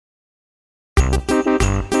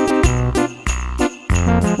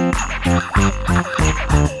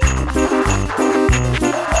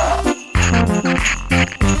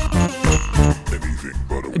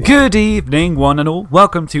Good evening, one and all.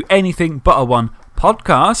 Welcome to Anything But a One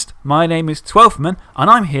podcast. My name is Twelfthman, and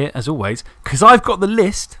I'm here as always because I've got the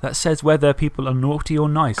list that says whether people are naughty or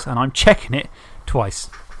nice, and I'm checking it twice.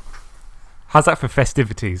 How's that for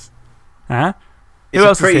festivities? Huh?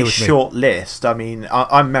 It's a pretty short list. I mean,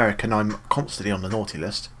 I'm American, I'm constantly on the naughty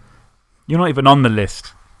list. You're not even on the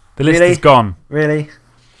list. The list is gone. Really?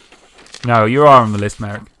 No, you are on the list,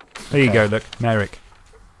 Merrick. There you go, look, Merrick.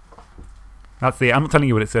 I'm not telling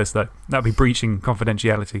you what it says, though. That would be breaching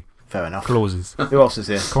confidentiality. Fair enough. Clauses. Who else is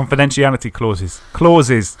here? Confidentiality clauses.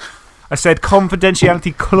 Clauses. I said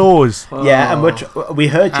confidentiality clause. Yeah, and we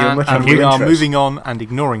heard you. And we are moving on and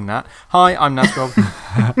ignoring that. Hi, I'm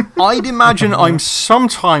Nasrov. I'd imagine I'm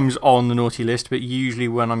sometimes on the naughty list, but usually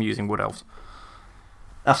when I'm using Wood Elves.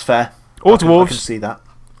 That's fair. Or dwarves. I can see that.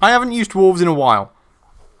 I haven't used dwarves in a while.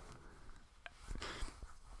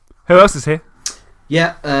 Who else is here?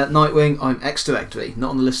 Yeah, Nightwing, I'm ex-directory,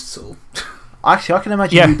 not on the list at all. Actually, I can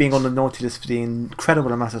imagine you being on the naughty list for the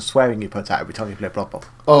incredible amount of swearing you put out every time you play Blood Bowl.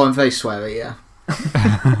 Oh, I'm very sweary, yeah.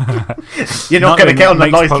 You're not going to get on the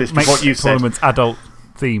nice list with what you said. Tournament's adult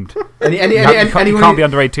themed. You can't be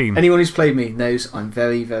under 18. Anyone who's played me knows I'm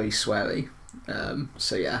very, very sweary.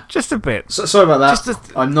 So, yeah. Just a bit. Sorry about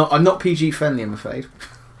that. I'm not PG friendly, I'm afraid.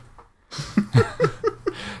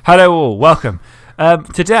 Hello, all. Welcome.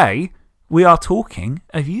 Today, we are talking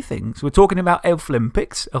a few things. We're talking about Elf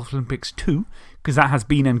Olympics 2, because that has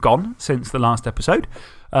been and gone since the last episode.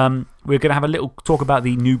 We're going to have a little talk about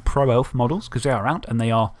the new Pro Elf models, because they are out and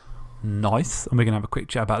they are nice, and we're going to have a quick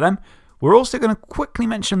chat about them. We're also going to quickly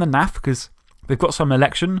mention the NAF, because they've got some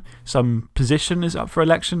election, some position is up for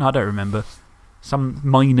election. I don't remember. Some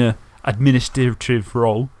minor administrative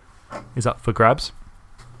role is up for grabs.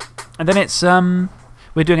 And then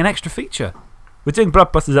we're doing an extra feature. We're doing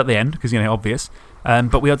Bloodbusters at the end, because, obvious.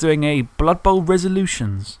 But we are doing a Blood Bowl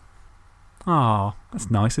resolutions. Ah, that's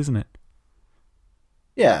nice, isn't it?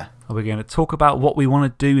 Yeah. We're going to talk about what we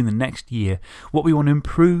want to do in the next year, what we want to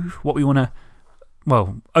improve, what we want to.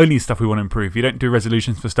 Well, only stuff we want to improve. You don't do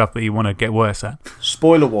resolutions for stuff that you want to get worse at.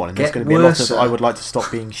 Spoiler warning, there's going to be a lot of I would like to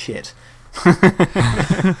stop being shit. We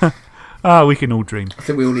can all dream. I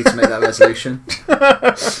think we all need to make that resolution.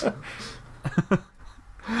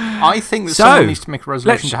 I think that someone needs to make a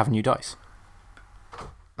resolution to have new dice.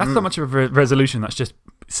 That's not much of a resolution, that's just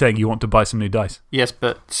saying you want to buy some new dice. Yes,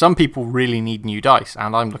 but some people really need new dice,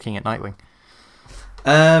 and I'm looking at Nightwing.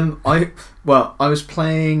 I was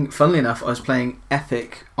playing, funnily enough, I was playing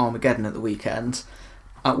Epic Armageddon at the weekend.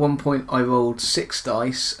 At one point, I rolled 6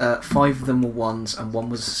 dice, 5 of them were 1s, and 1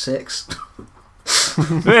 was a 6.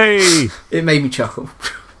 Hey! It made me chuckle.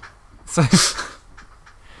 That's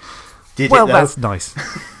nice.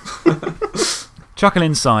 Chuckle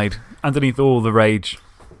inside, underneath all the rage.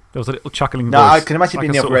 There was a little chuckling voice. No, I can imagine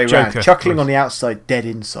being the other way around. Chuckling on the outside, dead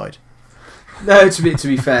inside. No, to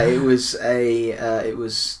be fair, it was a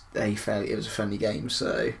friendly game,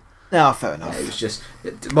 so. No, fair enough. Yeah, it was just.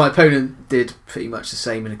 My opponent did pretty much the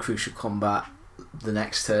same in a crucial combat the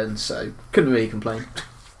next turn, so couldn't really complain.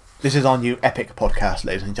 This is our new Epic podcast,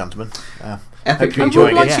 ladies and gentlemen. Epic, I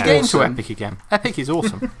would like to get into Epic again. Epic is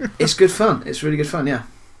awesome. It's good fun. It's really good fun, yeah.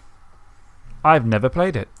 I've never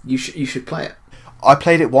played it. You should play it. I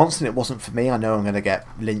played it once and it wasn't for me. I know I'm going to get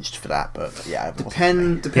lynched for that, but yeah.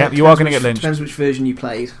 Depends. You are going to get lynched. Depends which version you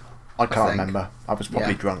played. I can't remember. I was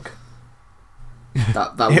probably drunk.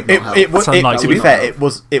 That would not help. To be fair, it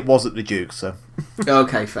was at the Duke, so.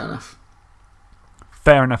 Okay, fair enough.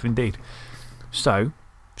 Fair enough indeed. So,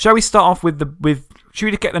 shall we start off with should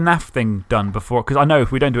we get the NAF thing done before? Because I know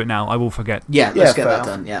if we don't do it now, I will forget. Yeah, let's get that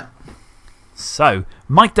done, yeah. So,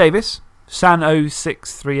 Mike Davis,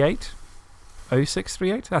 San0638.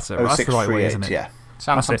 0638? That's the right way, isn't it? Yeah.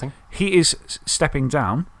 Sounds something. He is stepping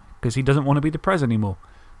down because he doesn't want to be the Prez anymore.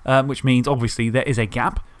 Which means, obviously, there is a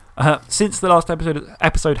gap. Since the last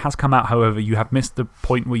episode has come out, however, you have missed the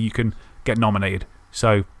point where you can get nominated.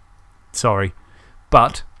 So, sorry.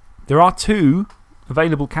 But there are 2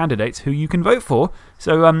 available candidates who you can vote for.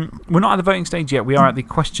 So, we're not at the voting stage yet. We are at the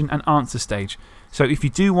question and answer stage. So, if you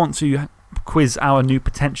do want to quiz our new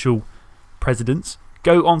potential presidents,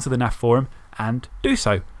 go onto the NAF forum and do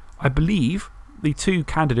so. I believe the 2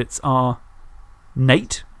 candidates are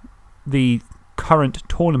Nate, the current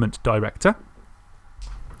tournament director.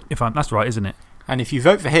 That's right, isn't it? And if you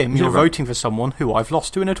vote for him, you're voting for someone who I've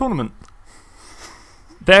lost to in a tournament.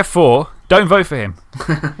 Therefore, don't vote for him.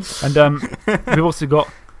 And we've also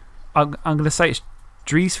got, I'm going to say it's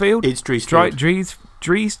Driesfield? It's Driesfield.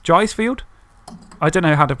 Driesfield? I don't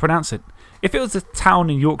know how to pronounce it. If it was a town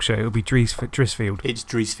in Yorkshire, it would be Driesfield. It's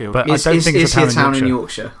Driesfield. But I don't think it's a town in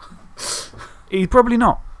Yorkshire. He's probably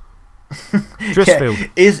not.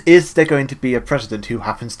 Drissfield. Yeah. Is there going to be a president who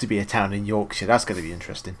happens to be a town in Yorkshire? That's going to be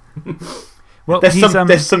interesting. Well,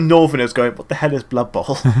 there's some Northerners going, what the hell is Blood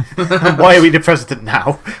Bowl? And why are we the president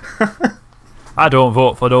now? I don't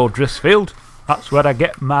vote for old Drissfield. That's where I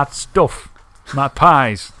get my stuff, my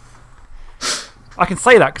pies. I can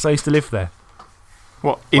say that because I used to live there.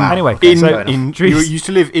 What? Wow. Anyway, Okay, so you used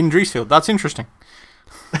to live in Dreesfield. That's interesting.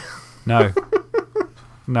 No.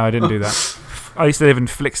 No, I didn't do that. I used to live in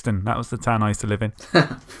Flixton. That was the town I used to live in.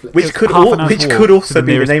 Which could half an hour's walk to also the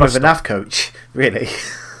be the nearest name of bus a stop. NAF coach, really.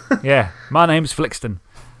 Yeah, my name's Flixton.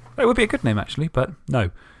 It would be a good name, actually, but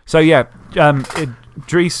no. So, yeah,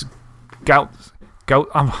 Dries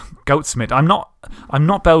Goudsmit. I'm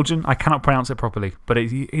not Belgian. I cannot pronounce it properly, but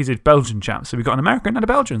he's a Belgian chap. So we've got an American and a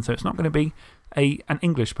Belgian, so it's not going to be an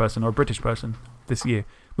English person or a British person this year,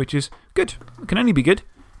 which is good. It can only be good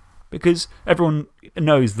because everyone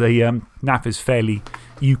knows the NAF is fairly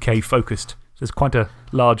UK focused. There's quite a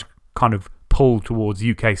large kind of pull towards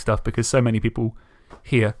UK stuff because so many people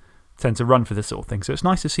here tend to run for this sort of thing. So it's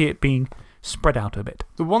nice to see it being spread out a bit.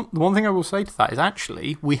 The one thing I will say to that is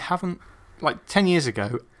actually, we haven't, like 10 years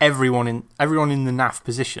ago, everyone in the NAF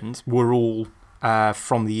positions were all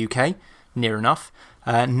from the UK, near enough.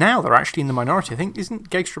 Now they're actually in the minority. I think, isn't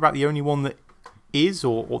Gagstra about the only one that is,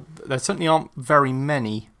 or there certainly aren't very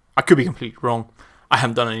many. I could be completely wrong. I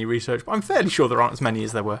haven't done any research, but I'm fairly sure there aren't as many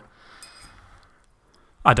as there were.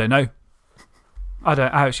 I don't know. I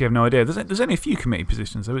actually have no idea. There's only a few committee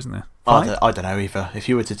positions, though, isn't there? I don't know either. If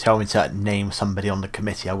you were to tell me to name somebody on the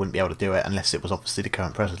committee, I wouldn't be able to do it unless it was obviously the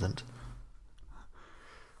current president.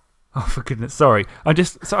 Oh, for goodness, sorry. I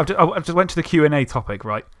just went to the Q&A topic,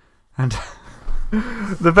 right? And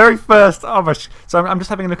the very first. So I'm just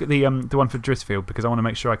having a look at the one for Drissfield because I want to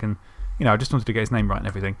make sure I can. I just wanted to get his name right and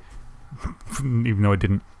everything. Even though I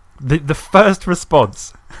didn't. The first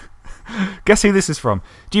response. Guess who this is from?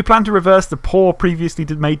 Do you plan to reverse the poor previously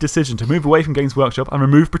made decision to move away from Games Workshop and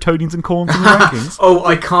remove Bretonians and Corns from the rankings? Oh,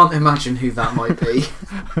 I can't imagine who that might be.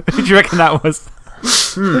 Who do you reckon that was?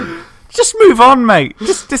 Just move on, mate.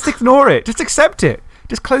 Just ignore it. Just accept it.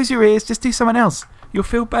 Just close your ears. Just do something else. You'll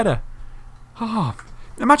feel better. Oh,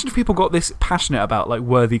 imagine if people got this passionate about like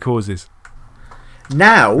worthy causes.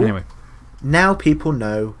 Now people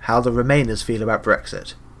know how the Remainers feel about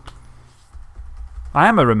Brexit. I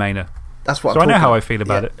am a Remainer. That's what so I'm I know talking how about. I feel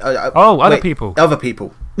about it. Other people. Other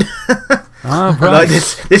people. Oh, right. Like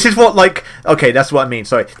this is what, okay, that's what I mean.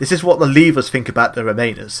 Sorry. This is what the Leavers think about the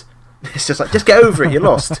Remainers. It's just like, just get over it. You're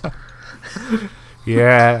lost.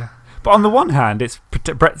 Yeah. But on the one hand, it's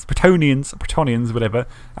Bretonians, whatever,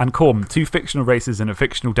 and Corm, two fictional races in a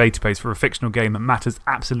fictional database for a fictional game that matters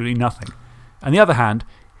absolutely nothing. On the other hand,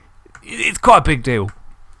 it's quite a big deal.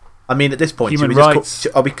 I mean, at this point, Human rights.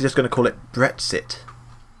 are we just going to call it Brexit?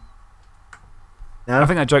 No? I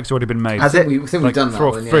think that joke's already been made. Has it? I think we've done that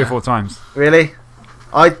one, three or four times. Really?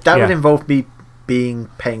 That Yeah. would involve me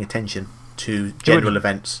paying attention to general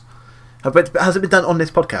events. But has it been done on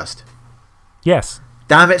this podcast? Yes.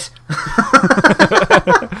 Damn it.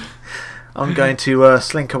 I'm going to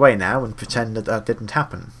slink away now and pretend that didn't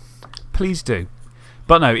happen. Please do.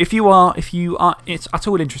 But no, if you are at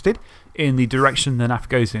all interested in the direction the NAF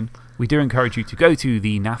goes in, we do encourage you to go to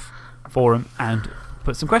the NAF forum and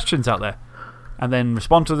put some questions out there. And then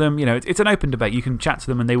respond to them. It's an open debate. You can chat to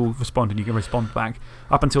them and they will respond and you can respond back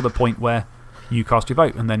up until the point where you cast your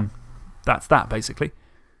vote. And then that's that, basically.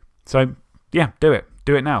 So, yeah, do it.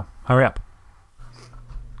 Do it now. Hurry up.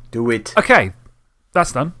 Do it. Okay,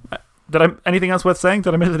 that's done. Anything else worth saying?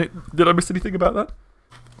 Did I miss anything about that?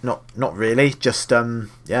 Not really. Just,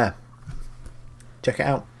 yeah. Check it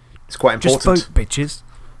out. It's quite important. Just vote, bitches.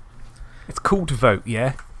 It's cool to vote,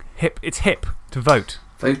 yeah? It's hip to vote.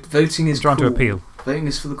 Voting is trying cool. to appeal. Voting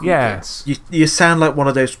is for the cool kids. You sound like one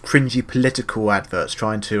of those cringy political adverts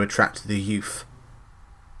trying to attract the youth.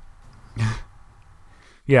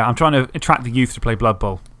 Yeah, I'm trying to attract the youth to play Blood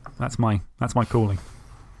Bowl. That's my calling.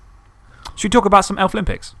 Should we talk about some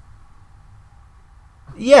Elflympics?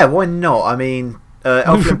 Yeah, why not? I mean,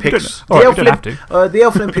 Elflympics. The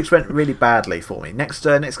Elflympics went really badly for me. Next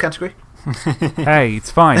category. Hey,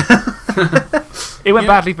 it's fine. It went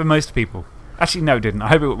badly for most people. Actually, no, it didn't. I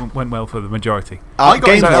hope it went well for the majority.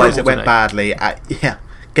 Game-wise, it went badly.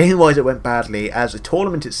 Game-wise, it went badly. As a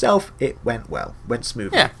tournament itself, it went well. Went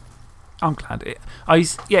smoothly. Yeah. I'm glad. It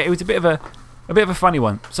was a bit of a funny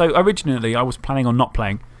one. So, originally, I was planning on not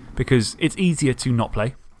playing because it's easier to not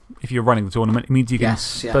play if you're running the tournament. It means you can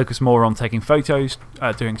focus more on taking photos,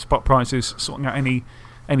 doing spot prizes, sorting out any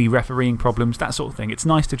refereeing problems, that sort of thing. It's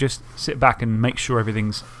nice to just sit back and make sure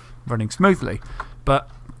everything's running smoothly. But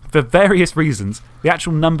for various reasons, the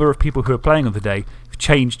actual number of people who are playing on the day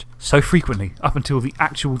changed so frequently up until the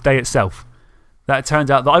actual day itself that it turned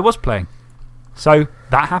out that I was playing. So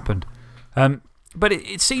that happened. But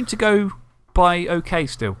it seemed to go by okay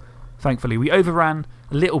still, thankfully. We overran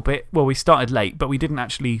a little bit. Well, we started late, but we didn't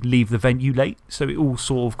actually leave the venue late, so it all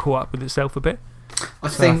sort of caught up with itself a bit. I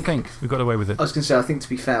think we got away with it. I was going to say, I think to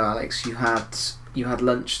be fair, Alex, you had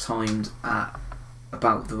lunch timed at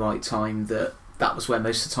about the right time that was where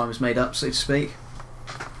most of the time was made up, so to speak.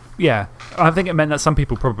 Yeah, I think it meant that some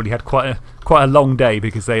people probably had quite a long day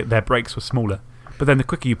because their breaks were smaller. But then the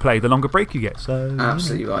quicker you play, the longer break you get. So,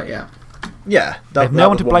 absolutely right, yeah. Yeah. They have no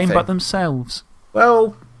one to blame but themselves.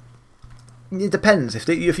 Well, it depends.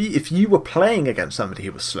 If you were playing against somebody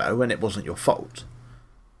who was slow and it wasn't your fault.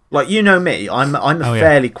 Like, you know me, I'm a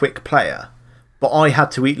fairly quick player, but I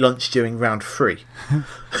had to eat lunch during round 3.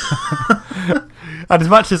 And as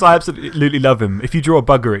much as I absolutely love him, if you draw a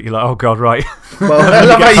Buggerit, you're like, oh God, right. Well, I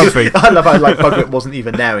love how like, Buggerit wasn't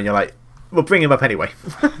even there, and you're like, we'll bring him up anyway.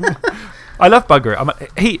 I love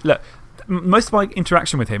Buggerit. Look, most of my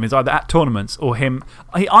interaction with him is either at tournaments or he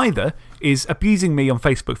either is abusing me on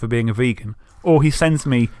Facebook for being a vegan, or he sends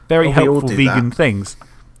me very helpful vegan things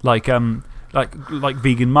like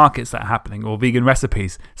vegan markets that are happening or vegan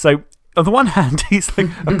recipes. So, on the one hand, he's like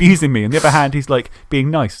abusing me, on the other hand, he's like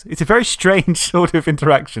being nice. It's a very strange sort of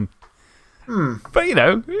interaction. But, you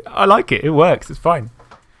know, I like it. It works. It's fine.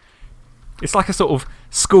 It's like a sort of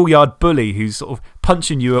schoolyard bully who's sort of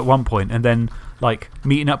punching you at one point and then like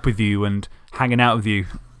meeting up with you and hanging out with you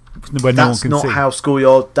where no one can see. That's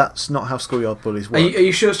not how schoolyard bullies work. Are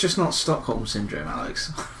you sure it's just not Stockholm Syndrome,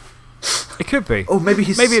 Alex? It could be. Oh, maybe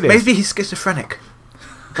he's schizophrenic.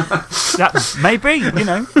 Maybe, you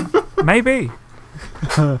know. Maybe.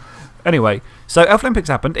 Anyway, so Elf Olympics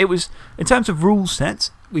happened. It was, in terms of rule sets,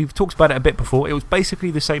 we've talked about it a bit before. It was basically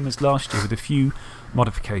the same as last year with a few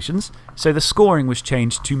modifications. So the scoring was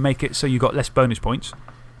changed to make it so you got less bonus points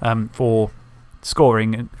for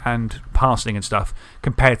scoring and passing and stuff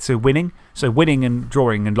compared to winning. So winning and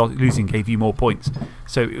drawing and losing gave you more points.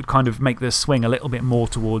 So it would kind of make the swing a little bit more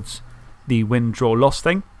towards the win, draw, loss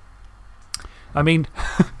thing. I mean,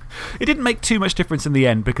 it didn't make too much difference in the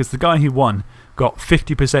end because the guy who won got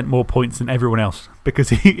 50% more points than everyone else because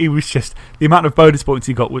he was just, the amount of bonus points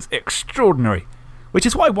he got was extraordinary, which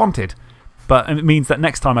is what I wanted. But it means that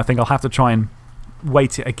next time I think I'll have to try and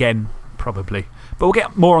weight it again, probably. But we'll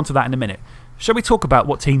get more onto that in a minute. Shall we talk about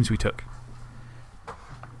what teams we took?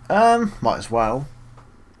 Might as well.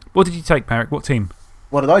 What did you take, Merrick? What team?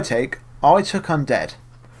 What did I take? I took Undead,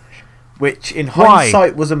 which in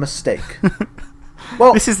hindsight was a mistake.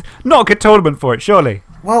 Well, this is not a good tournament for it, surely.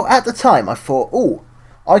 Well, at the time I thought,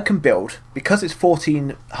 I can build, because it's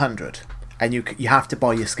 1400 and you have to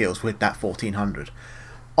buy your skills with that 1400.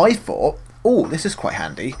 I thought, this is quite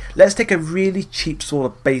handy. Let's take a really cheap sort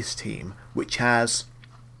of base team, which has,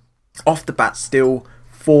 off the bat, still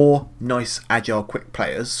 4 nice, agile, quick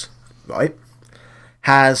players, right?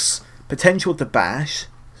 Has potential to bash,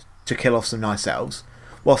 to kill off some nice elves,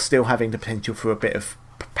 while still having the potential for a bit of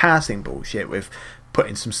passing bullshit with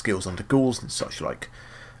putting some skills onto ghouls and such like.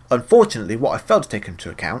 Unfortunately, what I failed to take into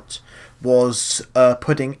account was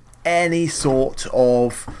putting any sort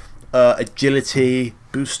of agility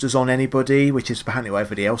boosters on anybody, which is apparently what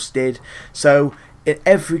everybody else did. So, in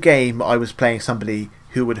every game I was playing somebody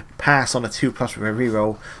who would pass on a 2+ with a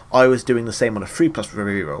reroll, I was doing the same on a 3+ with a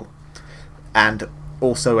reroll. And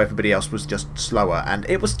also everybody else was just slower, and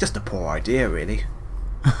it was just a poor idea, really.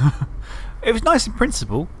 It was nice in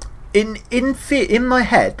principle. In my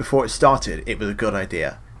head, before it started, it was a good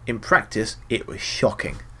idea. In practice, it was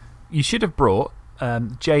shocking. You should have brought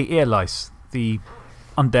Jay Earlice, the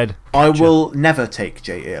undead. I will never take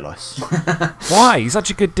Jay Earlice. Why? He's such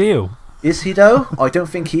a good deal. Is he, though? I don't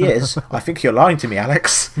think he is. I think you're lying to me,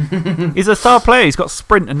 Alex. He's a star player. He's got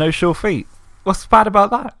sprint and no sure feet. What's bad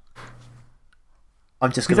about that?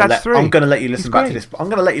 I'm just going to let you listen back to this. I'm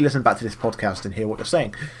going to let you listen back to this podcast and hear what you're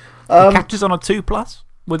saying. He catches on a 2+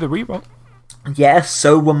 with a reroll. Yes,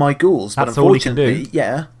 so were my ghouls. That's but all he can do.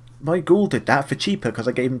 Yeah, my ghoul did that for cheaper because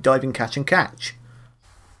I gave him diving, catch, and catch.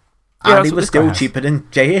 Yeah, and he was still cheaper than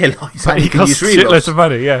Jay Earlice. But he costs shitloads of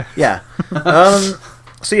money, yeah. Yeah.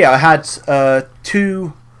 So, yeah, I had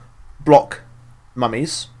 2 block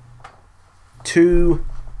mummies. 2.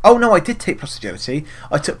 Oh, no, I did take plus agility.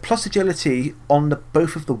 I took plus agility on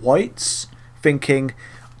both of the whites, thinking,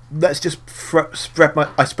 let's just spread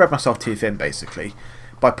myself too thin, basically.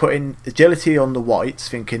 By putting agility on the whites,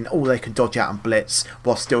 thinking, they can dodge out and blitz,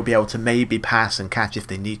 while still be able to maybe pass and catch if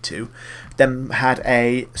they need to. Then had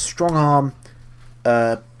a strong arm,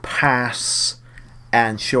 pass,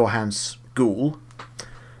 and Shorehand's ghoul.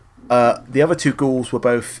 The other 2 ghouls were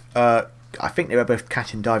both, I think they were both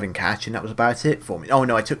catch and diving catch, and that was about it for me. Oh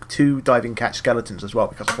no, I took 2 diving catch skeletons as well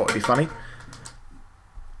because I thought it'd be funny.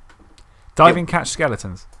 Diving catch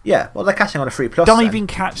skeletons? Yeah, well, they're catching on a 3+. Diving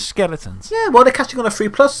catch skeletons? Yeah, well, they're catching on a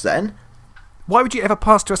 3+ then. Why would you ever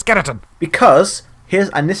pass to a skeleton? Because,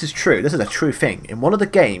 and this is true, this is a true thing. In one of the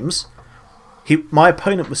games, my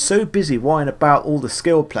opponent was so busy worrying about all the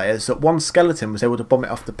skilled players that one skeleton was able to bomb it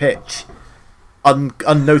off the pitch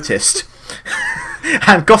unnoticed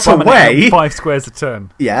and got away. 5 squares a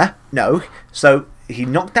turn. Yeah, no. So he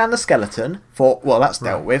knocked down the skeleton, thought, well, that's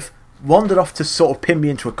dealt with, wandered off to sort of pin me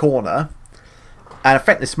into a corner. And I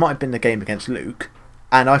think this might have been the game against Luke.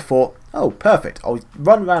 And I thought, oh, perfect. I'll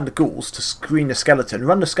run around the ghouls to screen the skeleton,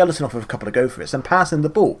 run the skeleton off with a couple of go for it, and pass him the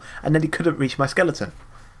ball. And then he couldn't reach my skeleton.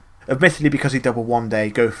 Admittedly, because he double one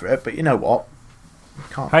day, go for it. But you know what?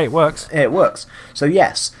 Can't. Hey, it works. Yeah, it works. So,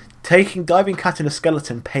 yes, diving cat in a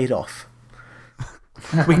skeleton paid off.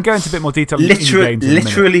 We can go into a bit more detail in games in a minute.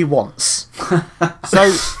 Literally once.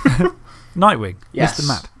 So, Nightwing, Yes. Mr.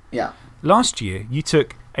 Matt. Yeah. Last year, you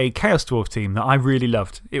took a Chaos Dwarf team that I really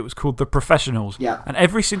loved. It was called the Professionals. Yeah. And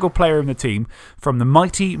every single player in the team, from the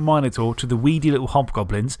mighty Minotaur to the weedy little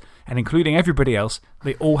hobgoblins, and including everybody else,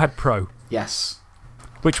 they all had pro, Yes.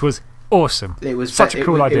 which was awesome. It was such a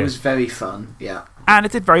cool idea. It was very fun, yeah. And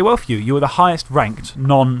it did very well for you. You were the highest ranked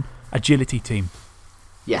non agility team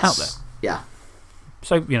Yes. out there. Yeah.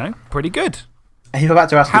 So, you know, pretty good. And you're about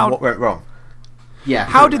to ask me what went wrong. Yeah.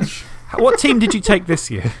 What team did you take this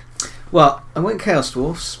year? Well, I went Chaos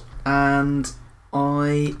Dwarfs, and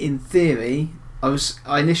in theory,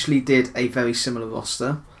 I initially did a very similar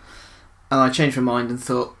roster, and I changed my mind and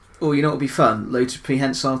thought, oh, you know what would be fun? Loads of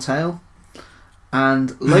Prehensile Tail.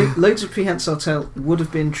 And loads of Prehensile Tail would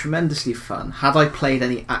have been tremendously fun had I played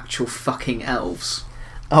any actual fucking elves.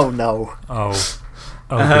 Oh, no. Oh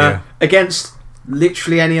dear. Against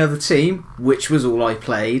literally any other team, which was all I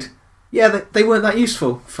played. Yeah, they weren't that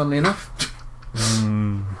useful, funnily enough.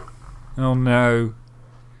 Oh, no.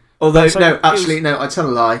 Although, no, I tell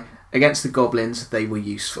a lie. Against the goblins, they were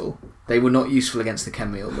useful. They were not useful against the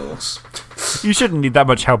Kenriel Norse. You shouldn't need that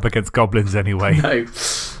much help against goblins anyway.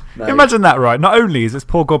 No. Imagine that, right? Not only is this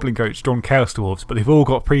poor goblin coach drawn Chaos Dwarfs, but they've all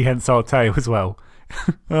got Prehensile Tail as well.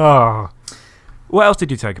 Oh. What else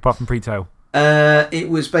did you take apart from Pre-Tail? It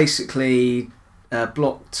was basically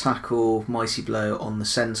block, tackle, mighty blow on the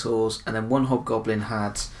centaurs, and then one hobgoblin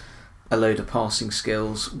had a load of passing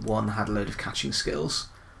skills, one had a load of catching skills.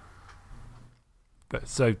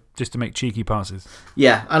 So, just to make cheeky passes.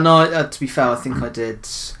 Yeah, and to be fair, I think I did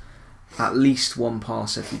at least one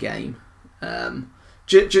pass every game.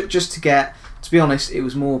 Just to be honest, it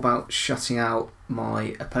was more about shutting out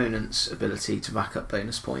my opponent's ability to rack up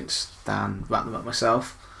bonus points than rack them up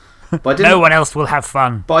myself. But No one else will have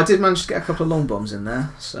fun. But I did manage to get a couple of long bombs in there,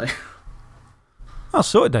 so. Oh,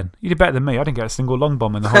 sorted then. You did better than me. I didn't get a single long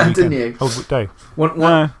bomb in the whole weekend. Didn't you? Whole day.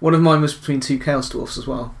 One of mine was between 2 Chaos Dwarfs as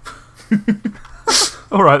well.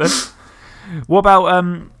 All right then. What about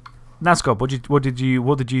Nazgob?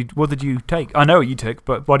 What did you take? I know what you took,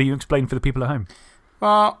 but why do you explain for the people at home?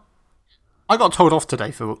 I got told off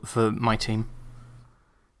today for my team.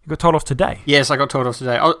 You got told off today? Yes, I got told off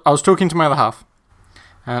today. I was talking to my other half,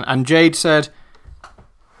 and Jade said,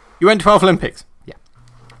 "You went to Elf Olympics, yeah,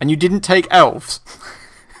 and you didn't take elves."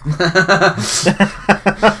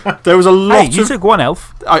 There was a lot. Hey, you took one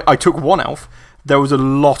elf. I took one elf. There was a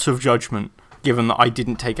lot of judgment given that I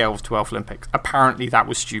didn't take elves to Elf Olympics. Apparently, that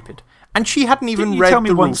was stupid, and she hadn't even read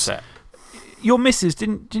the rule set. Your missus,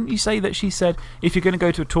 didn't you say that she said if you're going to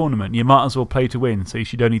go to a tournament, you might as well play to win, so you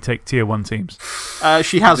should only take tier 1 teams?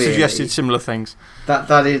 She has suggested similar things.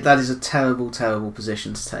 That is a terrible, terrible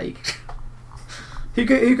position to take.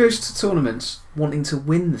 Who goes to tournaments wanting to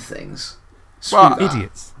win the things?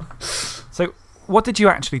 Idiots. So, what did you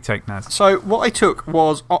actually take, Naz? So, what I took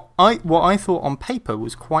was what I thought on paper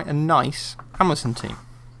was quite a nice Amazon team.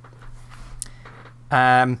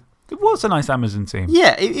 It was a nice Amazon team.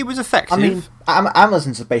 Yeah, it was effective. I mean,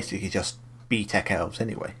 Amazons are basically just B-Tech elves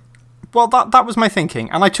anyway. Well, that was my thinking.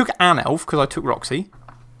 And I took an elf because I took Roxy.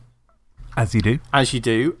 As you do. As you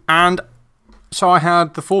do. And so I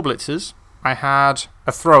had the 4 blitzers. I had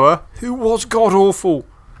a thrower who was god awful.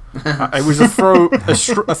 It was a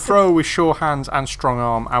thrower with sure hands and strong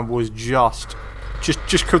arm and was just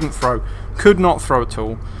couldn't throw. Could not throw at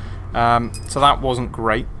all. So that wasn't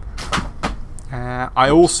great.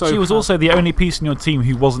 She was also the only piece in your team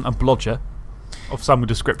who wasn't a blodger of some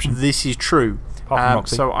description. This is true. Apart from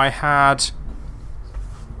Roxy. So I had,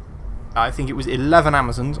 I think it was 11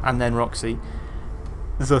 Amazons and then Roxy.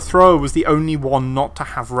 the thrower was the only one not to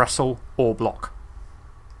have wrestle or block.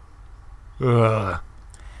 Ugh.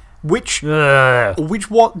 Which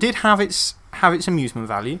what did have its amusement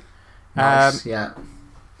value. Nice, yeah.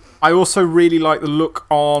 I also really like the look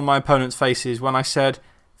on my opponent's faces when I said,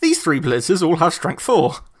 these 3 blitzers all have strength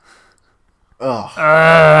 4.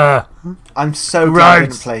 Oh. I'm so glad I Right.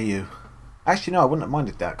 didn't play you. Actually, no, I wouldn't have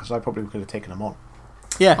minded that because I probably could have taken them on.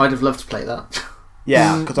 Yeah. I'd have loved to play that.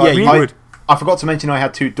 Yeah, because yeah, you would. I forgot to mention I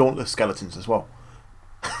had 2 Dauntless Skeletons as well.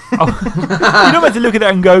 You're not meant to look at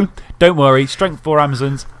that and go, don't worry, strength 4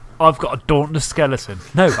 Amazons, I've got a Dauntless Skeleton.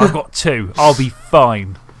 No, I've got 2. I'll be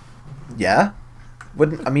fine. Yeah.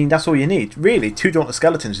 I mean, that's all you need. Really, 2 Dauntless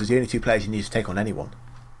Skeletons is the only 2 players you need to take on anyone.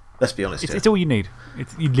 Let's be honest here. It's all you need.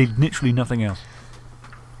 You need literally nothing else.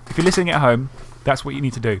 If you're listening at home, that's what you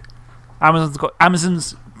need to do.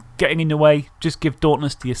 Amazon's getting in the way, just give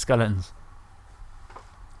Dauntless to your skeletons.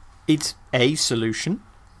 It's a solution.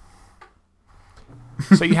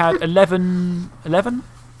 So you had 11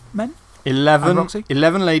 men? 11, And Roxy?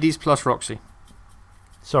 11 ladies plus Roxy.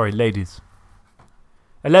 Sorry, ladies.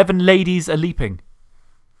 11 ladies are leaping.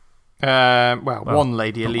 Well, Well, one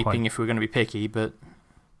lady a not leaping quite. if we're going to be picky, but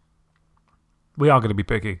We are going to be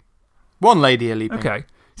picky. one lady a leaping. Okay.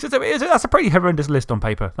 So that's a pretty horrendous list on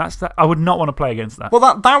paper. I would not want to play against that.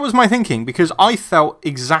 Well, that was my thinking because I felt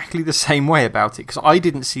exactly the same way about it because I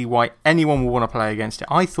didn't see why anyone would want to play against it.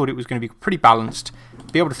 I thought it was going to be pretty balanced,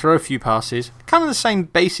 be able to throw a few passes, kind of the same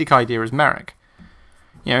basic idea as Merrick.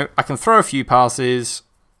 You know, I can throw a few passes.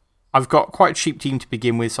 I've got quite a cheap team to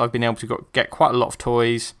begin with, so I've been able to get quite a lot of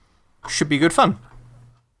toys. Should be good fun.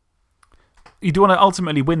 You do want to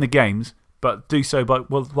ultimately win the games, but do so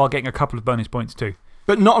while getting a couple of bonus points too.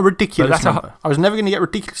 But not a ridiculous But that's number. I was never going to get a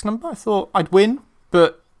ridiculous number. I thought I'd win,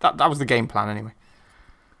 but that was the game plan anyway.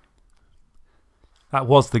 That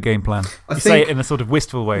was the game plan. I You say think- it in a sort of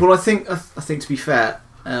wistful way. Well, I think to be fair,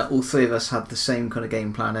 all 3 of us had the same kind of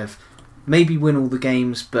game plan of maybe win all the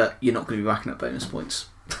games, but you're not going to be racking up bonus points.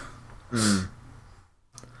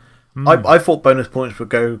 I thought bonus points would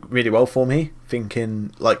go really well for me,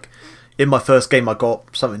 thinking, like, in my first game I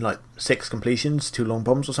got something like 6 completions, 2 long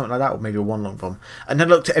bombs or something like that, or maybe 1 long bomb. And then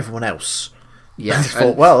I looked at everyone else. Yeah. I just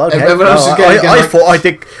thought, well, okay. Everyone else is going I like,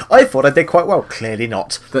 thought I did quite well. Clearly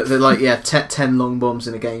not. they're like, yeah, 10 long bombs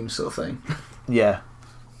in a game sort of thing. Yeah.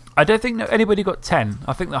 I don't think that anybody got 10.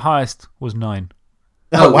 I think the highest was 9.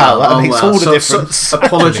 Oh, wow. That makes all the So difference.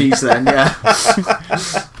 apologies then, yeah.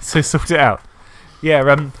 So sort it out.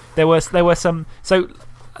 Yeah, there were some. So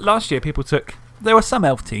last year, there were some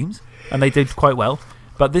elf teams, and they did quite well.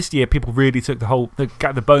 But this year, people really took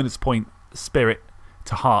the bonus point spirit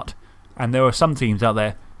to heart. And there were some teams out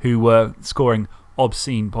there who were scoring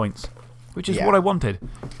obscene points, which is what I wanted.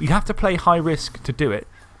 You have to play high risk to do it.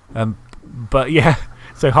 But yeah,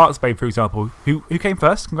 so Heartsbane, for example, who came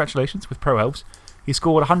first, congratulations, with Pro Elves. He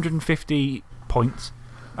scored 150 points,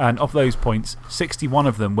 and of those points, 61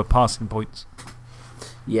 of them were passing points.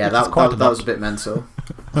 Yeah, Which is that was a bit mental.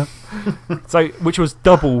 Which was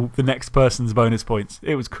double the next person's bonus points.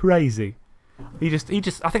 It was crazy. I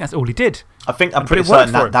think that's all he did. I'm But pretty it worked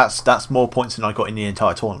certain for him. that's more points than I got in the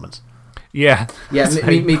entire tournament. Yeah. Yeah,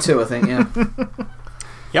 me too, I think, yeah.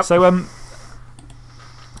 Yep. So,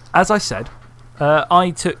 as I said,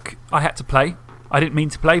 I had to play. I didn't mean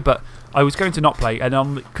to play, but I was going to not play.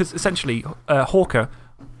 And because essentially, Hawker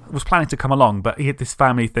was planning to come along, but he had this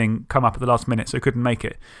family thing come up at the last minute, so he couldn't make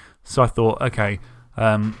it. So I thought, okay,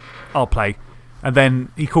 I'll play. And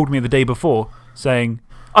then he called me the day before saying,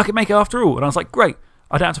 I can make it after all. And I was like, great,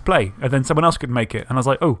 I don't have to play. And then someone else couldn't make it. And I was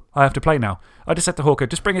like, oh, I have to play now. I just said to Hawker,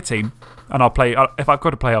 just bring a team and I'll play. If I've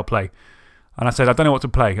got to play, I'll play. And I said, I don't know what to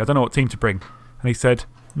play. I don't know what team to bring. And he said,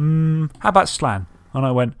 how about Slan? And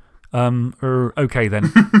I went, okay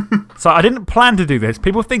then. So I didn't plan to do this.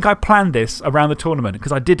 People think I planned this around the tournament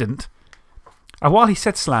because I didn't. And while he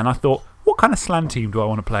said Slan, I thought, what kind of Slan team do I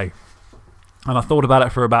want to play? And I thought about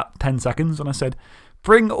it for about 10 seconds and I said,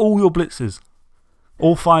 bring all your blitzers.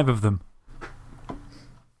 All 5 of them.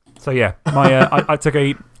 So yeah, I took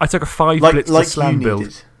a 5 blitzer Slan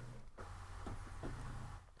build.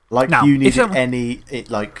 Now, You needed if any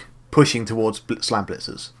pushing towards slam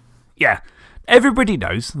blitzers. Yeah. Everybody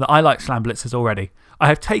knows that I like Slan blitzers already. I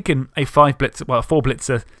have taken a 4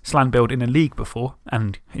 blitzer Slan build in a league before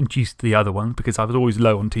and induced the other one because I was always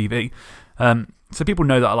low on TV. So people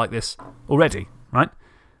know that I like this already, right?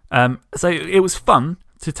 So it was fun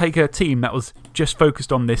to take a team that was just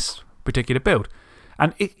focused on this particular build.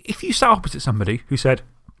 And if you sat opposite somebody who said,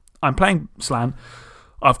 I'm playing Slan,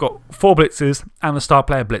 I've got 4 blitzers and the star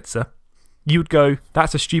player blitzer, you'd go,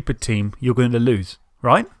 that's a stupid team, you're going to lose,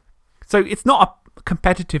 right? So it's not a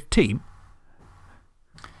competitive team.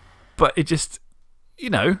 But it just,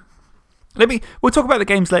 we'll talk about the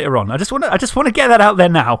games later on. I just want to get that out there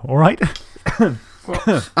now, all right?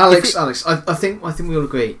 Well, Alex, I think we all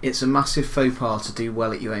agree it's a massive faux pas to do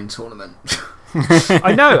well at your own tournament.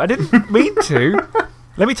 I know, I didn't mean to.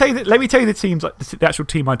 Let me tell you the actual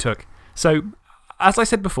team I took. So, as I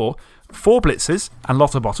said before, 4 blitzers and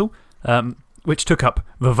Lotto Bottle, which took up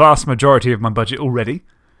the vast majority of my budget already.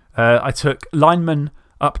 I took linemen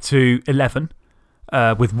up to 11.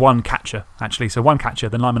 With 1 catcher, actually. So 1 catcher,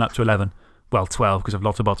 then lineman up to 11. Well, 12 because of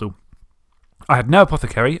Lotto Bottle. I had no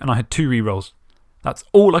apothecary and I had 2 rerolls. That's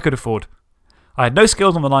all I could afford. I had no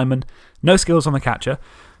skills on the lineman, no skills on the catcher,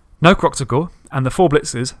 no Croxagore, and the 4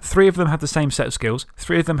 blitzers, 3 of them had the same set of skills.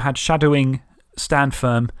 3 of them had shadowing, stand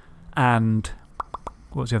firm, and.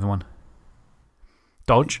 What was the other one?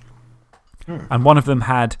 Dodge. And 1 of them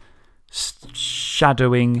had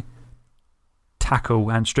shadowing, tackle,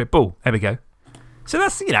 and strip ball. There we go. So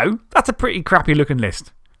that's a pretty crappy looking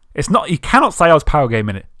list. It's not, you cannot say I was power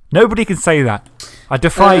gaming it. Nobody can say that. I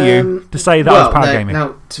defy you to say that I was power gaming.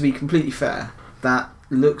 Now, to be completely fair, that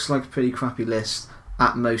looks like a pretty crappy list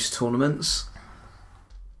at most tournaments.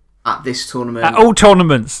 At this tournament. At all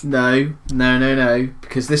tournaments. No.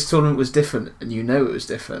 Because this tournament was different and it was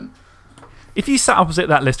different. If you sat opposite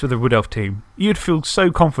that list with a Wood Elf team, you'd feel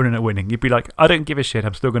so confident at winning. You'd be like, I don't give a shit,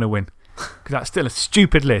 I'm still going to win. Because that's still a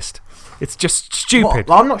stupid list. It's just stupid.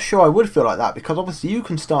 Well, I'm not sure I would feel like that because obviously you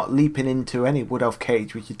can start leaping into any Wood Elf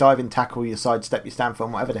cage with your diving tackle, your sidestep, your stand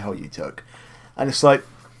firm, whatever the hell you took. And it's like,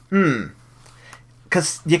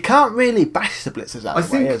 because you can't really bash the blitzers out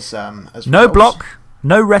of the way as no Wood block,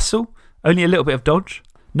 no wrestle, only a little bit of dodge,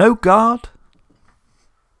 no guard,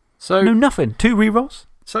 no nothing. 2 rerolls.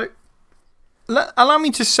 So, allow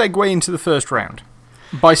me to segue into the first round.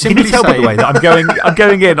 By simply Can you tell, by the way, that I'm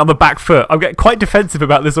going in on the back foot? I'm getting quite defensive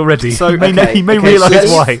about this already. So, he may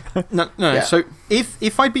realise why. No. Yeah. So,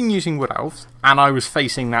 if I'd been using Wood Elves and I was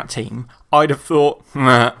facing that team, I'd have thought,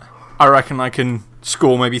 I reckon I can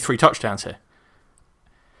score maybe 3 touchdowns here.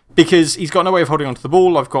 Because he's got no way of holding onto the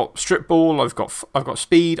ball. I've got strip ball, I've got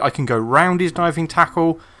speed, I can go round his diving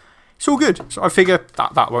tackle. It's all good. So, I figure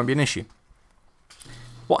that won't be an issue.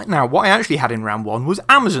 What I actually had in round 1 was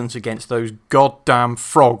Amazons against those goddamn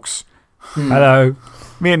frogs. Hello.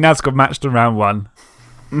 Me and Naz got matched in round 1.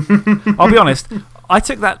 I'll be honest, I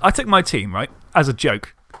took my team, right, as a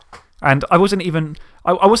joke. And I wasn't even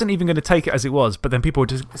going to take it as it was, but then people were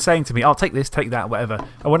just saying to me, I'll take this, take that, whatever.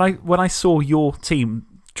 And when I saw your team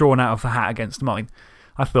drawn out of the hat against mine,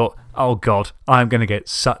 I thought, oh God, I'm going to get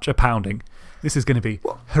such a pounding. This is going to be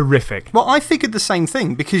horrific. Well, I figured the same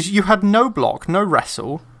thing because you had no block, no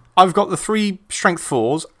wrestle. I've got the 3 strength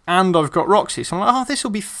 4s and I've got Roxy. So I'm like, this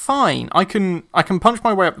will be fine. I can punch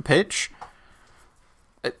my way up the pitch.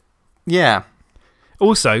 Yeah.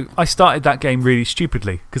 Also, I started that game really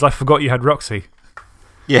stupidly because I forgot you had Roxy.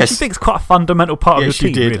 Yes. Which I think is quite a fundamental part of your team.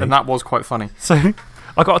 Yes, you did, really. and that was quite funny. So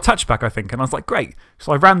I got a touchback, I think, and I was like, great.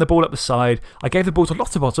 So I ran the ball up the side. I gave the ball to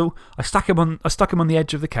Lotto Bottle. I stuck him on the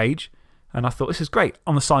edge of the cage. And I thought, this is great.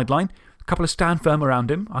 On the sideline, a couple of stand firm around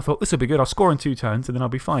him. I thought, this will be good. I'll score in 2 turns and then I'll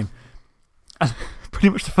be fine. And pretty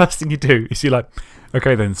much the first thing you do is you're like,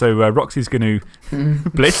 okay then, so Roxy's going to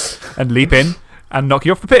blitz and leap in and knock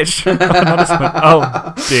you off the pitch. And I just went,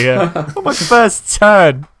 oh dear. On my first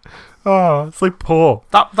turn. Oh, it's so poor.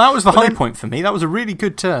 That was the high point for me. That was a really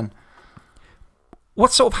good turn.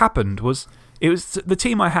 What sort of happened was, it was the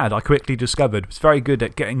team I had, I quickly discovered, was very good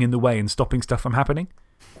at getting in the way and stopping stuff from happening.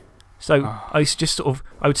 So I used to just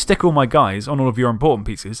I would stick all my guys on all of your important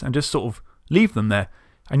pieces and just sort of leave them there.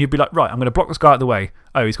 And you'd be like, right, I'm going to block this guy out of the way.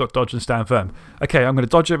 Oh, he's got dodge and stand firm. Okay, I'm going to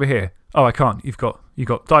dodge over here. Oh, I can't. You've got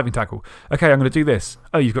diving tackle. Okay, I'm going to do this.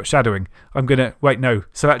 Oh, you've got shadowing. I'm going to, wait, no.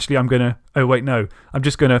 So actually, I'm going to, oh, wait, no. I'm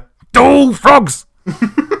just going to, frogs!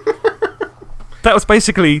 That was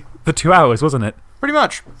basically the 2 hours, wasn't it? Pretty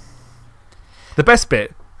much. The best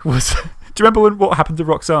bit was, do you remember what happened to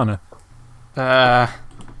Roxana? Oh,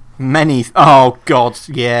 God,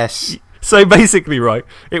 yes. So basically, right,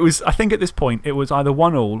 it was, I think at this point, it was either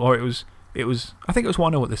 1-1 or it was, I think it was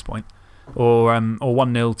 1-0 at this point. Or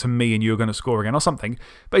 1-0 to me and you were going to score again or something.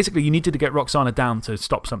 Basically, you needed to get Roxana down to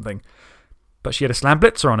stop something. But she had a slam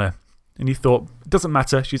blitzer on her. And you thought, it doesn't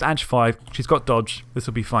matter, she's edge 5, she's got dodge, this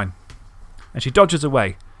will be fine. And she dodges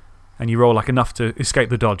away. And you roll like enough to escape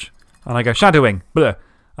the dodge. And I go, shadowing, bleh.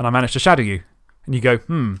 And I manage to shadow you. And you go,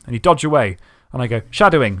 And you dodge away. And I go,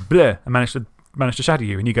 shadowing, bleh. And manage to shadow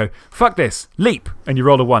you. And you go, fuck this, leap. And you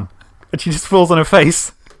roll a 1. And she just falls on her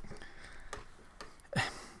face.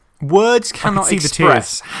 Words cannot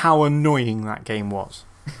express how annoying that game was.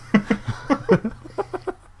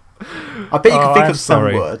 I bet you can think I'm of some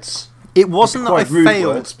sorry. words. It wasn't that I quite rude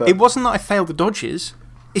failed. words, but- It wasn't that I failed the dodges.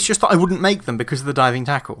 It's just that I wouldn't make them because of the diving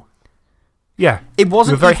tackle. Yeah. It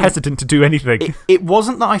wasn't You were very even- hesitant to do anything. It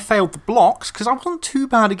wasn't that I failed the blocks, because I wasn't too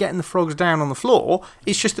bad at getting the frogs down on the floor.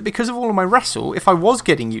 It's just that because of all of my wrestle, if I was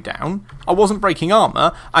getting you down, I wasn't breaking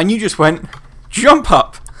armour, and you just went, jump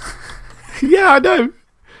up. Yeah, I know.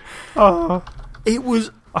 Oh, It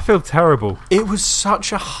was I feel terrible.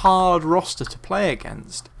 such a hard roster to play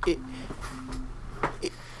against.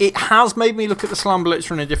 It has made me look at the Slam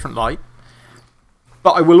Blitzer in a different light.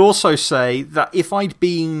 But I will also say that if I'd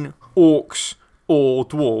been orcs or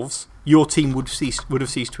dwarves, your team would have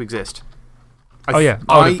ceased to exist. Oh, yeah.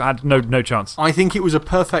 I would have had no chance. I think it was a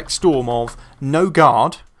perfect storm of no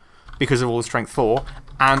guard because of all the strength 4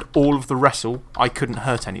 and all of the wrestle. I couldn't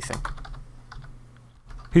hurt anything.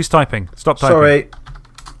 Who's typing? Stop typing. Sorry.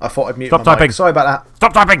 I thought I'd mute Stop my mic. typing. Sorry about that.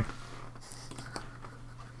 Stop typing!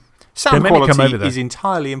 Sound Don't make me come over quality there. is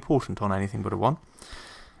entirely important on anything but a 1.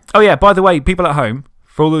 Oh, yeah. By the way, people at home,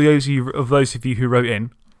 for all of those of you who wrote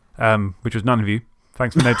in, which was none of you,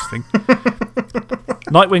 thanks for noticing.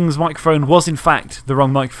 Nightwing's microphone was, in fact, the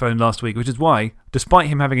wrong microphone last week, which is why, despite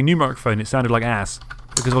him having a new microphone, it sounded like ass.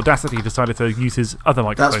 Because Audacity decided to use his other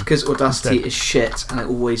microphone. That's because Audacity instead. is shit and it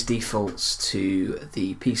always defaults to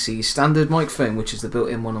the PC standard microphone, which is the built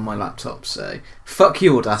in one on my laptop. So, fuck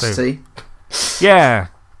you, Audacity. Yeah.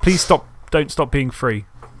 Please don't stop being free.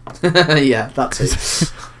 Yeah, that's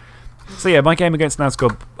it. So, yeah, my game against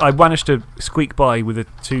Nazgob, I managed to squeak by with a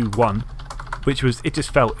 2-1, which was, it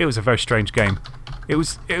was a very strange game. It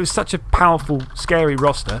was such a powerful, scary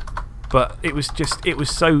roster, but it was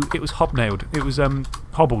hobnailed. It was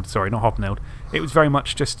hobbled, sorry, not hobnailed. It was very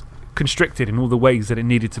much just constricted in all the ways that it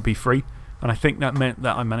needed to be free, and I think that meant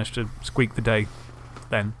that I managed to squeak the day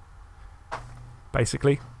then,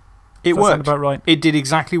 basically. It Does that sound worked. about right? It did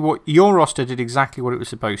exactly what your roster did exactly what it was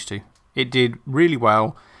supposed to. It did really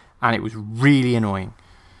well, and it was really annoying.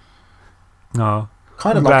 No.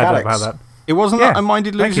 Kind I'm of like glad Alex. about that. It wasn't Yeah, that I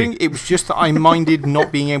minded thank you. losing, it was just that I minded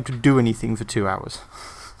not being able to do anything for 2 hours.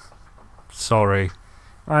 Sorry.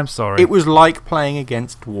 I'm sorry. It was like playing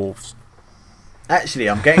against dwarves. Actually,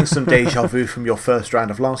 I'm getting some deja vu from your first round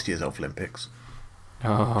of last year's Elf Olympics.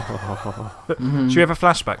 Oh, Should we have a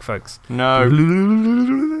flashback, folks?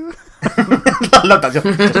 no. I love that.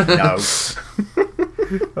 Just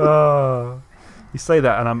no. Oh. You say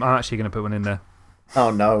that, and I'm actually going to put one in there. Oh,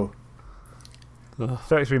 no.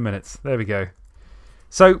 33 minutes. There we go.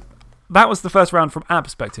 So, that was the first round from our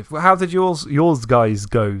perspective. How did yours guys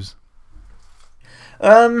goes?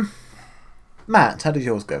 Matt, how did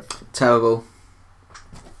yours go? Terrible.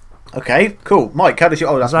 Okay, cool. Mike, how did you.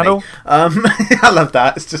 Oh, that's Is that me. all? I love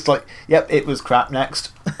that. It's just like, yep, it was crap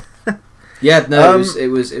next. Yeah, no, it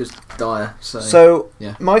was dire. So,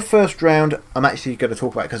 yeah. my first round, I'm actually going to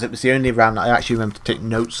talk about because it was the only round that I actually remember to take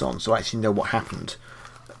notes on, so I actually know what happened.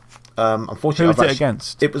 Unfortunately, Who was I've it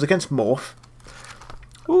against? It was against Morph.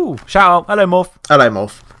 Ooh, shout out. Hello, Morph. Hello,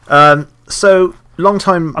 Morph. So, long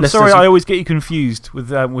time I'm listeners. sorry I always get you confused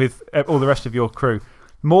with all the rest of your crew.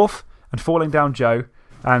 Morph and Falling Down Joe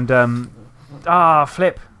and.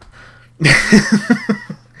 Flip.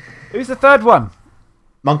 Who's the third one?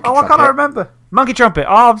 Monkey Oh, why can't I remember? Monkey Trumpet.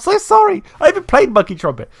 Oh, I'm so sorry. I haven't played Monkey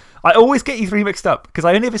Trumpet. I always get you three mixed up because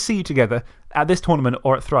I only ever see you together at this tournament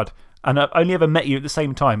or at Thrud. And I've only ever met you at the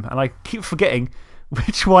same time. And I keep forgetting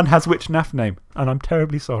which one has which NAF name. And I'm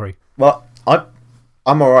terribly sorry. Well,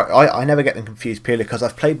 I'm alright. I never get them confused purely because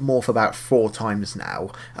I've played Morph about 4 times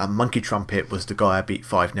now. Monkey Trumpet was the guy I beat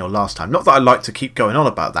 5-0 last time. Not that I like to keep going on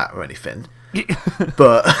about that or anything.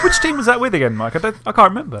 But Which team was that with again, Mike? I can't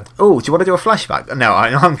remember. oh, do you want to do a flashback? No,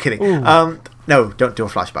 I'm kidding. No, don't do a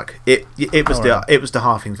flashback. It was the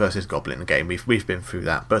Halfling versus Goblin game. We've been through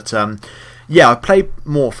that. But yeah, I played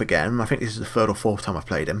Morph again. I think this is the 3rd or 4th time I've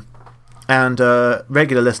played him. And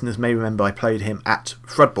regular listeners may remember I played him at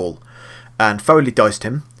Thrudball and thoroughly diced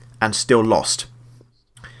him and still lost.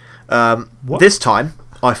 This time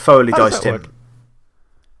I thoroughly How does diced that him, work?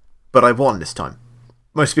 but I won this time.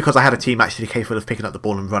 Mostly because I had a team actually capable of picking up the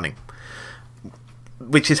ball and running,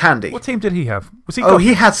 which is handy. What team did he have? Was he? Oh,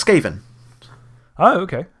 he had Skaven. Oh,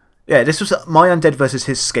 okay. Yeah, this was my Undead versus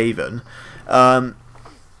his Skaven.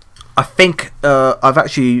 I think I've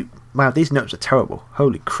actually. Wow, these notes are terrible.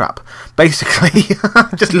 Holy crap. Basically,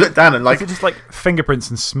 just look down and like. Is it just like fingerprints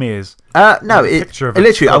and smears? No, Like a picture of a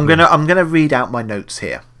literally, I'm goblin. gonna read out my notes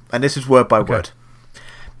here, and this is word by word.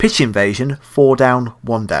 Pitch invasion, 4 down,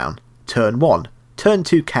 1 down. Turn 1. Turn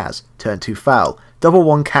 2 Kaz. Turn 2 Foul. Double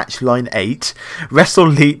 1 catch, line 8. Wrestle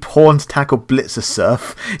leap, horns tackle, blitzer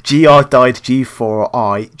surf. GR died, G4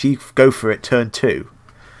 I. G go for it, turn 2.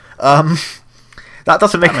 That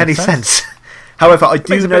doesn't make any makes sense. However, I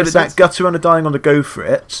do Makes a know bit of that sense. Gutter Runner dying on the Go For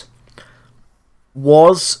It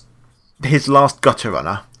was his last Gutter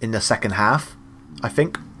Runner in the second half, I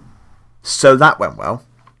think. So that went well.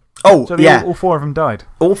 Oh, So yeah. all 4 of them died.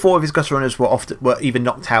 All 4 of his Gutter Runners were either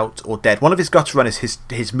knocked out or dead. One of his Gutter Runners,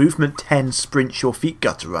 his Movement 10 Sprint Your Feet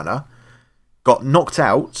Gutter Runner, got knocked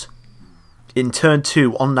out in turn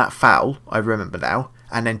 2 on that foul, I remember now,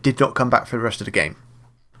 and then did not come back for the rest of the game.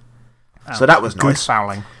 So that was Good nice.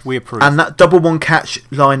 fouling. We approve. And that double 1 catch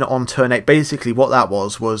line on turn 8, basically what that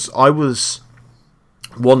was I was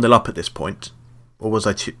 1-0 up at this point. Or was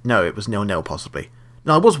I 2? No, it was 0-0 possibly.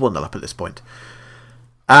 No, I was 1-0 up at this point.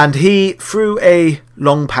 And he threw a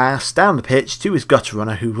long pass down the pitch to his Gutter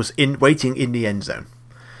Runner who was waiting in the end zone.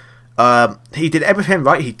 He did everything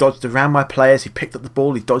right. He dodged around my players. He picked up the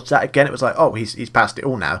ball. He dodged that again. It was like, oh, he's passed it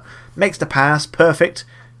all now. Makes the pass. Perfect.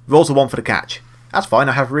 Rolls a 1 for the catch. That's fine.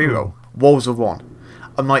 I have reroll. Rolls a 1.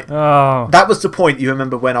 I'm like, Oh. that was the point. You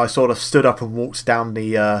remember when I sort of stood up and walked down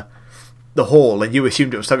the hall and you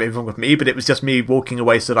assumed it was something wrong with me, but it was just me walking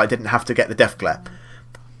away so that I didn't have to get the death glare.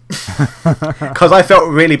 Because I felt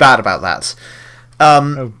really bad about that.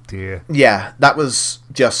 Oh, dear. Yeah, that was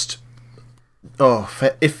just. Oh, for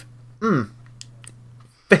him,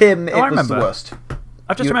 it I was the remember. worst.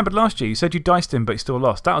 I've just remembered last year, you said you diced him but he still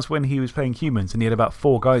lost. That was when he was playing humans and he had about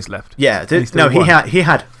 4 guys left. Yeah, And he still no, won. he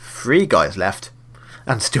had 3 guys left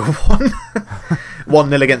and still won.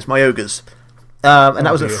 1-0 against my Ogres. And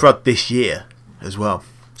that was at dear. Frud this year as well.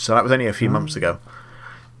 So that was only a few months ago.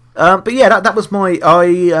 But yeah, that was my. I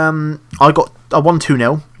won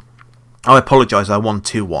 2-0. I apologise, I won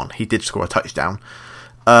 2-1. He did score a touchdown.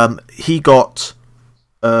 He got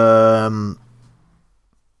 2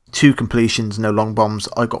 completions, no long bombs.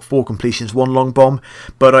 I got 4 completions, 1 long bomb.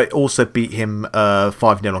 But I also beat him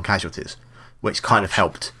 5-0 on casualties, which kind of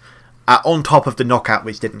helped. On top of the knockout,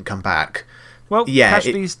 which didn't come back. Well, Yeah,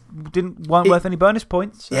 casualties weren't worth any bonus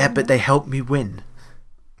points. So. Yeah, but they helped me win.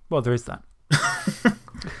 Well, there is that.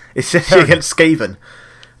 Especially against Skaven.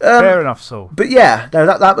 Fair enough, Saul. But yeah, no,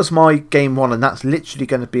 that was my game 1, and that's literally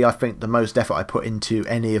going to be, I think, the most effort I put into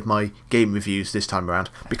any of my game reviews this time around,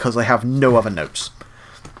 because I have no other notes.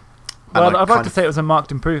 And Well, I I'd like kind to of- say it was a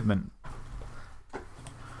marked improvement. I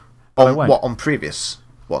on won't. what, on previous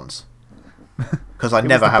ones? Because I It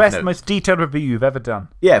never was the have best, notes. most detailed review you've ever done.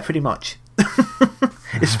 Yeah, pretty much.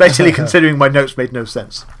 Especially considering my notes made no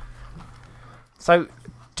sense. So,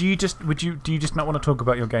 do you just not want to talk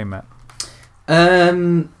about your game, Matt?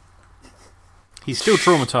 He's still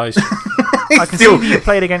traumatised. I can see that you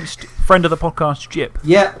played against friend of the podcast, Jip.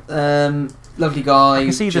 Yeah, lovely guy. I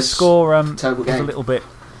can see the just score terrible was a game. little bit.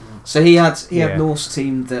 So he had Yeah. Norse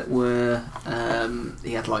team that were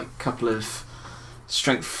he had like a couple of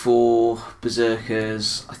strength 4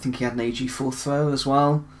 berserkers. I think he had an AG4 throw as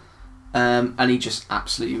well, and he just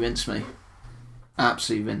absolutely rinsed me.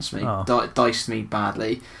 Absolutely rinsed me. Oh. Diced me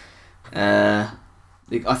badly. I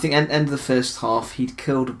think end of the first half he'd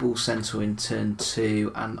killed a bull centaur in turn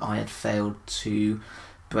 2, and I had failed to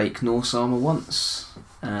break Norse armor once.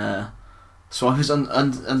 So I was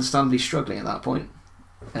understandably struggling at that point.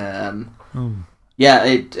 Yeah,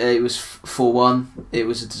 it was 4-1. It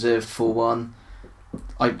was a deserved 4-1.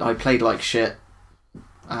 I played like shit,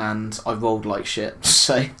 and I rolled like shit.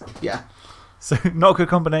 So yeah, So, not a good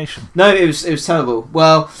combination. no, it was terrible.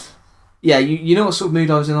 Well, yeah, you know what sort of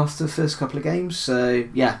mood I was in after the first couple of games. So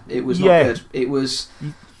yeah, it was not good. It was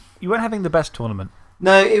You weren't having the best tournament.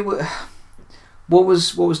 no. What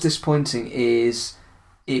was disappointing is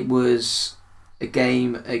it was a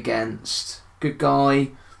game against good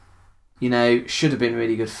guy. You know, should have been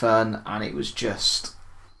really good fun, and it was just,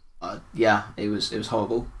 yeah, it was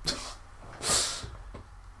horrible.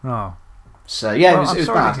 Oh. So yeah, Well, it I'm was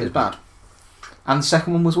sorry to bad. hear It was bad. And the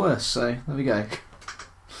second one was worse. So there we go.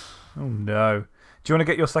 Oh, no. Do you want to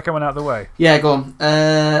get your second one out of the way? Yeah, go on.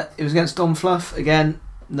 It was against Don Fluff again.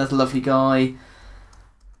 Another lovely guy.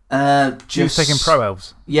 You was taking Pro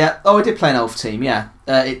Elves. Yeah. Oh, I did play an elf team. Yeah.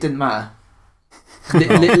 It didn't matter.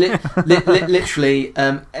 Literally,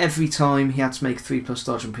 every time he had to make a 3+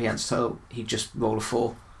 dodge and preempts total, he'd just roll a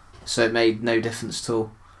 4. So it made no difference at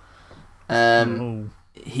all. Oh.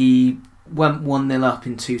 He went 1-0 up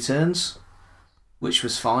in 2 turns, which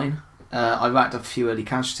was fine. I racked up a few early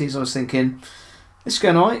casualties. I was thinking, it's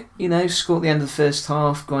going alright. You know, score at the end of the first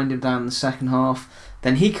half, grind him down in the second half.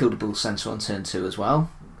 Then he killed a bull centaur on turn 2 as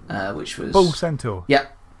well, which was Bull Centaur. Yeah,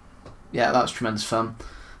 that was tremendous fun.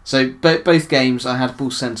 So both games I had bull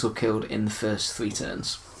centaur killed in the first 3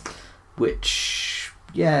 turns, which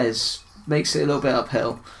makes it a little bit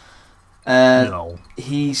uphill. No.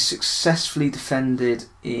 He successfully defended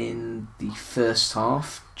in the first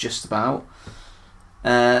half, just about.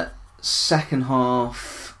 Second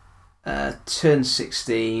half, turn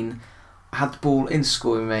 16, had the ball in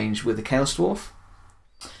scoring range with a Chaos Dwarf.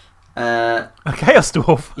 A Chaos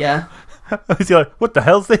Dwarf? Yeah. I was like, what the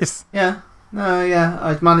hell's this? Yeah. No, yeah.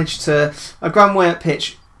 I'd managed to. I ran way up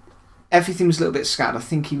pitch. Everything was a little bit scattered. I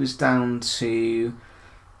think he was down to.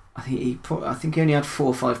 I think he only had 4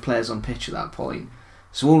 or 5 players on pitch at that point.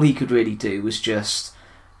 So all he could really do was just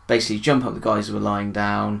basically jump up the guys who were lying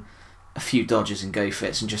down, a few dodges and go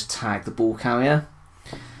fits, and just tag the ball carrier.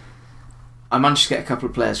 I managed to get a couple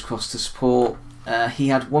of players across to support. He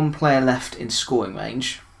had 1 player left in scoring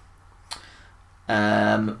range,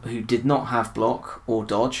 who did not have block or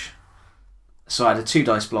dodge. So I had a 2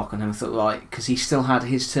 dice block on him. I thought, right, because he still had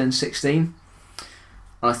his turn 16. And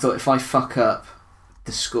I thought, if I fuck up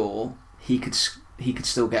the score, he could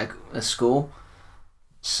still get a score.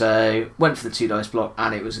 So went for the 2 dice block,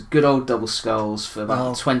 and it was a good old double skulls for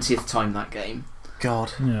about the 20th time that game.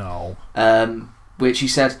 God. No. Which he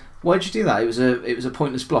said, why'd you do that? It was a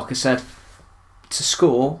pointless block. I said, to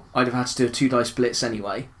score, I'd have had to do a 2 dice blitz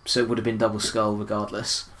anyway, so it would have been double skull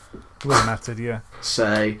regardless. Would have mattered, yeah.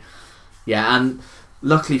 So, yeah, and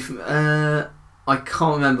luckily, I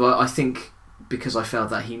can't remember. I think because I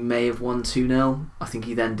failed that, he may have won 2-0. I think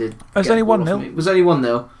he then did. It was only 1-0. It was only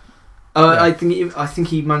 1-0. Oh, Yeah. I think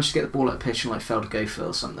he managed to get the ball at pitch and failed to go for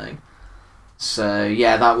or something. So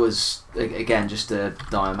yeah, that was again just a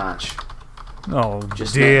dire match. Oh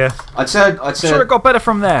Just dear. I'd say. Sure, it got better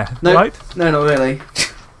from there, No. right? No, not really.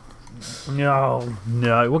 No.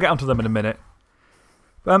 We'll get onto them in a minute.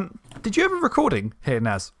 Did you have a recording here,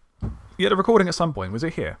 Naz? You had a recording at some point. Was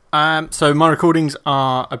it here? So my recordings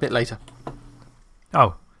are a bit later.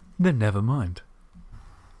 Oh, then never mind.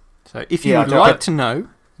 So if you Yeah, would like to know,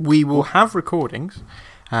 we will have recordings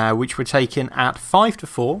which were taken at 5 to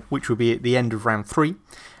 4, which will be at the end of round 3,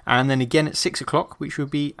 and then again at 6 o'clock, which will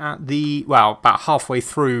be at about halfway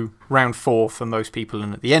through round 4 for most people,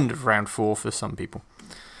 and at the end of round 4 for some people.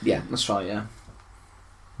 Yeah, that's right. Yeah.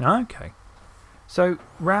 Okay. So,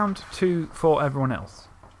 round 2 for everyone else.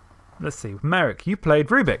 Let's see. Merrick, you played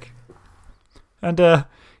Rubik. And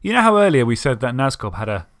you know how earlier we said that Nazcob had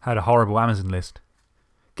a horrible Amazon list?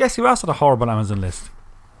 Guess who else had a horrible Amazon list?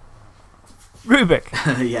 Rubik.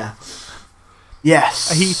 Yeah.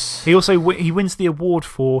 Yes. He also he wins the award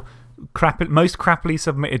for most crappily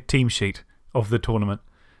submitted team sheet of the tournament.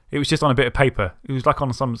 It was just on a bit of paper. It was like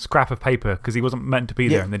on some scrap of paper because he wasn't meant to be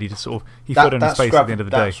there, and then he just sort of filled in his space at the end of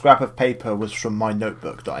the day. That scrap of paper was from my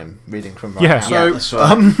notebook that I'm reading from right Yeah. now. So,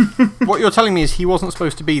 That's right. what you're telling me is he wasn't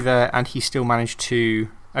supposed to be there and he still managed to.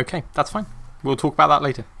 Okay, that's fine. We'll talk about that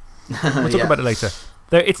later. We'll talk about it later.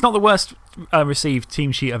 Though it's not the worst received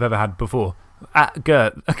team sheet I've ever had before. At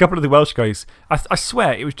Gert, a couple of the Welsh guys, I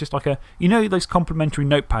swear it was just like you know, those complimentary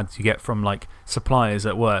notepads you get from like suppliers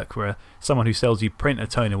at work where someone who sells you printer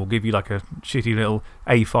toner will give you like a shitty little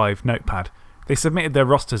A5 notepad. They submitted their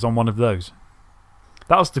rosters on one of those.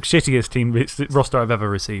 That was the shittiest team roster I've ever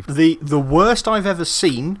received. The worst I've ever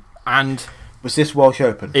seen, and Was this Welsh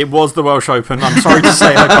Open? it was the Welsh Open. I'm sorry to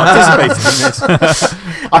say I participated in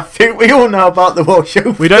this. I think we all know about the Welsh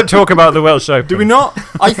Open. We don't talk about the Welsh Open. Do we not?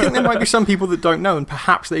 I think there might be some people that don't know, and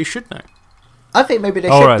perhaps they should know. I think maybe they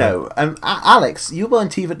All should right, know. Alex, you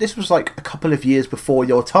weren't even. This was like a couple of years before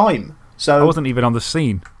your time. So I wasn't even on the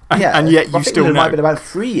scene. yeah, and yet you I think still it might know. have been about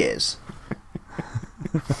 3 years.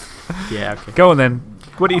 Yeah, okay. Go on then.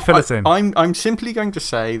 What do you fill us in? I'm simply going to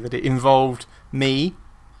say that it involved me,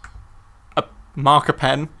 a marker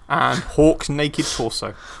pen, and Hawk's naked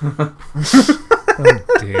torso. Oh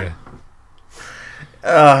dear.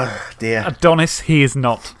 Oh dear. Adonis, he is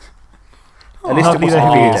not. At least it hardly wasn't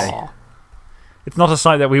there he Lee is. Day. It's not a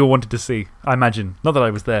sight that we all wanted to see, I imagine. Not that I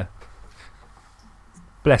was there.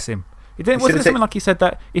 Bless him. Wasn't it something like he said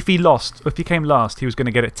that if he lost, or if he came last, he was going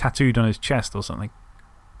to get it tattooed on his chest or something?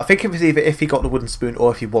 I think it was either if he got the wooden spoon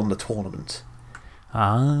or if he won the tournament.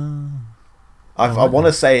 Ah. I want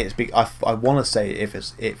to say it's. I want to say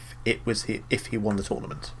if he won the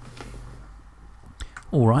tournament.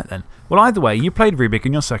 All right then. Well, either way, you played Rubik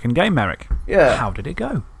in your second game, Merrick. Yeah. How did it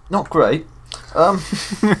go? Not great.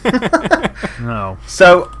 No.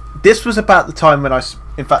 So this was about the time when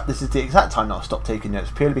in fact, this is the exact time that I stopped taking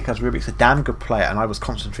notes, purely because Rubik's a damn good player and I was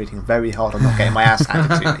concentrating very hard on not getting my ass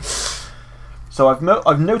handed to me. So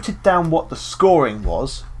I've noted down what the scoring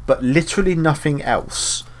was, but literally nothing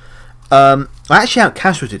else. I actually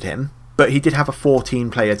out-casualted him, but he did have a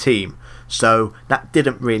 14-player team, so that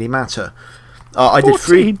didn't really matter. I did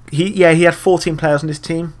 3. He had 14 players on his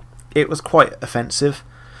team. It was quite offensive.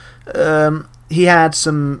 He had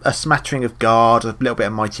a smattering of guard, a little bit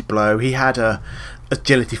of mighty blow. He had a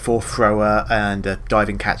agility 4 thrower and a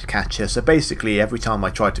diving catcher. So basically, every time I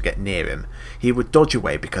tried to get near him, he would dodge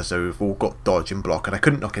away because they've all got dodge and block, and I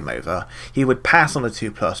couldn't knock him over. He would pass on a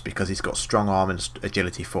 2+ because he's got strong arm and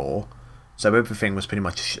agility 4. So everything was pretty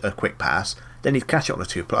much a quick pass. Then he'd catch it on a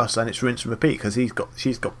 2+, and it's rinse and repeat because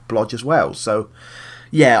she's got blodge as well. So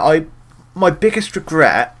yeah, my biggest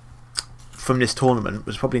regret from this tournament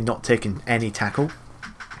was probably not taking any tackle.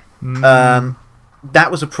 That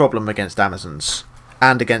was a problem against Amazons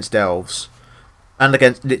and against Elves and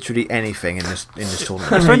against literally anything in this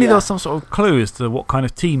tournament. If only there was some sort of clue as to what kind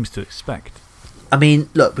of teams to expect. I mean,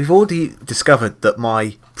 look, we've already discovered that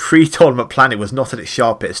my pre-tournament planning was not at its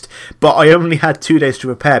sharpest, but I only had 2 days to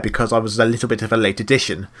prepare because I was a little bit of a late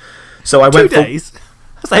addition. So I went 2 days?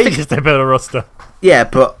 That's ages to build a roster. Yeah,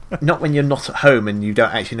 but not when you're not at home and you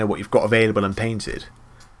don't actually know what you've got available and painted.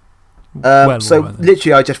 So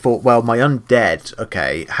literally I just thought, well, my undead,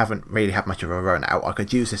 okay, haven't really had much of a run out. I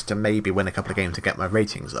could use this to maybe win a couple of games to get my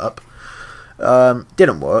ratings up.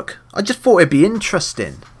 Didn't work. I just thought it'd be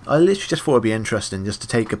interesting. I literally just thought it'd be interesting just to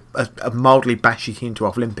take a mildly bashy team to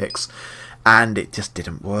Olympics, and it just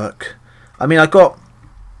didn't work. I mean,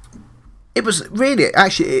 it was really,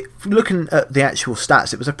 actually, looking at the actual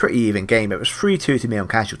stats, it was a pretty even game. It was 3-2 to me on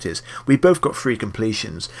casualties. We both got 3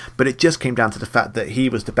 completions, but it just came down to the fact that he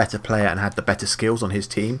was the better player and had the better skills on his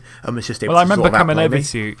team, and was just able to I remember sort of coming outplay over me.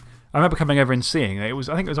 to you. I remember coming over and seeing it.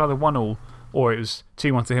 I think it was either 1-1 or it was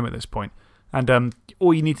 2-1 to him at this point. And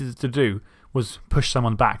all you needed to do was push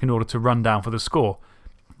someone back in order to run down for the score.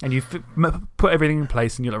 And you put everything in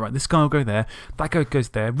place, and you're like, right, this guy will go there, that guy goes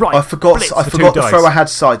there. Right, I forgot the thrower had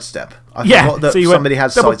sidestep. I forgot that somebody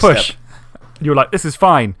had double sidestep. Push. And you were like, this is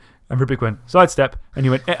fine. And Rubik went, sidestep, and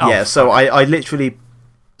you went, Yeah, so I literally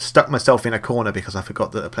stuck myself in a corner because I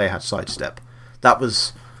forgot that a player had sidestep. That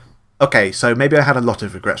was. Okay, so maybe I had a lot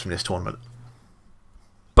of regrets from this tournament.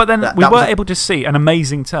 But then we were able to see an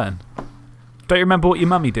amazing turn. Don't you remember what your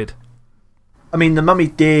mummy did? I mean, the mummy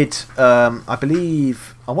did, I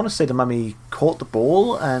believe, I want to say the mummy caught the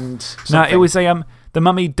ball and. No, it was the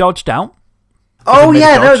mummy dodged out. Oh,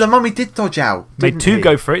 yeah, no, the mummy did dodge out. Made 2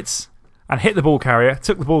 go for it and hit the ball carrier,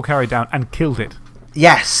 took the ball carrier down and killed it.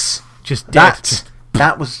 Yes. Just dead.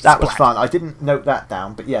 That was fun. I didn't note that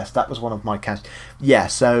down, but yes, that was one of my catches. Yeah,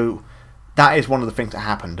 so that is one of the things that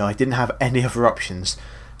happened. I didn't have any other options,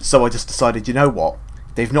 so I just decided, you know what?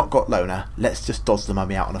 They've not got Loner. Let's just dodge the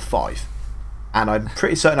mummy out on a 5. And I'm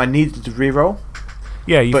pretty certain I needed to reroll.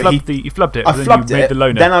 Yeah, you flubbed it. I flubbed it. Made the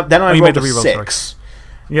Loner. Then I rolled a reroll, 6.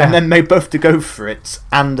 Yeah. And then made both to go for it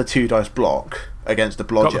and the 2 dice block against the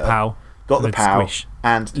blodger. Got the pow.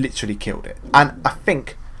 And literally killed it. And I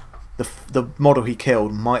think the model he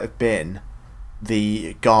killed might have been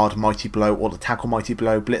the guard mighty blow or the tackle mighty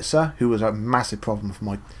blow blitzer, who was a massive problem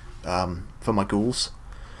for my ghouls.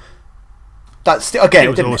 That's still, again,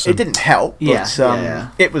 it didn't help, but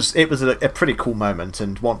it was a pretty cool moment.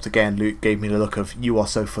 And once again, Luke gave me the look of, you are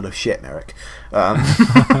so full of shit, Merrick,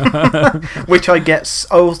 which I get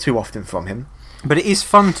all too often from him. But it is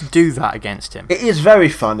fun to do that against him. It is very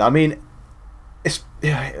fun. I mean,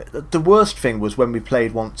 the worst thing was when we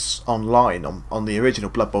played once online on the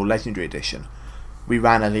original Blood Bowl Legendary Edition. We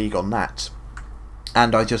ran a league on that,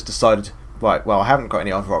 and I just decided, right, well, I haven't got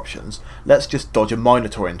any other options. Let's just dodge a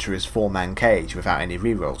Minotaur into his 4-man cage without any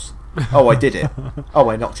rerolls. Oh, I did it. Oh,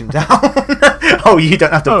 I knocked him down. Oh, you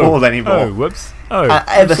don't have the ball anymore. Oh, whoops. Oh,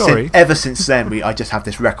 ever since then, I just have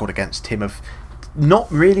this record against him of not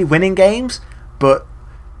really winning games, but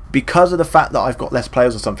because of the fact that I've got less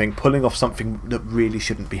players or something, pulling off something that really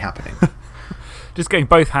shouldn't be happening. Just getting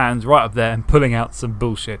both hands right up there and pulling out some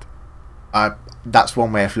bullshit. That's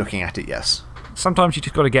one way of looking at it, yes. Sometimes you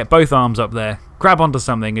just got to get both arms up there, grab onto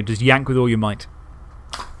something, and just yank with all your might.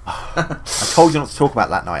 I told you not to talk about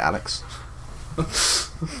that night, Alex.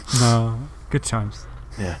 No, good times.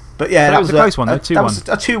 Yeah. But yeah, that was a close one, 2-1. That was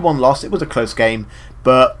a 2-1 loss. It was a close game,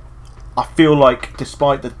 but I feel like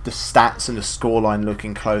despite the stats and the scoreline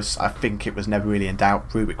looking close, I think it was never really in doubt.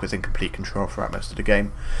 Rubik was in complete control throughout most of the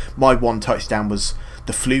game. My one touchdown was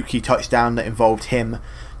the fluky touchdown that involved him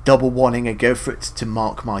double wanting a go for it to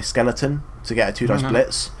mark my skeleton to get a 2 dice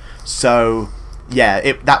blitz. So yeah,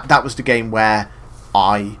 that was the game where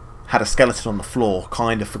I had a skeleton on the floor,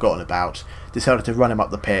 kind of forgotten about, decided to run him up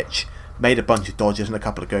the pitch, made a bunch of dodges and a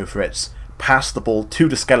couple of go for it's, passed the ball to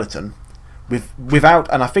the skeleton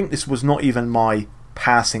without, and I think this was not even my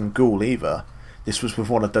passing ghoul either, this was with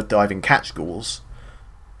one of the diving catch ghouls,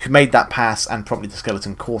 who made that pass and probably the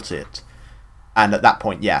skeleton caught it. And at that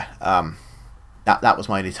point, yeah, That was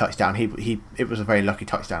my only touchdown. It was a very lucky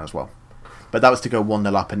touchdown as well. But that was to go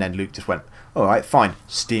 1-0 up, and then Luke just went, all right, fine,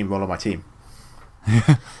 steamroll on my team.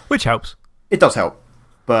 Which helps. It does help.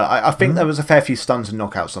 But I think there was a fair few stuns and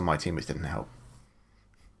knockouts on my team which didn't help.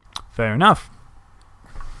 Fair enough.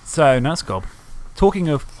 So, now, Scob, talking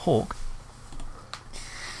of Hawk.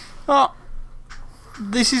 Well,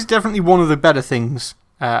 this is definitely one of the better things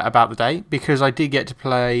about the day, because I did get to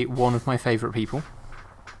play one of my favourite people,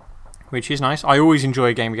 which is nice. I always enjoy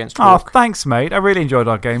a game against Hawk. Oh, thanks, mate. I really enjoyed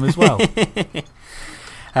our game as well.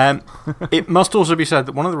 It must also be said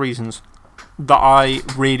that one of the reasons that I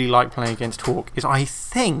really like playing against Hawk is I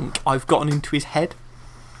think I've gotten into his head.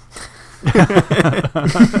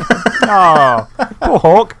 Oh, poor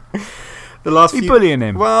Hawk. The last You bullying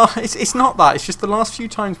him? Well, it's not that. It's just the last few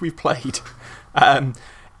times we've played,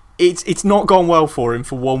 it's not gone well for him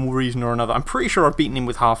for one reason or another. I'm pretty sure I've beaten him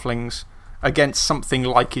with halflings against something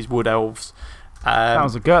like his wood elves. That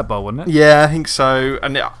was a Gert Bowl, wasn't it? Yeah, I think so.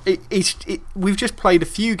 And we've just played a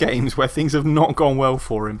few games where things have not gone well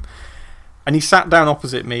for him. And he sat down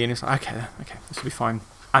opposite me and he's like, okay, this will be fine.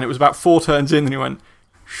 And it was about 4 turns in and he went,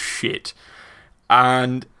 shit.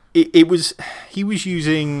 And he was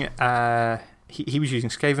using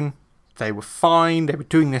Skaven. They were fine. They were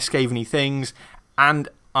doing their Skaven-y things. And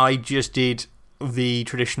I just did the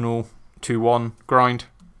traditional 2-1 grind.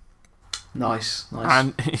 Nice.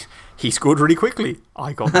 And he scored really quickly.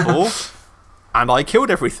 I got the ball and I killed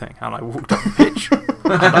everything. And I walked up the pitch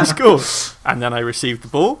and I scored. And then I received the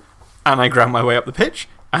ball and I ground my way up the pitch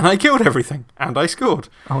and I killed everything and I scored.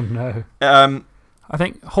 Oh, no. I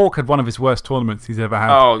think Hawk had one of his worst tournaments he's ever had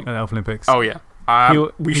at Elf Olympics. Oh, yeah.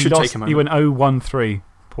 We should take him. He went 0-1-3.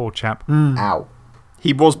 Poor chap. Ow.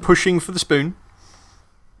 He was pushing for the spoon.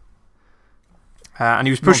 And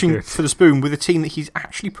he was pushing for the spoon with a team that he's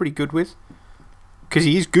actually pretty good with. Because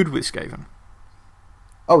he is good with Skaven.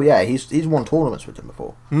 Oh, yeah, he's won tournaments with them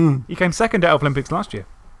before. He came second at Elf Olympics last year.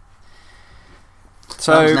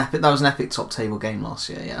 So, that was an epic top table game last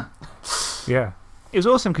year, yeah. Yeah. It was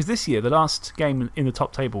awesome because this year, the last game in the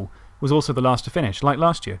top table was also the last to finish, like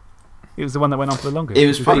last year. It was the one that went on for the longest. It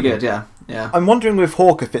was pretty good, yeah. I'm wondering with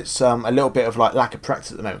Hawk if it's a little bit of lack of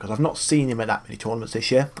practice at the moment, because I've not seen him at that many tournaments this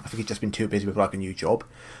year. I think he's just been too busy with a new job.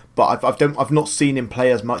 But I've not seen him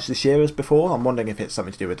play as much this year as before. I'm wondering if it's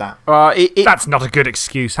something to do with that. That's not a good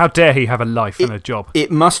excuse. How dare he have a life and a job?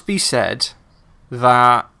 It must be said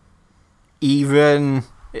that I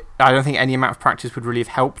don't think any amount of practice would really have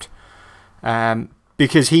helped.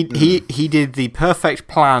 Because he did the perfect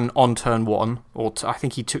plan on turn 1, or I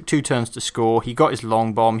think he took 2 turns to score. He got his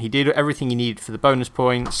long bomb. He did everything he needed for the bonus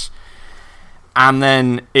points. And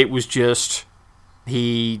then it was just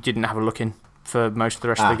he didn't have a look in for most of the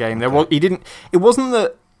rest of the game. Okay. It wasn't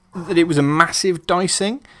that it was a massive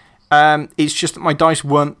dicing. It's just that my dice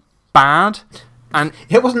weren't bad. And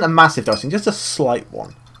it wasn't a massive dicing, just a slight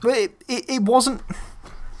one. But it wasn't.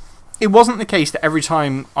 It wasn't the case that every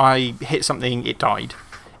time I hit something, it died.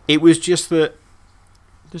 It was just that.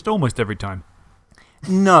 Just almost every time.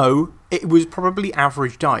 No, it was probably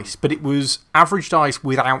average dice, but it was average dice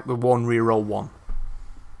without the 1 reroll 1.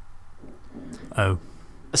 Oh.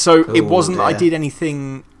 So it wasn't that I did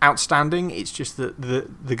anything outstanding. It's just that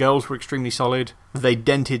the girls were extremely solid. They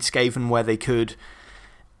dented Skaven where they could.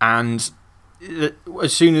 And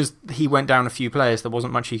as soon as he went down a few players, there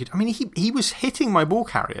wasn't much he could. I mean, he was hitting my ball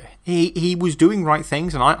carrier. He was doing right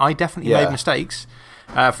things, and I definitely made mistakes.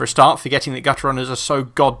 For a start, forgetting that gutter runners are so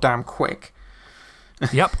goddamn quick.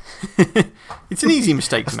 Yep. It's an easy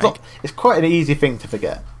mistake to make. It's quite an easy thing to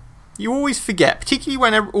forget. You always forget, particularly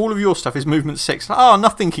when all of your stuff is movement 6. Oh,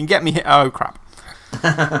 nothing can get me hit. Oh, crap.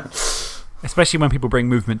 Especially when people bring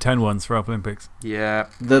movement 10 ones for Elf Olympics. Yeah.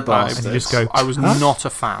 The bastards. And you just go, I was not a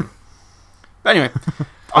fan. But anyway.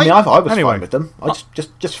 I was fine with them. I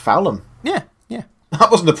just foul them. Yeah. That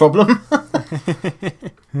wasn't a problem.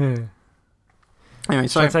 Yeah. Anyway,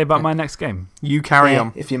 Shall I say about my next game? You carry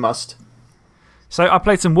on. If you must. So I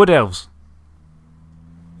played some Wood Elves.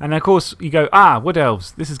 And of course, you go, Wood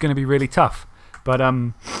Elves, this is going to be really tough. But,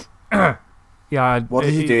 yeah. What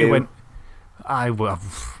did you do? I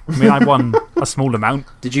won a small amount.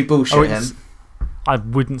 Did you bullshit him? I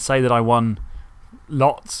wouldn't say that I won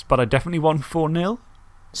lots, but I definitely won 4-0.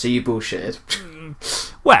 So you bullshitted?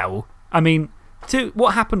 Well, I mean,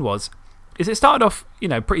 what happened is it started off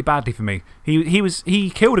pretty badly for me. He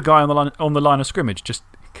killed a guy on the line of scrimmage, just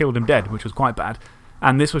killed him dead, which was quite bad.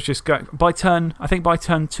 And this was just going, I think by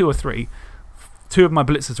turn 2 or 3, 2 of my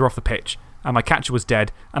blitzers were off the pitch, and my catcher was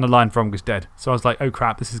dead, and a line frog was dead. So I was like, oh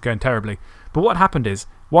crap, this is going terribly. But what happened is,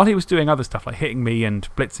 while he was doing other stuff like hitting me and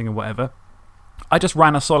blitzing and whatever, I just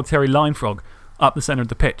ran a solitary line frog up the centre of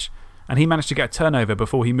the pitch. And he managed to get a turnover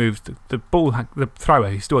before he moved the ball, the thrower.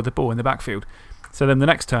 He stored the ball in the backfield. So then the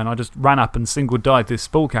next turn, I just ran up and single dived this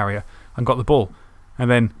ball carrier and got the ball.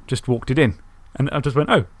 And then just walked it in. And I just went,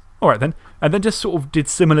 oh, all right then. And then just sort of did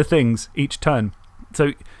similar things each turn.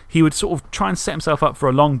 So he would sort of try and set himself up for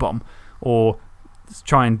a long bomb or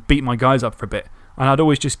try and beat my guys up for a bit. And I'd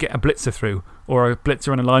always just get a blitzer through or a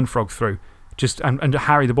blitzer and a line frog through and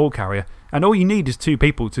harry the ball carrier. And all you need is 2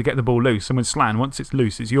 people to get the ball loose. And with Slan, once it's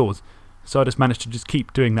loose, it's yours. So I just managed to just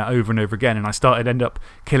keep doing that over and over again. And I ended up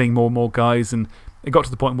killing more and more guys. And it got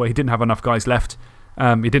to the point where he didn't have enough guys left.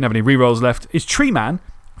 He didn't have any rerolls left. His tree man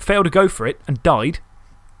failed to go for it and died,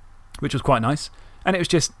 which was quite nice. And it was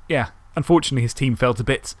just, yeah, unfortunately his team fell to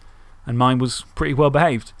bits. And mine was pretty well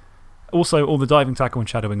behaved. Also, all the diving tackle and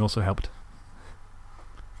shadowing also helped.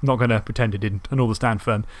 I'm not going to pretend it didn't. And all the stand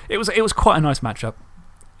firm. It was quite a nice matchup.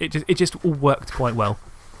 It just all worked quite well.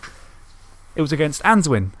 It was against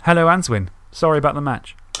Answin. Hello, Answin. Sorry about the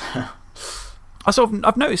match.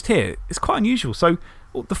 I've noticed here, it's quite unusual. So,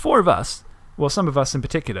 the 4 of us, well, some of us in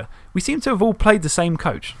particular, we seem to have all played the same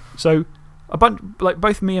coach. So,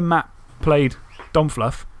 both me and Matt played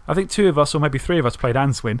Domfluff. I think 2 of us, or maybe 3 of us, played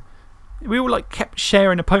Answin. We all kept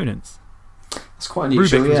sharing opponents. That's quite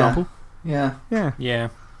unusual. Rubik, for example. Yeah. Yeah. Yeah.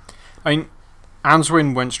 I mean,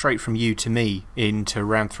 Answin went straight from you to me into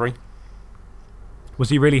round 3. Was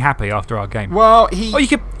he really happy after our game? Well, Oh,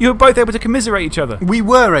 you were both able to commiserate each other. We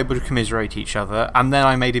were able to commiserate each other, and then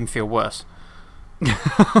I made him feel worse.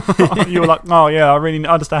 You were like, oh, yeah, I really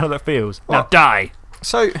understand how that feels. Now die.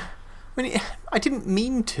 So, I didn't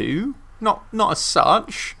mean to. Not as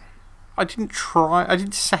such. I didn't try. I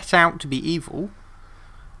didn't set out to be evil.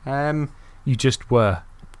 You just were.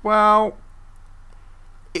 Well,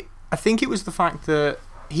 I think it was the fact that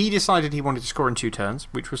he decided he wanted to score in 2 turns,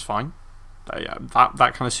 which was fine. That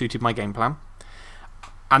kind of suited my game plan.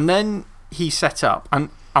 And then he set up, and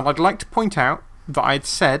I'd like to point out that I had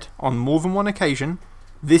said on more than one occasion,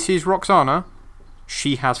 this is Roxana,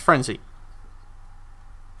 she has Frenzy.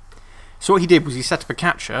 So what he did was he set up a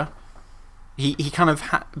catcher. He kind of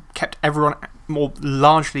kept everyone more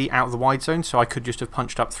largely out of the wide zone, so I could just have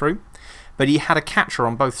punched up through. But he had a catcher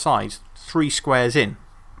on both sides, 3 squares in.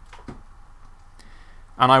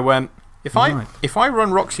 And I went, if I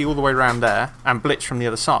run Roxy all the way around there and blitz from the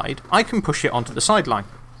other side, I can push it onto the sideline.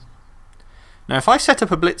 Now, if I set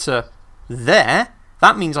up a blitzer there,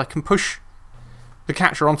 that means I can push the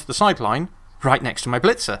catcher onto the sideline right next to my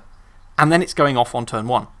blitzer. And then it's going off on turn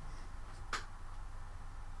 1.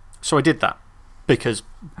 So I did that. Because.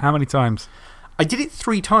 How many times? I did it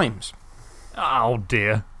 3 times. Oh,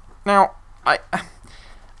 dear. Now, I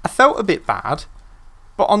felt a bit bad.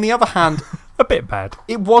 But on the other hand. A bit bad.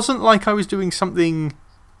 It wasn't like I was doing something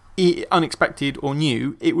unexpected or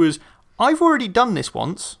new. It was, I've already done this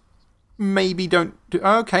once. Maybe don't do.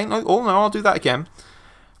 Okay, no, I'll do that again.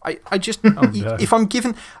 I just. If I'm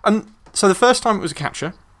given. So the first time it was a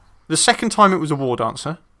catcher. The second time it was a war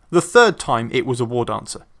dancer. The third time it was a war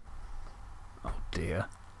dancer. Oh, dear.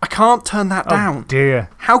 I can't turn that down. Oh, dear.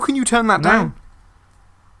 How can you turn that down?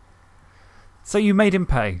 So you made him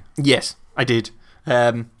pay? Yes, I did.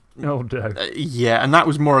 Oh, no. Yeah, and that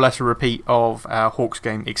was more or less a repeat of Hawks'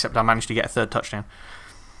 game, except I managed to get a 3rd touchdown.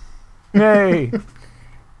 Yay.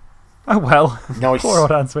 Oh, well. Nice. Poor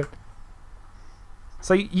old Answin.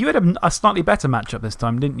 So you had a slightly better matchup this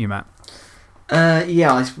time, didn't you, Matt?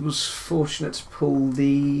 Yeah, I was fortunate to pull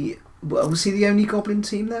the. Was he the only Goblin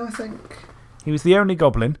team there, I think? He was the only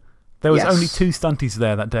Goblin. There was Yes. only 2 stunties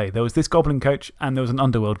there that day. There was this Goblin coach and there was an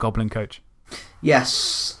Underworld Goblin coach.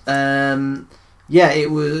 Yes. Yeah,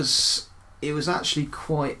 it was actually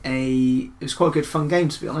quite a good fun game,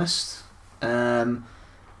 to be honest.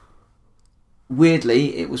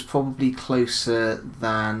 Weirdly, it was probably closer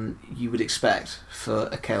than you would expect for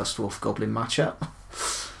a Chaos Dwarf Goblin matchup.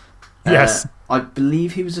 Yes. I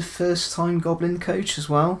believe he was a first-time Goblin coach as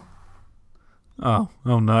well. Oh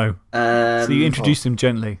no. So you introduced him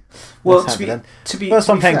gently. Well, Let's to have it be First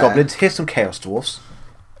time playing fair, Goblins, here's some Chaos Dwarfs.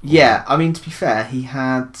 Yeah, I mean, to be fair, he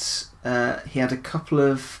had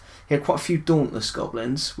quite a few Dauntless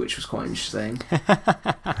Goblins, which was quite interesting.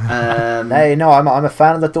 Hey, no, I'm a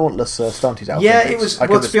fan of the Dauntless stunties outfit. Yeah, it was.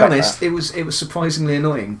 Well, to be honest, it was surprisingly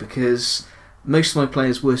annoying because most of my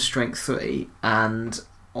players were Strength 3 and.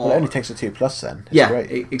 Well, it only takes a 2+ then. It's yeah,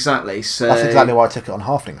 great. Exactly. So that's exactly why I took it on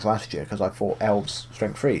Halflings last year, because I thought Elves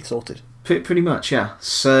Strength 3 sorted. Pretty much, yeah.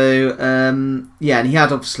 So, yeah, and he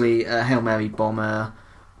had obviously a Hail Mary Bomber,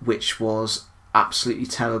 which was absolutely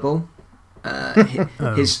terrible.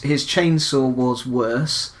 His chainsaw was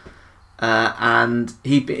worse. And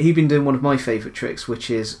he'd been doing one of my favourite tricks, which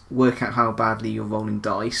is work out how badly you're rolling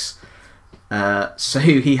dice. So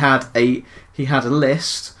he had a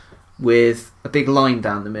list with a big line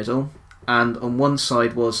down the middle, and on one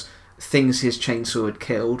side was things his chainsaw had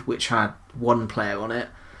killed, which had one player on it,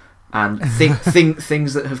 and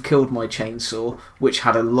things that have killed my chainsaw, which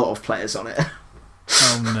had a lot of players on it.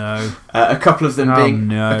 Oh no! A couple of them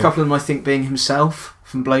I think being himself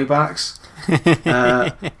from Blowbacks.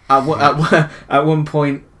 At one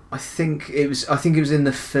point, I think it was in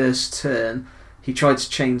the first turn. He tried to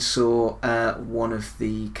chainsaw one of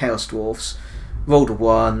the Chaos Dwarfs, rolled a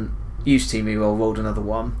 1, used team reroll, rolled another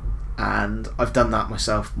 1, and I've done that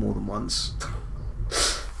myself more than once.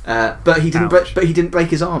 But he didn't break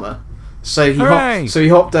his armour, so he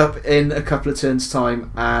hopped up in a couple of turns'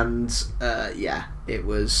 time, and it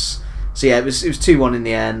was 2-1 in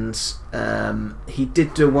the end. He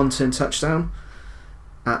did do a 1-turn touchdown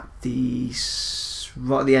at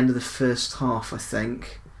right at the end of the first half, I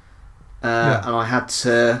think. And I had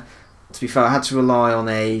to be fair, I had to rely on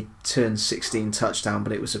a turn 16 touchdown,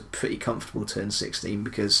 but it was a pretty comfortable turn 16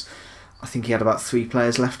 because I think he had about 3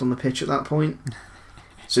 players left on the pitch at that point.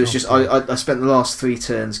 So it's I spent the last 3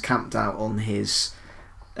 turns camped out on his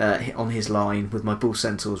line with my bull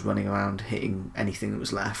centaurs running around hitting anything that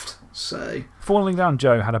was left. So Falling Down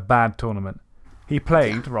Joe had a bad tournament. He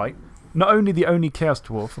played, right, not only the only Chaos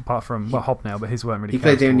Dwarf, apart from, Hobnail, but his weren't really. He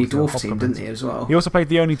played the only Dwarf team, didn't he, as well? He also played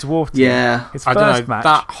the only Dwarf team. Yeah. His I first don't know, match.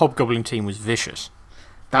 that Hobgoblin team was vicious.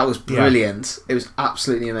 That was brilliant. It was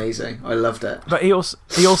absolutely amazing. I loved it. But he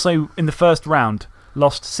also, in the first round,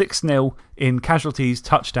 lost 6-0 in casualties,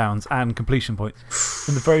 touchdowns, and completion points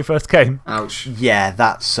in the very first game. Ouch. Yeah,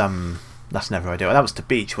 that's never ideal. That was to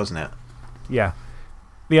Beach, wasn't it? Yeah.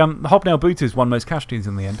 The Hobnail Booters won most casualties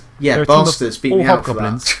in the end. Yeah, bastards beat me out for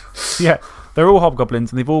that. Yeah, they're all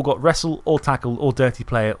Hobgoblins, and they've all got Wrestle, or Tackle, or Dirty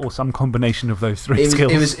Player, or some combination of those 3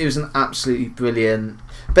 skills. It was an absolutely brilliant.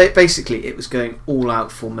 Basically, it was going all out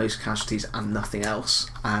for most casualties and nothing else,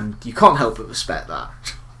 and you can't help but respect that.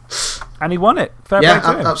 And he won it. Fair play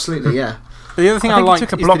to him. Absolutely, yeah. But the other thing I think liked he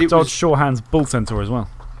took a is block that it dodge was, Shorthand's Bull Centaur as well.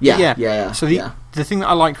 Yeah. So the thing that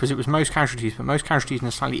I liked was it was most casualties, but most casualties in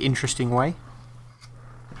a slightly interesting way.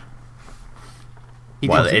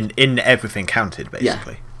 In everything counted,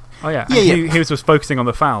 basically. Oh, yeah. Yeah. He was just focusing on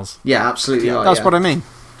the fouls. Yeah, absolutely. That's what I mean.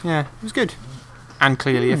 Yeah, it was good. And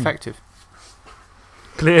clearly effective.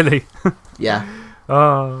 Clearly. Yeah.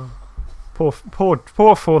 Oh,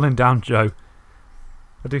 poor Falling Down Joe.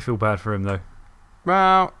 I do feel bad for him, though.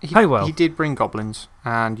 Well, he did bring goblins,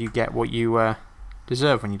 and you get what you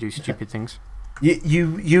deserve when you do stupid things.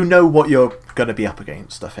 You know what you're going to be up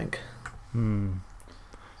against, I think.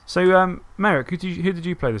 So, Merrick, who did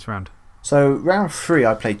you play this round? So, round 3,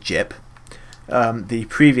 I played Jip, the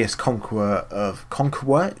previous conqueror of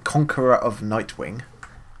Nightwing.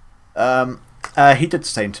 He did the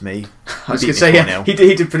same to me. I was going to say, yeah, he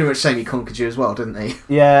did pretty much say he conquered you as well, didn't he?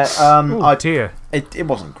 Yeah. Oh, dear. It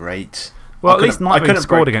wasn't great. Well, at least Nightwing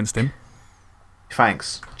scored against him.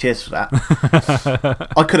 Thanks. Cheers for that.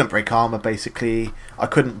 I couldn't break armour, basically. I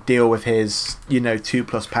couldn't deal with his,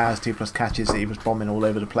 2+ powers, 2+ catches that he was bombing all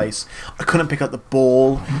over the place. I couldn't pick up the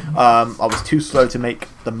ball. I was too slow to make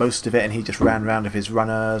the most of it, and he just ran around with his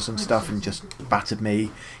runners and stuff and just battered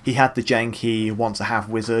me. He had the janky once-a-half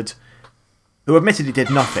wizard, who admittedly did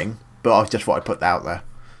nothing, but I just thought I'd put that out there.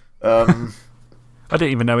 I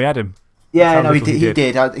didn't even know he had him. Yeah, no, he did. He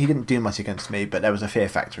didn't do much against me, but there was a fear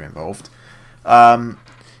factor involved. I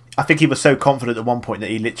think he was so confident at one point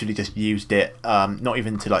that he literally just used it, not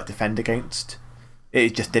even to defend against. He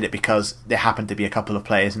just did it because there happened to be a couple of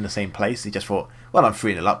players in the same place. He just thought, well, I'm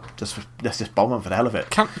 3-0 up. Let's just bomb them for the hell of it.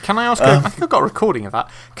 Can I ask I think I've got a recording of that.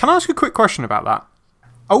 Can I ask a quick question about that?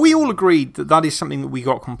 Are we all agreed that that is something that we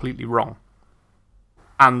got completely wrong?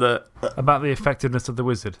 And that. About the effectiveness of the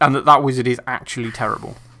wizard? And that wizard is actually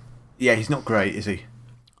terrible? Yeah, he's not great, is he?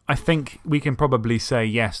 I think we can probably say,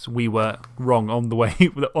 yes, we were wrong on the way.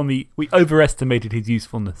 We overestimated his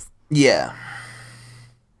usefulness. Yeah.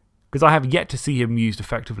 Because I have yet to see him used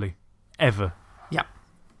effectively. Ever. Yeah.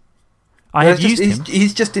 I have used him.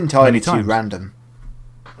 He's just entirely too random.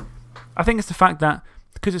 I think it's the fact that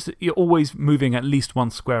because you're always moving at least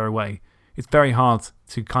 1 square away, it's very hard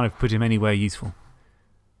to kind of put him anywhere useful.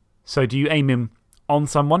 So do you aim him on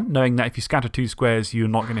someone, knowing that if you scatter 2 squares, you're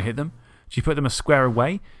not going to hit them? Do you put them a square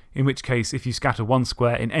away? In which case, if you scatter 1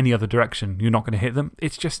 square in any other direction, you're not going to hit them.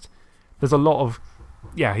 It's just, there's a lot of.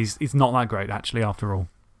 Yeah, he's not that great, actually, after all.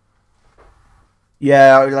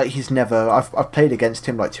 Yeah, he's never. I've played against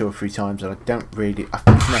him 2 or 3 times, and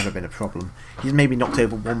it's never been a problem. He's maybe knocked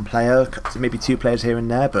over 1 player, maybe 2 players here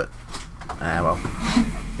and there, but Well.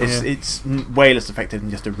 It's way less effective than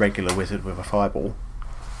just a regular wizard with a fireball.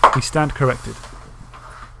 We stand corrected.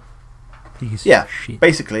 Yeah,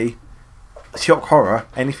 basically, shock horror,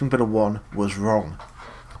 anything but a 1 was wrong.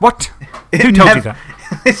 What? Who told you that?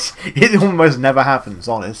 It almost never happens,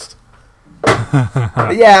 honest.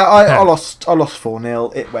 But yeah, I lost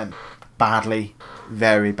 4-0. It went badly,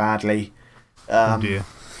 very badly. Oh dear.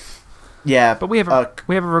 Yeah, but we have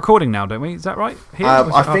a recording now, don't we? Is that right? Here,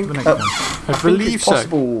 I think it's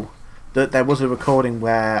possible that there was a recording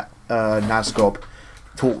where Nazgob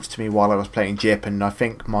talked to me while I was playing Jip, and I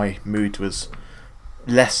think my mood was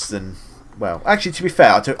less than well. Actually, to be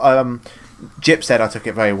fair, Jip said I took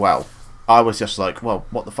it very well. I was just like, well,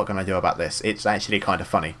 what the fuck can I do about this? It's actually kind of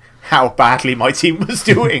funny how badly my team was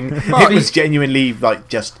doing. It was genuinely like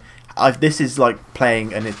this is like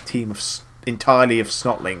playing in a team entirely of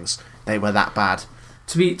snotlings. They were that bad.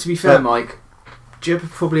 To be fair, Mike, Jib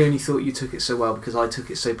probably only thought you took it so well because I took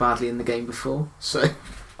it so badly in the game before. So,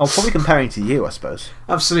 I'm probably comparing to you, I suppose.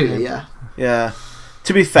 Absolutely, yeah. Yeah.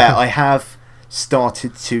 To be fair, I have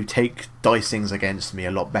started to take dicings against me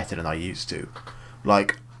a lot better than I used to.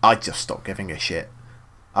 Like, I just stopped giving a shit.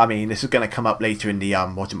 I mean, this is going to come up later in the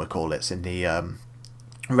whatchamacallits, in the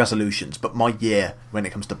resolutions, but my year when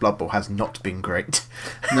it comes to Blood Bowl has not been great.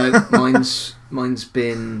 No, mine's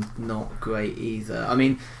been not great either. I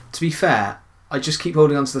mean, to be fair, I just keep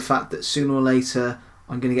holding on to the fact that sooner or later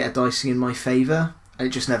I'm going to get a dicing in my favour, and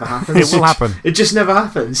it just never happens. It will happen. It just never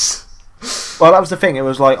happens. Well, that was the thing. It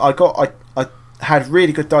was like I had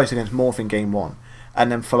really good dice against Morph in game 1, and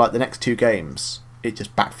then for like the next 2 games, it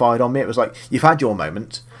just backfired on me. It was like, you've had your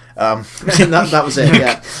moment. That was it.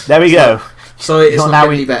 Yeah. There we go. So it's not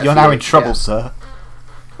getting any better. You're now in trouble, sir.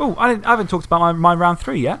 Oh, I haven't talked about my round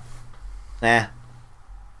 3 yet. Nah.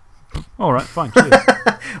 All right, fine. Cheers.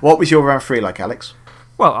 What was your round 3 like, Alex?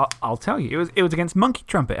 Well, I'll tell you. It was against Monkey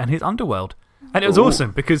Trumpet and his Underworld. And it was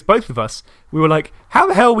awesome because both of us, we were like, how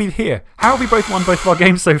the hell are we here? How have we both won both of our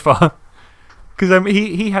games so far? Because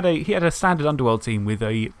he had a standard Underworld team with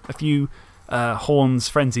a few Horns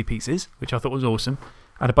Frenzy pieces, which I thought was awesome,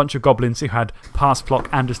 and a bunch of goblins who had Pass Flock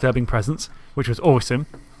and Disturbing Presence, which was awesome,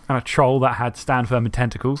 and a troll that had Stand Firm and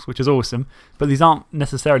Tentacles, which is awesome. But these aren't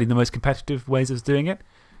necessarily the most competitive ways of doing it.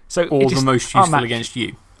 Or the most useful against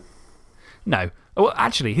you. No. Well,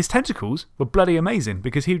 actually, his tentacles were bloody amazing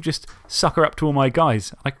because he would just sucker up to all my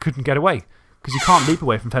guys and I couldn't get away. Because you can't leap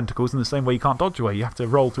away from tentacles in the same way you can't dodge away. You have to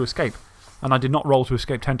roll to escape. And I did not roll to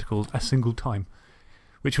escape tentacles a single time,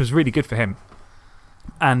 which was really good for him.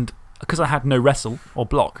 And because I had no wrestle or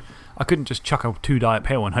block, I couldn't just chuck a 2-die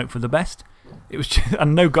uphill and hope for the best. It was just,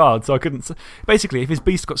 and no guard, so I couldn't. Basically, if his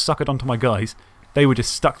beast got suckered onto my guys, they were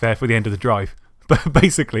just stuck there for the end of the drive.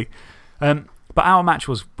 Basically. But our match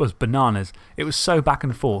was bananas. It was so back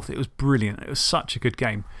and forth. It was brilliant. It was such a good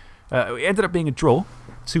game. It ended up being a draw,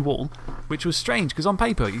 2-2, which was strange because on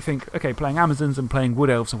paper you think, okay, playing Amazons and playing Wood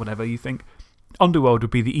Elves or whatever, you think Underworld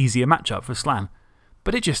would be the easier matchup for Slann.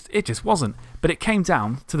 But it just wasn't. But it came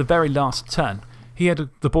down to the very last turn. He had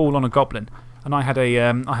the ball on a Goblin, and I had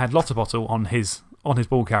Lotterbottle on his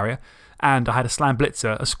ball carrier, and I had a Slann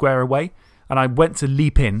Blitzer a square away, and I went to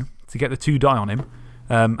leap in to get the 2-die on him.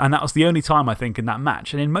 And that was the only time, I think, in that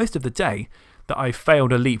match. And in most of the day that I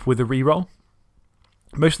failed a leap with a reroll.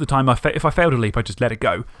 Most of the time, if I failed a leap, I just let it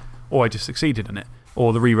go, or I just succeeded in it,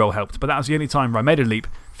 or the reroll helped. But that was the only time where I made a leap,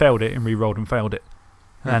 failed it, and rerolled and failed it.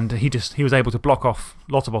 And he was able to block off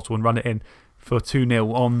Lotterbottle and run it in for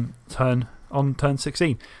 2-0 on turn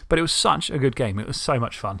 16. But it was such a good game. It was so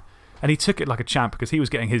much fun. And he took it like a champ because he was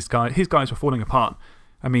getting his guys were falling apart.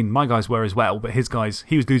 I mean, my guys were as well, but his guys,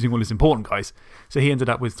 he was losing all his important guys. So he ended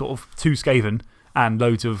up with sort of 2 Skaven and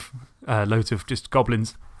loads of just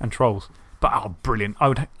goblins and trolls. But oh, brilliant.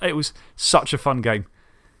 It was such a fun game.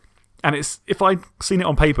 And if I'd seen it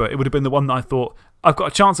on paper, it would have been the one that I thought, I've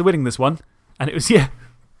got a chance of winning this one. And it was,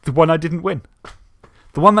 the one I didn't win.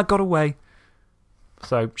 The one that got away.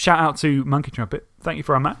 So shout out to Monkey Trumpet. Thank you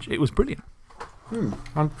for our match. It was brilliant.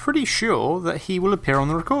 I'm pretty sure that he will appear on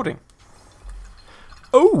the recording.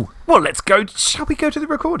 Oh, well, let's go. Shall we go to the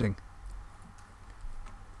recording?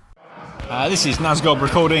 This is Nazgob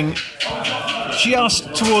recording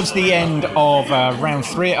just towards the end of round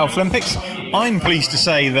 3 at Elf Olympics. I'm pleased to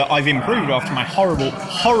say that I've improved after my horrible,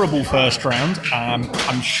 horrible first round.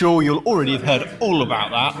 I'm sure you'll already have heard all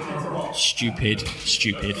about that. Stupid,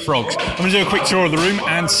 stupid frogs. I'm going to do a quick tour of the room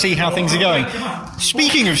and see how things are going.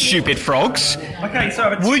 Speaking of stupid frogs,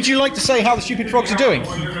 would you like to say how the stupid frogs are doing?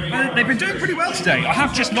 They've been doing pretty well today. I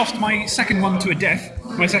have just lost my second one to a death,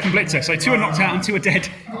 my second blitzer, so 2 are knocked out and 2 are dead.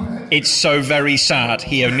 It's so very sad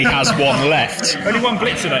he only has one left. Only one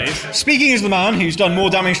blitzer, that is. Speaking as the man who's done more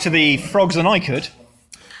damage to the frogs than I could.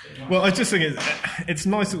 Well, I just think it's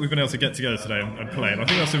nice that we've been able to get together today and play, and I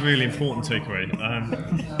think that's a really important takeaway.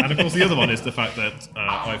 And of course, the other one is the fact that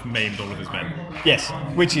I've maimed all of his men. Yes,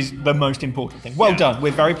 which is the most important thing. Well done.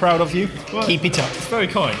 We're very proud of you. Well, Keep it up. It's very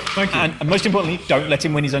kind. Thank you. And most importantly, don't let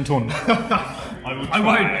him win his own tournament. I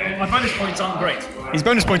won't. My bonus points aren't great. His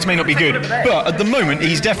bonus points may not be good, but at the moment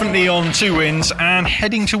he's definitely on 2 wins and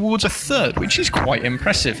heading towards a third, which is quite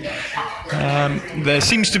impressive. There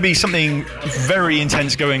seems to be something very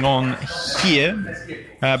intense going on here,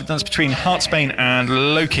 but that's between Heartsbane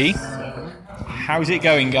and Loki. How's it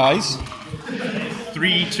going, guys?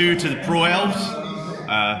 3-2 to the Pro Elves.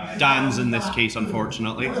 Dan's in this case,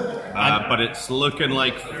 unfortunately. But it's looking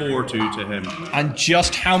like 4-2 to him. And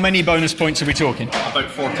just how many bonus points are we talking? About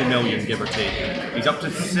 40 million, give or take. He's up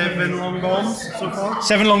to 7 long bombs so far.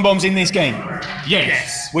 7 long bombs in this game.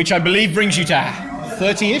 Yes. Which I believe brings you to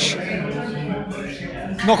 30-ish?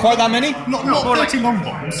 Not quite that many? Not 30 long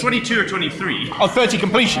bombs. 22 or 23. Oh, 30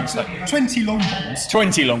 completions, though. 20 long bombs.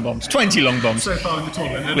 20 long bombs. 20 long bombs. So far in the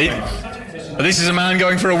tournament. This is a man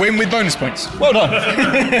going for a win with bonus points. Well done.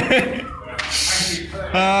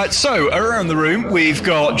 So, around the room, we've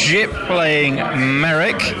got Jip playing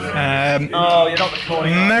Merrick. You're not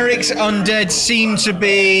recording. Merrick's undead seem to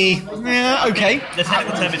be... okay. The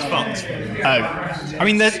technical term is fucked. Oh. I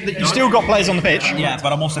mean, you still got players on the pitch. Yeah,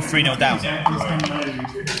 but I'm also 3-0 down.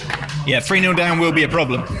 Yeah, 3-0 down will be a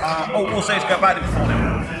problem. Also, it's got back to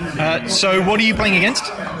 4-0. So, what are you playing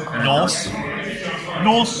against? Norse.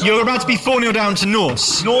 You're about to be 4-0 down to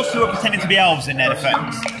Norse. Norse who are pretending to be elves in their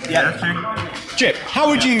defence. Yeah, that's true. Jip, how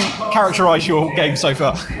would you characterise your game so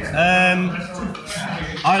far?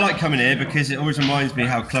 I like coming here because it always reminds me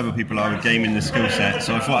how clever people are with gaming the skill set.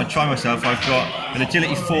 So I thought I'd try myself. I've got an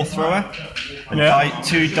agility 4 thrower, and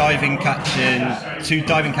 2 diving catch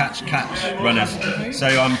runners. So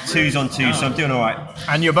I'm 2s on 2, so I'm doing all right.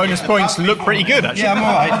 And your bonus points look pretty good, actually. Yeah, I'm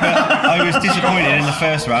all right. But I was disappointed in the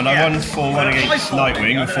first round. I won 4-1 against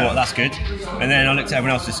Nightwing and thought that's good. And then I looked at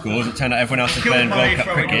everyone else's scores. It turned out everyone else is playing World Cup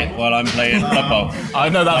cricket while I'm playing Blood Bowl. I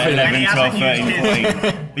know that feeling. 11, 12, 13,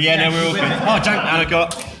 14. But yeah, no, we're all good. And I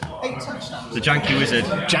got the Janky Wizard.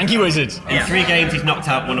 Janky Wizard. In 3 games, he's knocked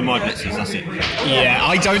out one of my blitzers. That's it. Yeah,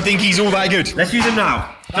 I don't think he's all that good. Let's use him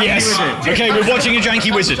now. Yes. Okay, we're watching a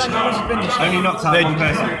Janky Wizard. Only knocked out one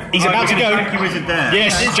person. He's about to go. Janky Wizard there.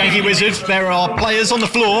 Yes, Janky Wizard. There are players on the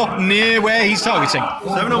floor near where he's targeting.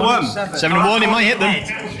 7-1. 7-1, it might hit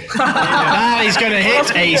them. That is going to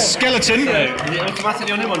hit a skeleton. Is it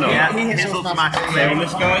automatically on him or not? Yeah, he hits automatically. On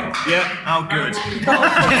this guy? Yeah. Oh, good.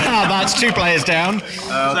 That's 2 players down.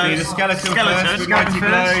 I'll do the skeleton first with Mighty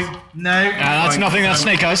Blow. No. That's nothing, that's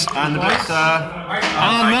Snake Eyes. And the blitzer.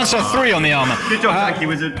 And that's a 3 on the armour. Good job, Janky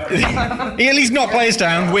Wizard. He at least knocked players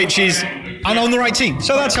down, which is... and on the right team,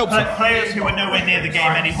 so that's helpful. Players who are nowhere near the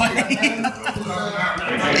game anyway.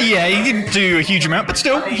 Yeah, he didn't do a huge amount, but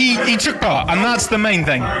still, he took part, and that's the main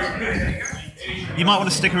thing. You might want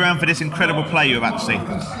to stick around for this incredible play you're about to see.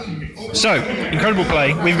 So, incredible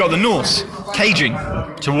play. We've got the Norse caging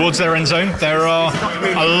towards their end zone. There are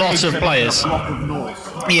a lot of players.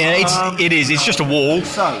 Yeah, it is. It's just a wall.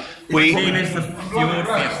 Team is the Fjord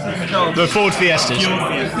Fiestas. The Ford Fiestas.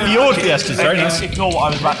 Fjord Fiestas, very nice. Ignore what I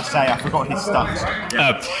was about to say, I forgot his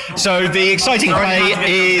stunts. So the exciting play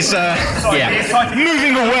is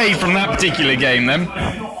moving away from that particular game then.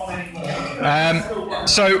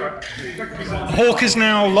 So Hawk is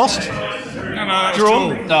now lost.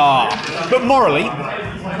 Drawn. But morally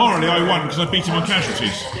I won because I beat him on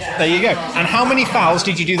casualties. there you go. And how many fouls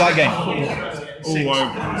did you do that game?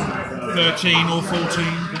 13 or 14.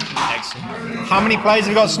 How many players have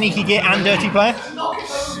you got? Sneaky Git and Dirty Player?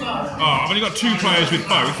 I've only got 2 players with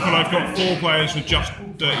both, but I've got 4 players with just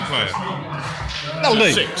Dirty Player. That'll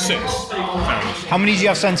do. 6 fouls. How many did you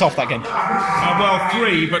have sent off that game? Well,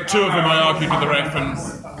 3, but 2 of them I argued with the ref and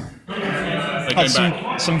they came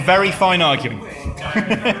back. Some very fine arguing.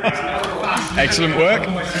 Excellent work.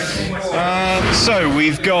 So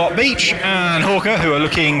we've got Beach and Hawker who are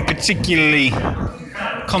looking particularly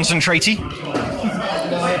concentrated.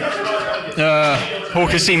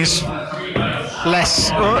 Hawker seems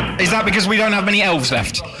less... is that because we don't have many elves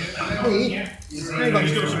left?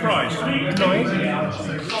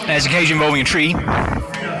 There's a cage involving a tree.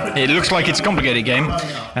 It looks like it's a complicated game,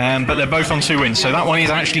 but they're both on 2 wins, so that one is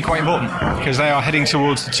actually quite important because they are heading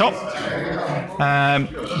towards the top.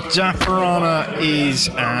 Daparana is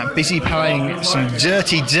busy playing some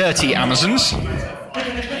dirty Amazons.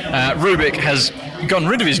 Rubik has gotten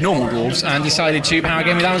rid of his normal dwarves and decided to power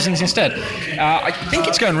game with Amazons instead. I think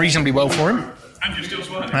it's going reasonably well for him.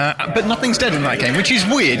 But nothing's dead in that game, which is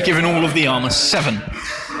weird given all of the armour 7.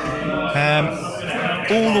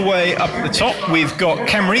 All the way up at the top, we've got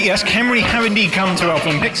Khemri. Yes, Khemri have indeed come to Elf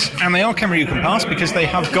Olympics, and they are Khemri who can pass because they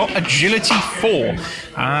have got Agility 4.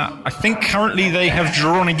 I think currently they have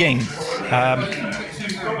drawn a game.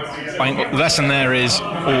 I think what the lesson there is,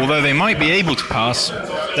 although they might be able to pass,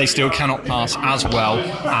 they still cannot pass as well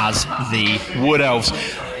as the Wood Elves.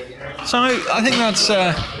 So I think that's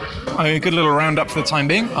a good little roundup for the time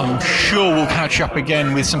being. I'm sure we'll catch up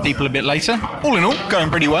again with some people a bit later. All in all, going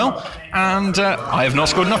pretty well. And I have not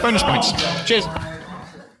scored enough bonus points. Cheers.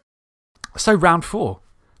 So, round 4.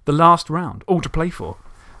 The last round. All to play for.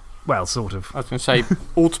 Well, sort of. I was going to say,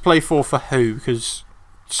 all to play for who? Because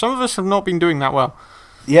some of us have not been doing that well.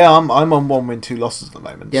 Yeah, I'm on 1 win, 2 losses at the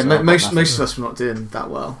moment. Yeah, so most of us were not doing that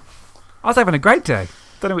well. I was having a great day.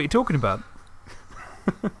 Don't know what you're talking about.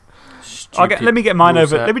 Let me get mine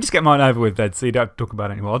over. Let me just get mine over with, then, so you don't have to talk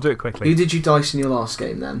about it anymore. I'll do it quickly. Who did you dice in your last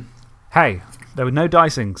game then? Hey, there were no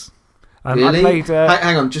dicings. Really? I played,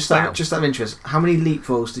 hang on, just out of interest. How many leap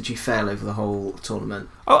rolls did you fail over the whole tournament?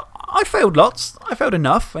 Oh, I failed lots. I failed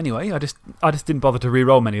enough anyway. I just didn't bother to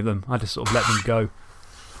re-roll many of them. I just sort of let them go.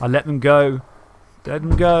 I let them go. Let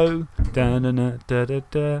them go. Da, da, da, da, da,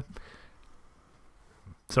 da.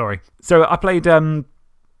 Sorry. So I played Dom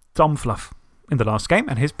Fluff in the last game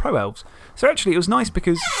and his Pro Elves. So actually, it was nice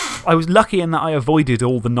because I was lucky in that I avoided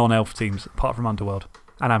all the non-elf teams apart from Underworld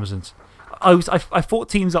and Amazons. I fought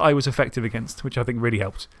teams that I was effective against, which I think really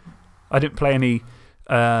helped. I didn't play any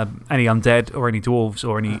undead or any dwarves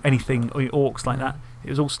or anything or orcs like that. It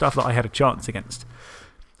was all stuff that I had a chance against.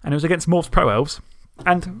 And it was against Morph's Pro Elves.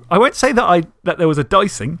 And I won't say that there was a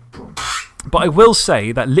dicing, but I will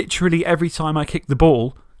say that literally every time I kicked the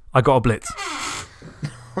ball, I got a blitz.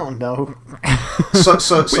 Oh, no.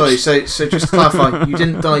 Sorry, so just to clarify, you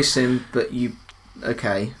didn't dice him, but you.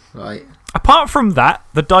 Okay, right. Apart from that,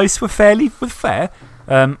 the dice were fair.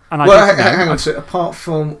 And hang on. So, apart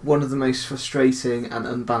from one of the most frustrating and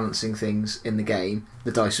unbalancing things in the game,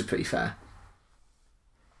 the dice were pretty fair.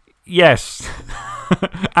 Yes.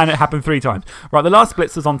 And it happened 3 times. Right, the last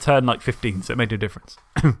blitz was on turn like 15, so it made no difference.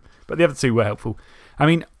 But the other 2 were helpful. I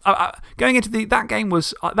mean, going into that game I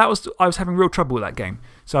was having real trouble with that game.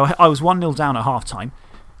 So I was 1-0 down at half time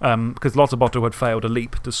because Lotterbottle had failed a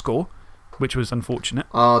leap to score, which was unfortunate.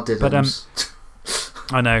 Oh, did but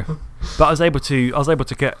I know. But I was able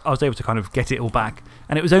to kind of get it all back.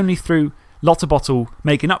 And it was only through Lotterbottle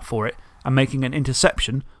making up for it and making an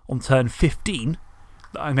interception on turn 15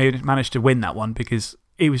 that I managed to win that one because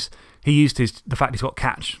he used the fact he's got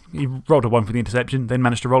catch. He rolled a 1 for the interception, then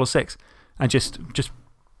managed to roll a 6 and just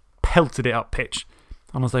pelted it up pitch.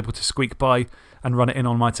 And I was able to squeak by and run it in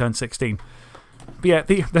on my turn 16. But yeah,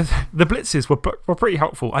 the blitzes were pretty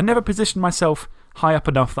helpful. I never positioned myself high up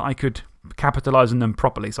enough that I could capitalise on them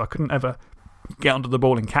properly, so I couldn't ever get onto the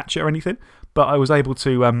ball and catch it or anything. But I was able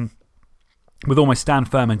to, with all my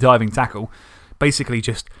stand firm and diving tackle, basically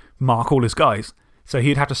just mark all his guys. So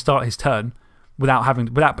he'd have to start his turn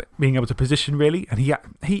without being able to position really. And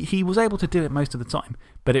he was able to do it most of the time,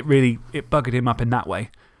 but it buggered him up in that way.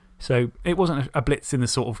 So it wasn't a blitz in the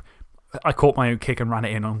sort of, I caught my own kick and ran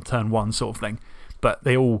it in on turn 1 sort of thing. But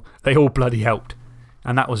they all bloody helped.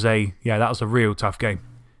 And that was a real tough game.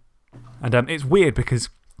 And it's weird because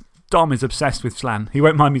Dom is obsessed with Slann. He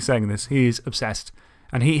won't mind me saying this. He is obsessed.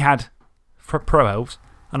 And he had Pro Elves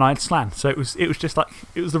and I had Slann. So it was just like,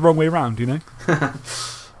 it was the wrong way around, you know?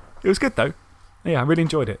 It was good though. Yeah, I really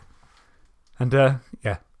enjoyed it. And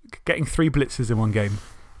yeah, getting 3 blitzes in one game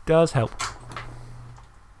does help.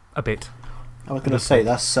 A bit. I was going to say,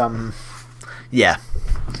 that's, yeah.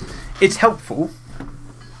 It's helpful.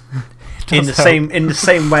 In the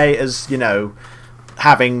same way as, you know,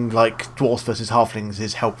 having like dwarves versus halflings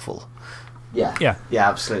is helpful. Yeah. Yeah. Yeah,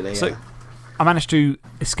 absolutely. So I managed to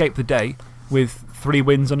escape the day with 3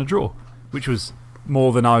 wins and a draw, which was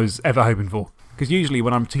more than I was ever hoping for. Because usually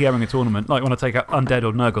when I'm TRing a tournament, like when I take out Undead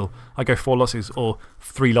or Nurgle, I go 4 losses or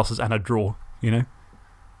 3 losses and a draw, you know?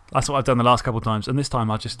 That's what I've done the last couple of times. And this time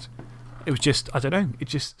it was just, I don't know,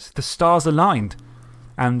 the stars aligned.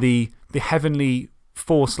 And the heavenly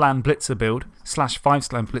 4 Slann Blitzer build / 5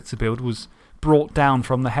 Slann Blitzer build was brought down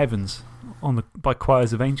from the heavens by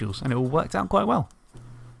choirs of angels. And it all worked out quite well.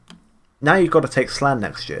 Now you've got to take Slann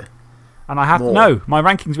next year. And I have, no, my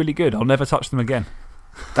ranking's really good. I'll never touch them again.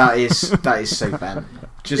 That is so bad.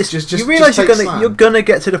 Just you realise you're going to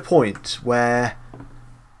get to the point where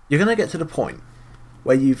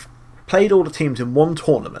you've played all the teams in one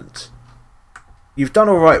tournament. You've done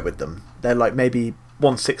alright with them. They're like maybe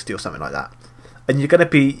 160 or something like that. And you're going to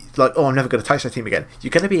be like, oh, I'm never going to touch that team again.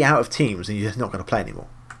 You're going to be out of teams and you're just not going to play anymore.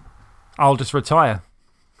 I'll just retire.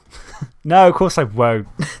 No, of course I won't.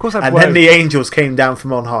 Of course I And won't. then the angels came down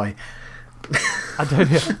from on high. I don't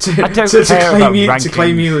to care claim about you, ranking. to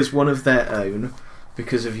claim you as one of their own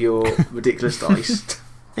because of your ridiculous dice.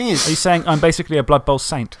 Thing is, Are you saying I'm basically a Blood Bowl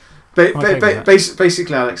saint?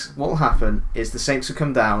 Basically, Alex, what will happen is the Saints will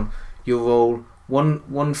come down, you'll roll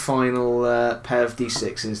one final pair of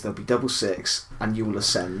d6s, there'll be double six, and you will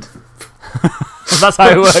ascend. That's how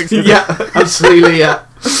it works. Isn't Yeah, it? absolutely, yeah.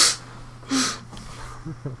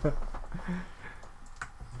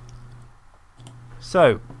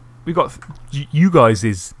 So, we've got you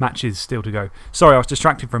guys' matches still to go. Sorry, I was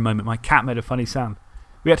distracted for a moment. My cat made a funny sound.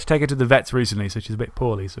 We had to take her to the vets recently, so she's a bit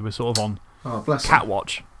poorly, so we're sort of on Oh, bless cat her.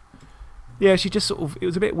 watch. Yeah, she just sort of, it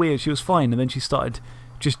was a bit weird. She was fine, and then she started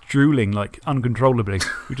just drooling like uncontrollably,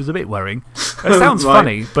 which was a bit worrying. It sounds Right.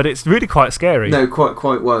 funny, but it's really quite scary. No,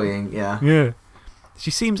 quite worrying, yeah. Yeah.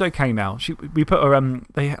 She seems okay now. We put her,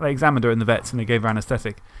 they examined her in the vets and they gave her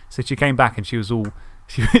anaesthetic. So she came back and she was all,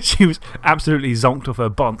 she was absolutely zonked off her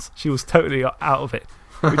bonds. She was totally out of it,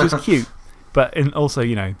 which was cute. But also,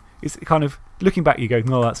 you know, it's kind of, looking back, you go,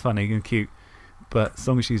 oh, that's funny and cute. But as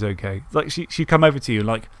long as she's okay. Like, she'd come over to you and,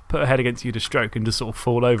 like, put her head against you to stroke and just sort of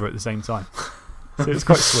fall over at the same time. So it's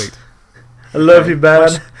quite sweet. I love you,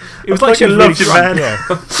 man. It was like she was I really loved you, drunk, man.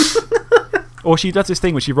 yeah. Or she does this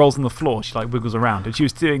thing where she rolls on the floor, she like wiggles around, and she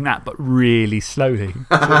was doing that but really slowly. So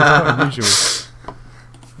it was quite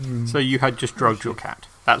unusual. so you had just drugged your cat.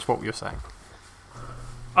 That's what you're saying.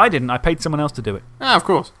 I didn't, I paid someone else to do it. Ah, of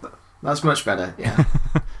course. That's much better, yeah.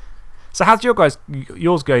 So, how's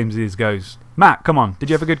yours games goes? Matt, come on, did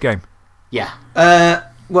you have a good game? Yeah.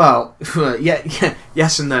 Well,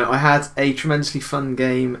 yes and no. I had a tremendously fun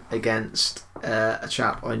game against a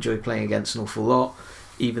chap I enjoy playing against an awful lot,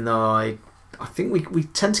 even though I think we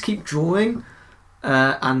tend to keep drawing.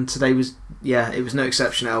 And today was, it was no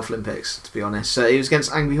exception at Elf Olympics, to be honest. So it was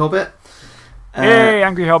against Angry Hobbit. Hey,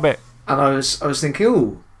 Angry Hobbit. And I was thinking,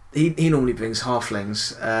 oh, he normally brings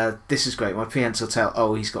halflings. This is great. My prehensile tail,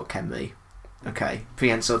 oh, he's got Kenry. Okay,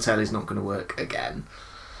 prehensile tail is not going to work again.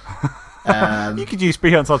 You could use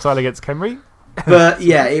prehensile tail against Kenry. But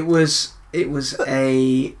yeah, it was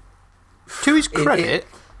a. To his credit,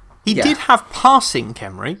 he yeah. did have passing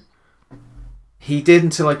Kenry. He did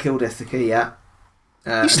until I killed Ithaca, yeah.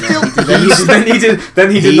 He still.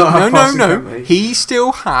 Then he did not have passing Kenry. He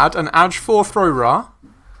still had an Edge 4 throw ra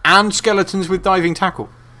and skeletons with diving tackle.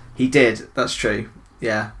 He did, that's true.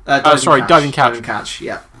 Yeah. Diving catch. Diving catch,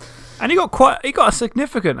 yeah. And he got a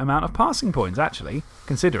significant amount of passing points, actually,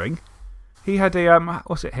 considering. He had a,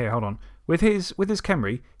 what's it here? Hold on. With his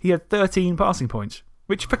Kenry, he had 13 passing points,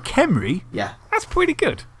 which for Kenry, yeah, that's pretty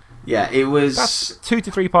good. Yeah, it was. That's 2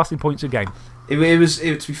 to 3 passing points a game. To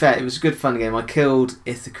be fair, it was a good fun game. I killed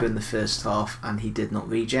Ithaca in the first half and he did not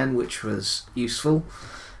regen, which was useful.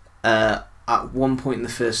 At one point in the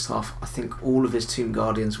first half, I think all of his Tomb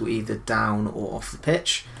Guardians were either down or off the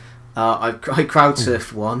pitch. I crowd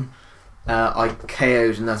surfed one. I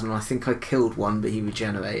KO'd another one. I think I killed one, but he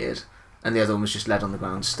regenerated. And the other one was just led on the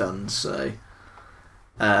ground stunned. So,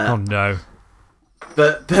 Oh no.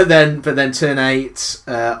 But then turn 8,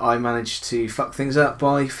 I managed to fuck things up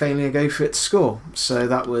by failing a go for it to score. So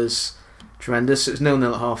that was tremendous. It was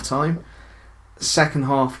 0-0 at half time. Second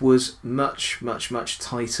half was much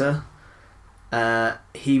tighter.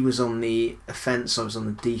 He was on the offence, I was on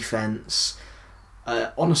the defence.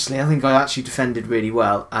 Honestly, I think I actually defended really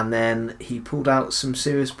well. And then he pulled out some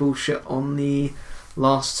serious bullshit on the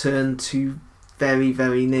last turn to very,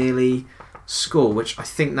 very nearly score, which I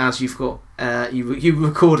think, Naz, you've got. You were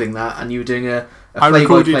recording that and you were doing a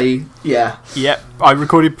play-by-play. Yeah. Yep, I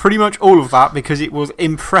recorded pretty much all of that because it was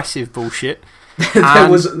impressive bullshit. There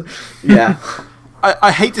was. Yeah.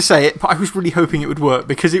 I hate to say it, but I was really hoping it would work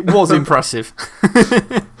because it was impressive.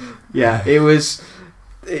 Yeah, it was.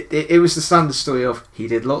 It was the standard story of he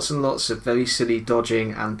did lots and lots of very silly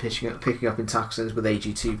dodging and picking up in tackles with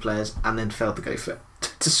AG2 players and then failed to go for it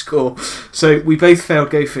to score. So we both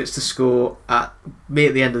failed go for it to score, me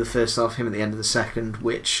at the end of the first half, him at the end of the second,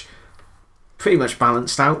 which pretty much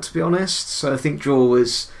balanced out, to be honest. So I think draw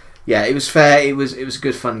was, it was fair. It was a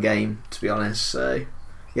good fun game, to be honest. So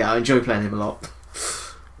yeah, I enjoy playing him a lot.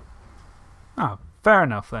 Oh, fair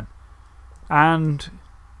enough then. And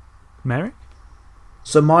Merrick?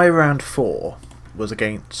 So my round 4 was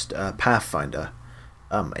against Pathfinder,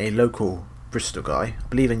 a local Bristol guy, I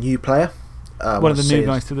believe a new player. One of the new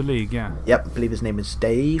guys to the league, yeah. Yep, I believe his name is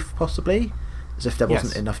Dave, possibly. As if there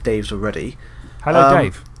wasn't enough Daves already. Hello,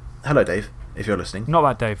 Dave. Hello, Dave. if you're listening. Not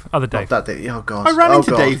that Dave. Other Dave. Not that Dave. Oh, God. I ran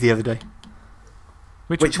into God. Dave the other day.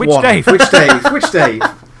 Which one? Dave? Which Dave? Which Dave?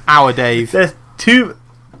 Our Dave. There's two.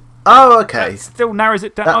 Oh, okay. That still narrows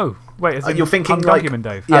it down. That- wait, is it you're thinking Hung like. Document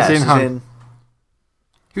Dave? Yes, in as Hung. in.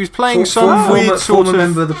 He was playing some weird sort former of.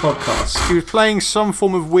 member of the podcast. He was playing some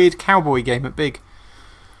form of weird cowboy game at Big.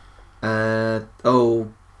 I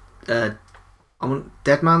want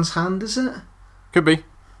Dead Man's Hand, is it? Could be.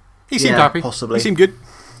 He seemed Yeah, happy. possibly. He seemed good.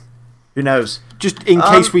 Who knows? Just in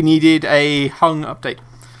case we needed a Hung update.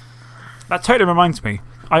 That totally reminds me.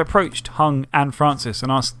 I approached Hung and Francis and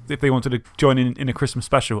asked if they wanted to join in a Christmas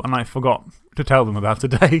special, and I forgot to tell them about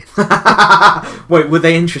today. Wait, were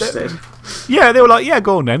they interested? Yeah, they were like, yeah,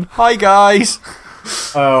 go on then. Hi, guys.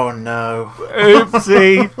 Oh, no.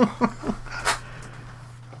 Oopsie.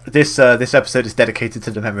 This episode is dedicated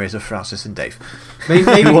to the memories of Francis and Dave.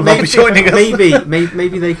 Maybe, Who will not be joining us.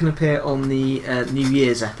 maybe they can appear on the New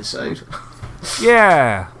Year's episode.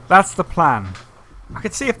 Yeah, that's the plan. I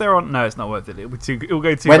could see if they're on. No, it's not worth it. It'll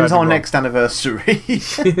go too When's badly our wrong. next anniversary?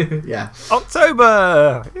 Yeah.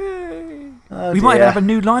 October! Yay. Oh, we might dear. have a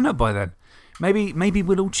new lineup by then. Maybe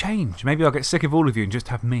we'll all change. Maybe I'll get sick of all of you and just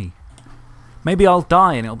have me. Maybe I'll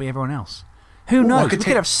die and it'll be everyone else. Who knows? We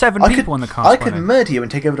could have 7 people on the cast. I by could then. murder you and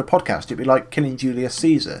take over the podcast. It'd be like killing Julius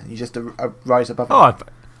Caesar. You just rise above it. Oh,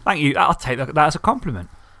 thank you. I'll take that as a compliment.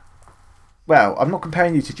 Well, I'm not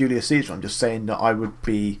comparing you to Julius Caesar. I'm just saying that I would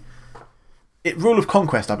be. Rule of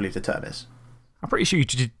conquest, I believe the term is. I'm pretty sure you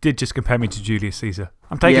did just compare me to Julius Caesar.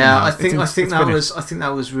 I'm taking it Yeah, now. I think It's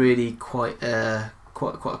that was really quite a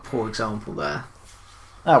poor example there.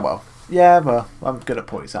 Oh, well. Yeah, well, I'm good at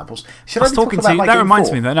poor examples. Should I I was be talking talking about to my that game reminds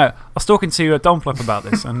 4? me though. No, I was talking to Donfluff about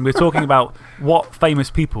this, and we're talking about what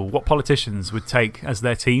famous people, what politicians would take as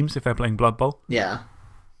their teams if they're playing Blood Bowl. Yeah.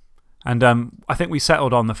 And I think we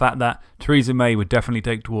settled on the fact that Theresa May would definitely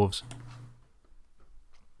take dwarves.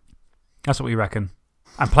 That's what we reckon.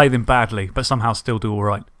 And play them badly, but somehow still do all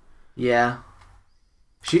right. Yeah.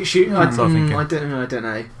 I That's what I'm thinking. I don't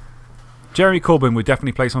know. Jeremy Corbyn would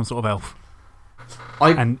definitely play some sort of elf.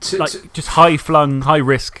 And To just high flung, high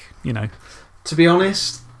risk, you know. be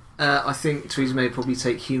honest, I think Theresa May would probably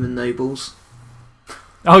take human nobles.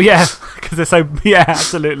 Oh, yeah, because they're so. Yeah,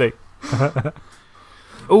 absolutely.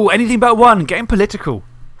 Oh, anything but one. Getting political.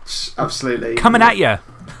 Absolutely. Coming at you.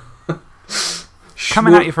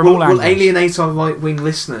 Coming at you from all angles. We'll alienate our right wing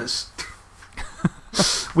listeners.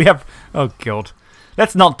 We have. Oh, God.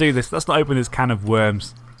 Let's not do this. Let's not open this can of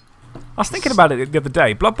worms. I was thinking about it the other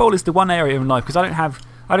day. Blood Bowl is the one area in life because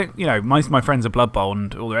you know, most of my friends are Blood Bowl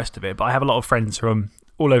and all the rest of it, but I have a lot of friends from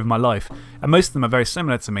all over my life, and most of them are very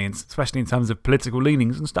similar to me, especially in terms of political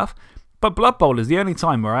leanings and stuff. But Blood Bowl is the only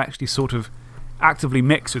time where I actually sort of actively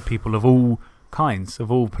mix with people of all kinds,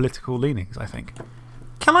 of all political leanings, I think.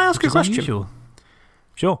 Can I ask a question? Unusual.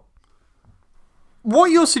 Sure.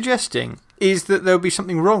 What you're suggesting is that there would be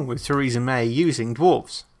something wrong with Theresa May using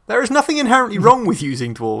dwarves. There is nothing inherently wrong with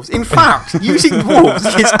using dwarves. In fact, using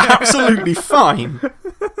dwarves is absolutely fine.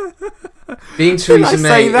 Being Theresa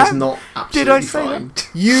May is that? not absolutely Did I say fine.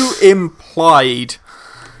 You implied.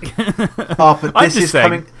 Oh, but I'm this just is saying.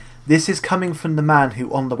 coming. This is coming from the man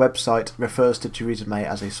who on the website refers to Theresa May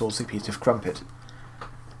as a saucy piece of crumpet.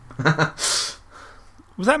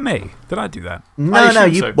 Was that me? Did I do that? No,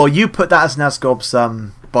 assume you. so. Well, you put that as Nazgob's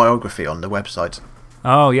biography on the website.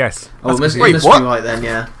 Oh, yes. Oh, it must Wait, be what? right then,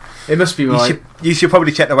 yeah. It must be right. You should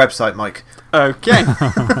probably check the website, Mike. Okay.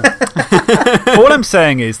 All I'm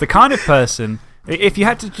saying is the kind of person, if you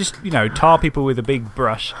had to just, you know, tar people with a big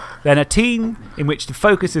brush, then a team in which the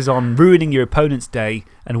focus is on ruining your opponent's day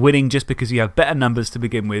and winning just because you have better numbers to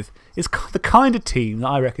begin with is the kind of team that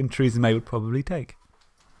I reckon Theresa May would probably take.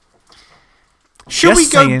 Should we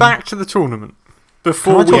Just go saying. back to the tournament Can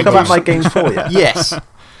before I we talk about do my something? game 4 yet? Yes.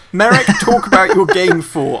 Merrick, talk about your game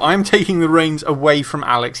 4. I'm taking the reins away from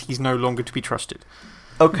Alex. He's no longer to be trusted.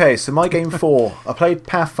 Okay, so my game 4, I played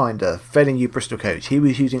Pathfinder, failing you Bristol coach. He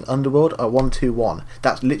was using Underworld at 1-2-1.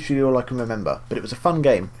 That's literally all I can remember, but it was a fun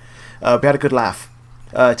game. We had a good laugh.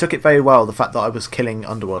 Took it very well, the fact that I was killing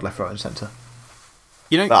Underworld left, right, and centre.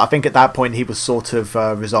 You know, But I think at that point he was sort of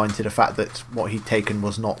resigned to the fact that what he'd taken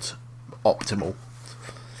was not optimal.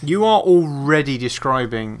 you are already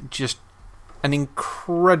describing just an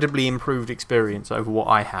incredibly improved experience over what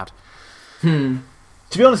I had. To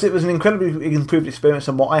be honest, it was an incredibly improved experience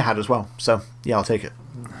on what I had as well. So, yeah, I'll take it.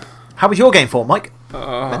 How was your game 4, Mike?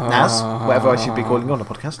 Naz, whatever I should be calling you on the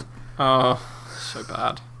podcast. So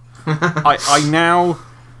bad. I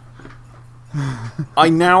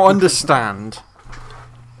now understand.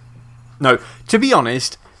 No, to be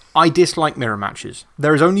honest, I dislike mirror matches.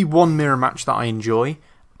 There is only one mirror match that I enjoy,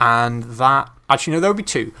 And that. Actually, no, there would be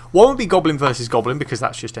two. One would be Goblin versus Goblin, because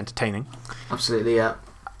that's just entertaining. Absolutely, yeah.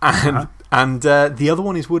 And the other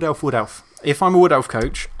one is Wood Elf, Wood Elf. If I'm a Wood Elf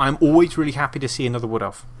coach, I'm always really happy to see another Wood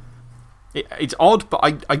Elf. It's odd, but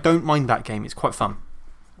I don't mind that game. It's quite fun.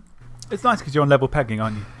 It's nice because you're on level pegging,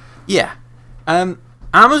 aren't you? Yeah.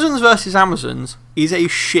 Amazons versus Amazons is a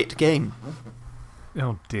shit game.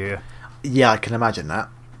 Oh, dear. Yeah, I can imagine that.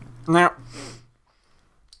 Now,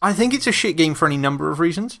 I think it's a shit game for any number of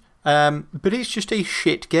reasons, but it's just a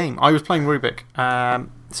shit game. I was playing Rubik.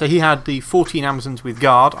 So he had the 14 Amazons with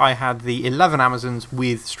Guard. I had the 11 Amazons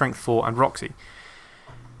with Strength 4 and Roxy.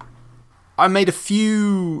 I made a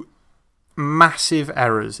few massive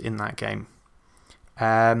errors in that game.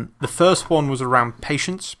 The first one was around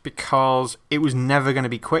patience, because it was never going to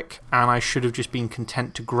be quick, and I should have just been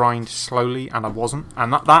content to grind slowly, and I wasn't.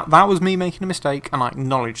 And that was me making a mistake, and I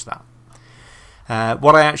acknowledge that.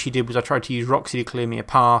 What I actually did was I tried to use Roxy to clear me a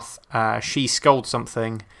path. She sculled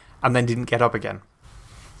something and then didn't get up again.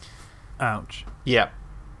 Ouch. Yeah.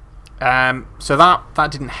 So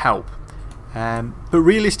that didn't help. But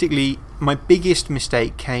realistically, my biggest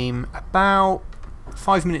mistake came about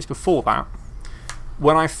 5 minutes before that,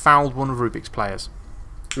 when I fouled one of Rubik's players.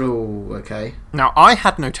 Oh, okay. Now, I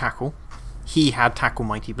had no tackle. He had Tackle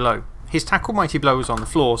Mighty Blow. His Tackle Mighty Blow was on the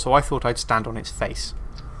floor, so I thought I'd stand on its face.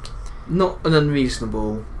 Not an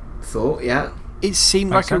unreasonable thought, yeah. It seemed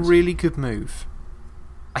Makes like sense. a really good move.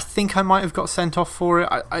 I think I might have got sent off for it.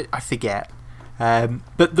 I forget.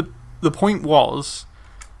 But the point was,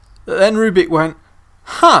 then Rubik went,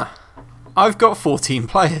 I've got 14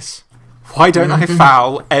 players. Why don't I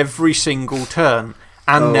foul every single turn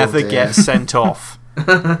and never get sent off?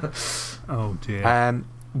 Oh, dear.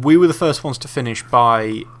 We were the first ones to finish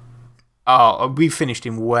by. We finished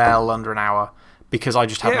in well under an hour, because I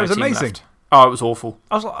just had no team left. Oh, it was awful.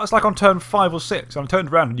 I was like on turn 5 or 6, and I turned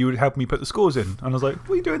around and you would help me put the scores in. And I was like,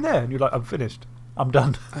 what are you doing there? And you're like, I'm finished. I'm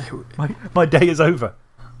done. my day is over.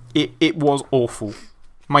 It was awful.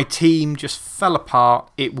 My team just fell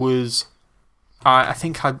apart. It was. I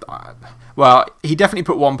think well, he definitely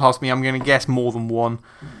put one past me. I'm going to guess more than one.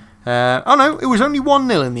 Oh no, it was only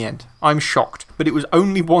 1-0 in the end. I'm shocked, but it was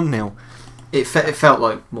only 1-0. It felt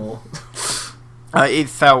like more. It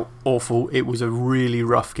felt awful. It was a really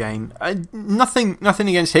rough game. Nothing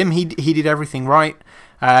against him. He did everything right.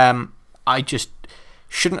 I just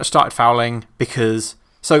shouldn't have started fouling, because.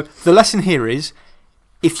 So the lesson here is,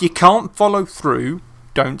 if you can't follow through,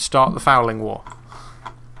 don't start the fouling war.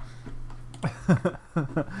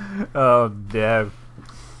 Oh, no.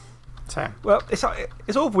 So. Well, it's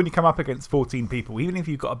awful when you come up against 14 people, even if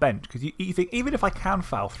you've got a bench, because you think, even if I can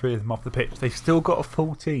foul 3 of them off the pitch, they've still got a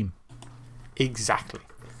full team. Exactly.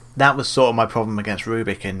 That was sort of my problem against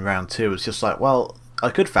Rubik in round 2. It's just like, well, I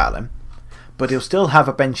could foul him, but he'll still have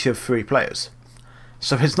a bench of 3 players.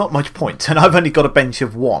 So it's not much point, and I've only got a bench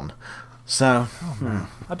of 1. So.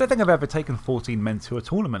 I don't think I've ever taken 14 men to a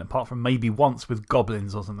tournament, apart from maybe once with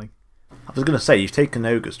goblins or something. I was going to say, you've taken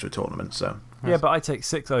ogres to a tournament, so. Yeah, but I take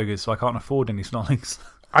 6 ogres, so I can't afford any snarlings.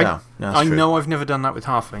 No, I true. know I've never done that with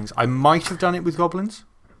halflings. I might have done it with goblins.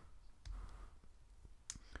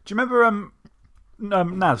 Do you remember,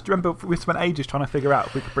 Naz, do you remember we spent ages trying to figure out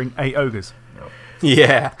if we could bring 8 ogres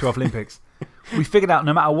Yeah. to Olympics? We figured out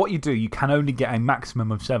no matter what you do, you can only get a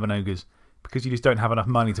maximum of 7 ogres, because you just don't have enough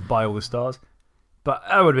money to buy all the stars. But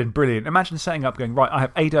that would have been brilliant. Imagine setting up going, right, I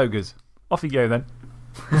have 8 ogres. Off you go then.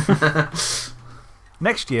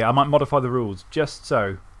 Next year, I might modify the rules just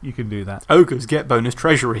so you can do that. Ogres get bonus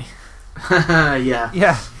treasury. Yeah.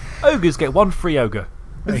 Yeah. Ogres get 1 free ogre.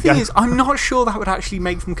 The thing is, I'm not sure that would actually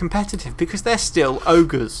make them competitive, because they're still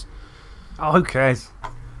ogres. Oh, who cares?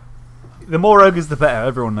 The more ogres, the better.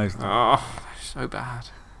 Everyone knows that. Oh, so bad.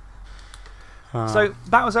 So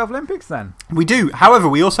that was Elf Olympics then? We do. However,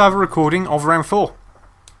 we also have a recording of round 4.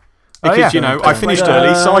 Because, yeah. you know, I finished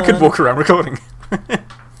early, so I could walk around recording.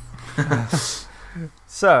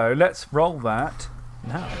 So let's roll that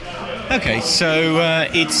now. Okay, so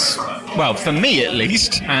it's, well, for me at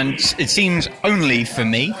least, and it seems only for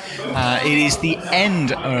me, it is the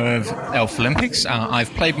end of Elf Olympics. I've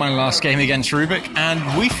played my last game against Rubik,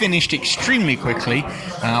 and we finished extremely quickly.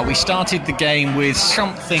 We started the game with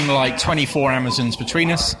something like 24 Amazons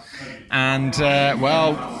between us, and,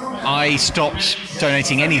 well, I stopped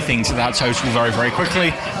donating anything to that total very, very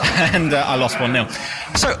quickly, and I lost 1-0.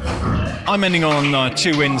 So, I'm ending on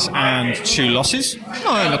 2 wins and 2 losses.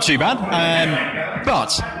 Oh, not too bad.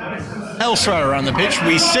 But, elsewhere around the pitch,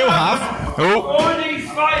 we still have... Oh.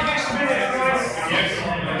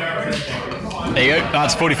 There you go.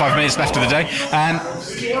 That's 45 minutes left of the day.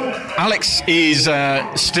 Alex is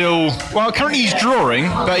still... Well, currently he's drawing,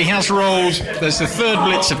 but he has rolled... There's the third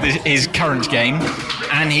blitz of his current game,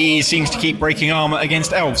 and he seems to keep breaking armour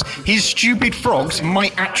against elves. His stupid frogs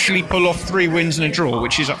might actually pull off 3 wins and a draw,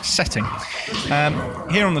 which is upsetting.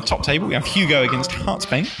 Here on the top table, we have Hugo against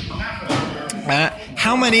Heartsbane.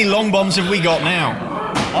 How many long bombs have we got now?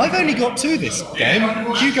 I've only got 2 this game.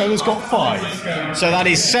 Hugo has got 5. So that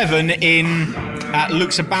is 7 in...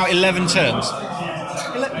 looks about 11 turns.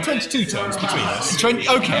 22 turns between us.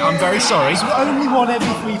 Okay, I'm very sorry. So only one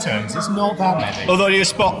every 3 turns. It's not that many. Although you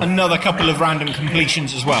spot another couple of random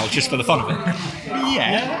completions as well, just for the fun of it.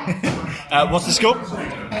 Yeah. What's the score?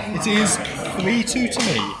 It is 3-2 to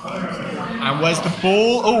me. And where's the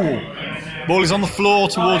ball? Oh, ball is on the floor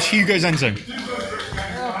towards Hugo's end zone.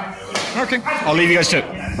 Okay, I'll leave you guys to it.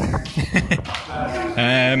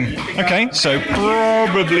 Okay, so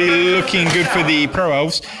probably looking good for the Pro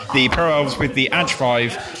Elves. The Pro Elves with the Edge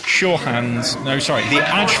 5, sure hands. No, sorry, the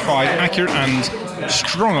Edge 5, accurate and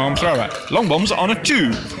strong arm thrower. Long bombs on a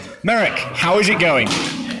 2. Merrick, how is it going?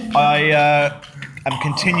 I am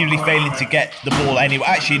continually failing to get the ball anywhere.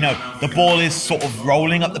 Actually, no, the ball is sort of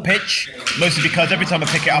rolling up the pitch, mostly because every time I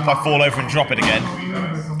pick it up, I fall over and drop it again.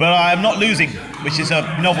 But I am not losing, which is a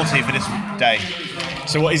novelty for this day.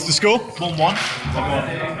 So what is the score? 1-1.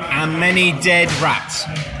 And many dead rats.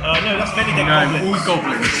 No, that's many dead goblins. All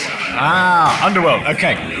goblins. Ah, Underworld.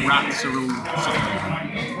 Okay. The rats are all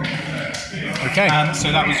Okay.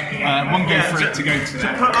 so that was one go for it to go to To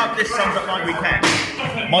put up this sums up my weekend.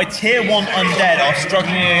 My tier 1 undead are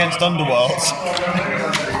struggling against Underworlds.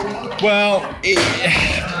 Well,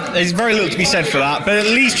 there's very little to be said for that, but at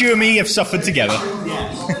least you and me have suffered together.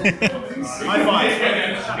 High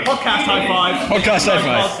 5. Podcast high 5. Podcast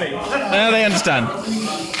high 5. Now they understand.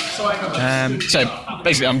 So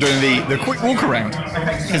basically, I'm doing the quick walk around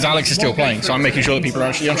because Alex is still playing, so I'm making sure that people are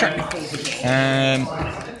actually on track.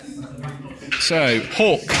 So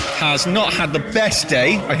Hawk has not had the best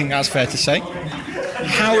day. I think that's fair to say.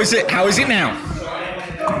 How is it? How is it now?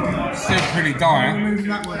 Still pretty dire.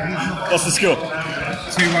 What's the score?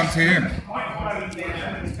 2-1 to him.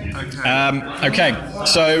 Okay,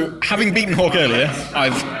 so having beaten Hawk earlier,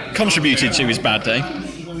 I've contributed to his bad day.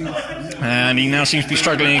 And he now seems to be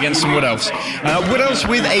struggling against some Wood Elves. Wood Elves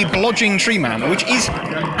with a Blodging Tree Man, which is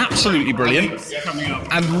absolutely brilliant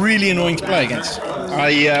and really annoying to play against.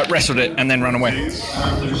 I wrestled it and then ran away.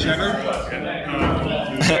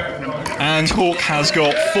 And Hawk has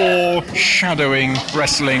got 4 shadowing,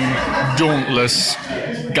 wrestling, dauntless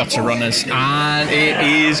gutter runners, and it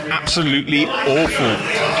is absolutely awful.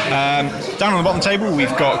 Down on the bottom table,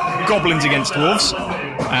 we've got goblins against dwarves.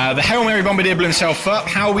 The Hail Mary Bombardier blew himself up.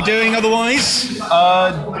 How are we doing otherwise?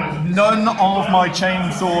 None of my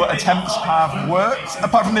chainsaw attempts have worked,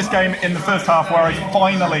 apart from this game in the first half where I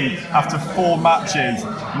finally, after 4 matches,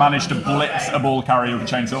 managed to blitz a ball carrier with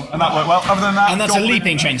a chainsaw, and that worked well. Other than that, And that's a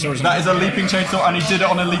leaping chainsaw, isn't it? That is a leaping chainsaw, and he did it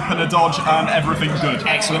on a leap and a dodge, and everything good.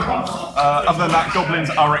 Excellent. Other than that, goblins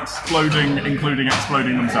are exploding, including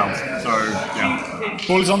exploding themselves. So, yeah.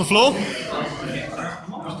 Ball is on the floor.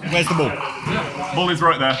 Where's the ball? Ball is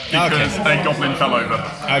right there, because a goblin fell over.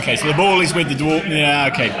 Okay, so the ball is with the dwarf. Yeah,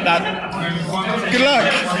 okay. Good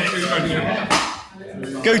luck.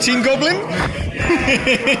 Go Team Goblin.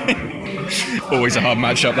 Always a hard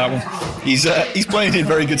matchup, that one. He's playing in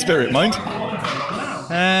very good spirit, mind.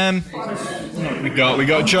 We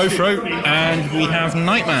got Jofro and we have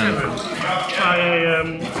Nightman.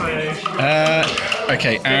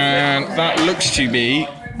 Okay, and that looks to be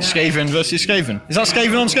Skaven versus Skaven. Is that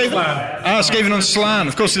Skaven on Skaven? Ah, Skaven on Slan.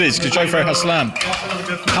 Of course it is, because Jofro has Slan.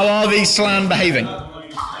 How are these Slan behaving?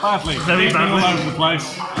 Badly. Very badly. All over the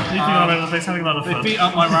place. All over the place, having a lot of fun. They beat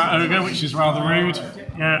up my rat ogre, which is rather rude.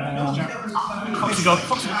 Yeah. Foxy got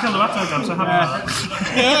killed the rat ogre, I'm so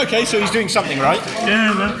happy. Yeah, okay, so he's doing something right.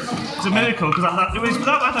 Yeah, no. It's a miracle, because that rat ogre's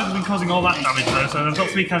been causing all that damage though, so I've got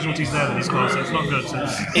 3 casualties there that he's caused, so it's not good. So.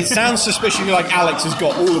 It sounds suspiciously like Alex has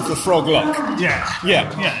got all of the frog luck. Yeah. Yeah.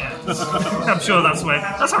 I'm sure that's the way.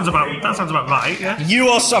 That sounds about right, yeah? You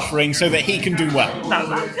are suffering so that he can do well.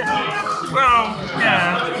 Well,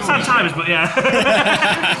 yeah. Sad times, but yeah.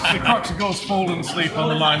 The Croxagor's fallen asleep on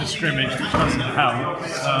the line of scrimmage, which doesn't help.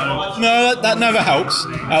 No, that never helps.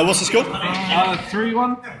 What's the score?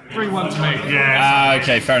 3-1? 3-1 to me. Yeah.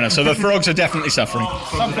 Okay, fair enough. So the frogs are definitely suffering.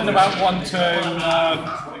 Something about one turn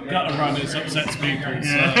gutter runners upsets people.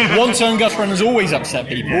 So. One turn gutter runners always upset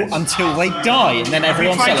people until they die, and then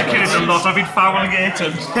everyone celebrates. I've been fouling it.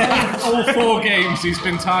 All 4 games he's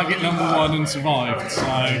been target number 1 and survived, so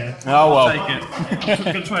oh well. Take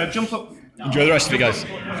it. Good try. Jump up. Enjoy the rest of it, guys.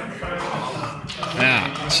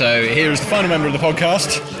 So here's the final member of the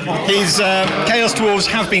podcast. His Chaos Dwarves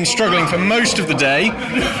have been struggling for most of the day.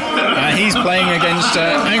 He's playing against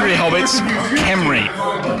Angry Hobbits, Khemri.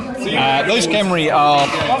 Those Khemri are,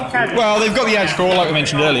 well, they've got the edge crawl like we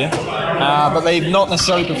mentioned earlier, but they've not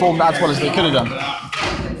necessarily performed as well as they could have done.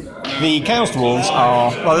 The Chaos Dwarves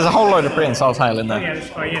are, well, there's a whole load of prehensile tail in there.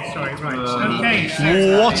 Okay.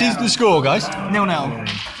 What is the score, guys? 0-0.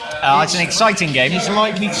 It's an exciting game. It's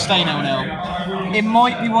likely to stay 0-0. It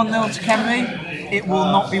might be 1-0 to Khemri. It will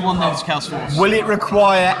not be 1-0 to Chaos Force. Will it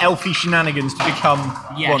require Elfie shenanigans to become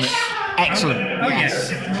Yes. one? Excellent.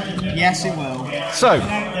 Yes. Yes, it will. So,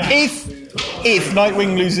 if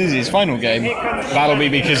Nightwing loses his final game, that'll be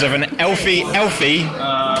because of an Elfie.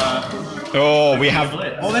 We have.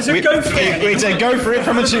 Oh, there's a go for it. It's a go for it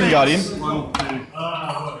from a Tomb Guardian.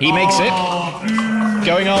 He makes it.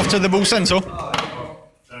 Going after the Bull Centaur.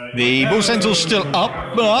 The Bull Centaur's still up,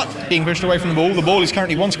 but being pushed away from the ball. The ball is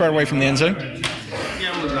currently 1 square away from the end zone.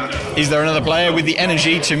 Is there another player with the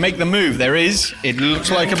energy to make the move? There is. It looks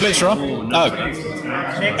like a Blitzer. Oh.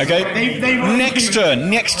 Okay. Next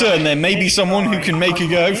turn, there may be someone who can make a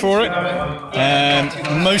go for it.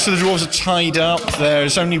 Most of the dwarves are tied up.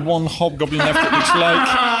 There's only one hobgoblin left, it looks like.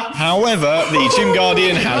 However, the Tomb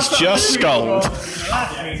Guardian has just sculled.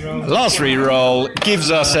 Last reroll gives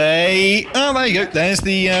us a... Oh, there you go. There's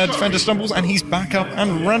the defender stumbles, and he's back up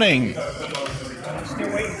and running.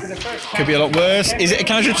 Could be a lot worse. Is it a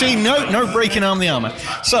casualty? No breaking the armour.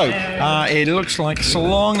 So, it looks like so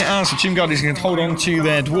long as the Tomb Guardians can hold on to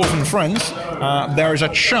their dwarven friends, there is a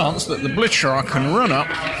chance that the Blitzer can run up,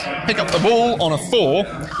 pick up the ball on a Thor,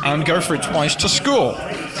 and go for it twice to score.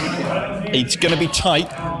 It's going to be tight,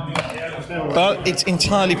 but it's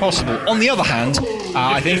entirely possible. On the other hand,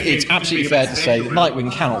 I think it's absolutely fair to say that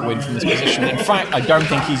Nightwing cannot win from this position. In fact, I don't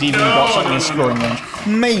think he's even got something in scoring range.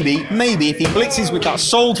 Maybe if he blitzes with that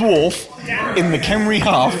Soul Dwarf in the Khemri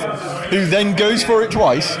half, who then goes for it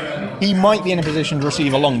twice, he might be in a position to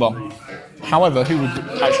receive a long bomb. However, who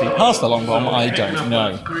would actually pass the long bomb, I don't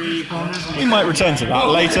know. We might return to that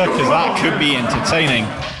later, because that could be entertaining.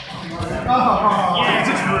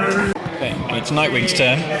 Okay, it's Nightwing's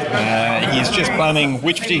turn. He's just planning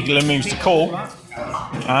which particular moves to call.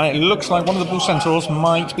 And it looks like one of the Bull Centaurs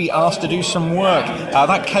might be asked to do some work.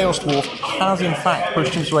 That Chaos Dwarf has in fact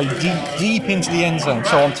pushed his way deep into the end zone.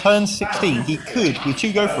 So on turn 16, he could, with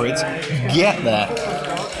 2 go for it, get there.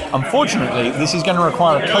 Unfortunately, this is going to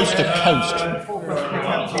require a coast-to-coast.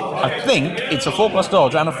 I think it's a 4+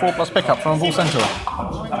 dodge and a 4+ pickup from a Bull Centaur.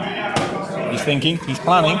 He's thinking, he's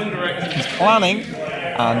planning,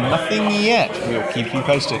 and nothing yet. We'll keep you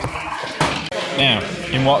posted. Now,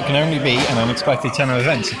 in what can only be an unexpected turn of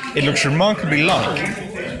events, it looks remarkably like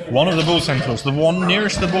one of the Bull Centaurs, the one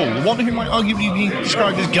nearest the ball, the one who might arguably be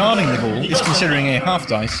described as guarding the ball, is considering a half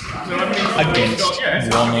dice against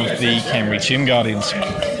one of the Khemri Tomb Guardians.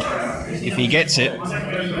 If he gets it,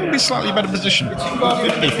 he'll be slightly better position.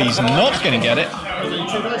 If he's not going to get it,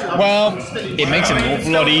 well, it makes it an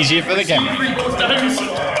awful lot easier for the Khemri.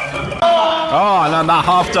 Oh, and then that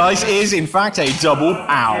half dice is, in fact, a double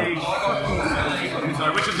ow.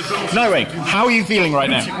 Nightwing, how are you feeling right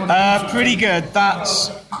now? Pretty good.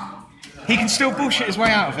 He can still bullshit his way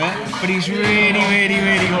out of it, but he's really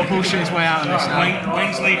got to bullshit his way out of this now.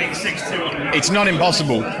 Wayne's leading 6-2. It's not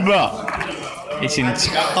impossible, but it's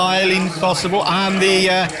entirely impossible, and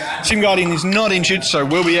the Tomb Guardian is not injured, so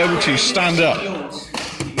we'll be able to stand up.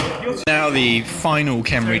 Now the final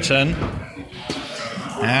Khemri turn.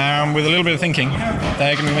 And with a little bit of thinking,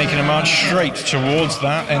 they're going to be making a march straight towards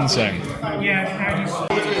that end zone.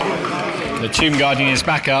 The Tomb Guardian is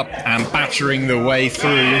back up and battering the way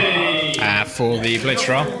through for the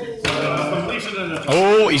Blitzer.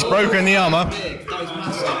 Oh, he's broken the armour.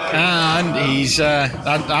 And he's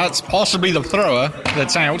that's possibly the thrower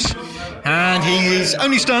that's out. And he's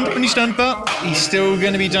only stunned, but he's still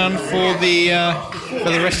going to be done for the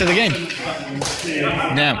rest of the game.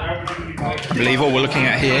 Now, I believe what we're looking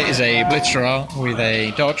at here is a Blitzer with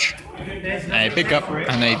a dodge, a pickup,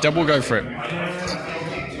 and a double go for it.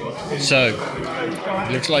 So,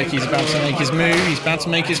 looks like he's about to make his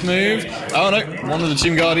move. Oh no, one of the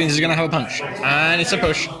Tomb Guardians is going to have a punch. And it's a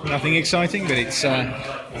push. Nothing exciting, but it's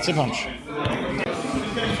a punch.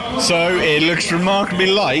 So, it looks remarkably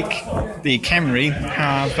like the Khemri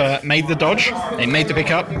have made the dodge, they made the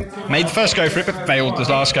pickup, made the first go for it, but failed the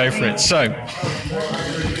last go for it. So,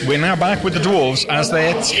 we're now back with the Dwarves as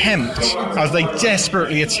they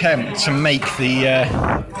desperately attempt to make the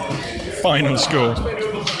final score.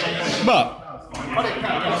 But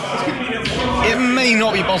it may may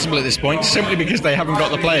not be possible at this point, simply because they haven't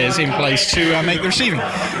got the players in place to make the receiving.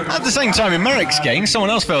 At the same time, in Merrick's game, someone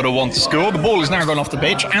else failed a 1 to score, the ball has now gone off the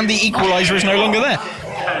pitch, and the equaliser is no longer there.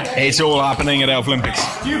 It's all happening at Elf Olympics.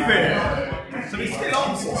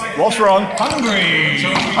 What's wrong? Hungry!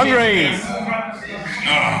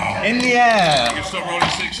 In the air! You can stop rolling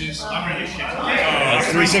sixes. That's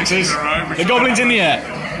 3 sixes. The Goblin's in the air.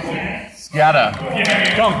 Scatter.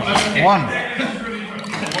 Gong. 1.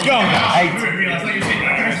 Gong. 8.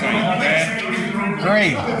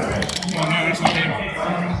 3.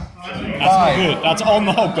 That's not good. That's on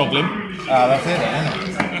the Hobgoblin. That's it, isn't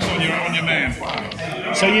it? That's on your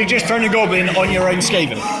man. So you've just thrown a Goblin on your own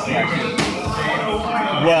Skaven.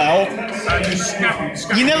 Well,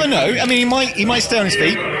 you never know. I mean, he might stay on his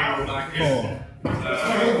feet. 4. Now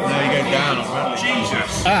you go down.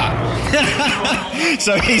 Jesus.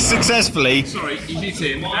 So he's successfully. Sorry, he hit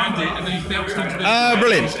him and then he bounced into the.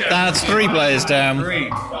 Brilliant. That's 3 players down.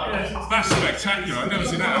 That's spectacular. I've never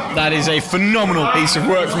seen that. That is a phenomenal piece of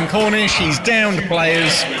work from Cornish. He's downed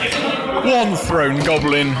players. 1 thrown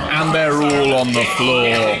Goblin, and they're all on the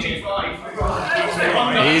floor.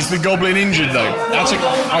 Is the Goblin injured though?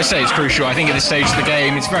 I say it's crucial. I think at this stage of the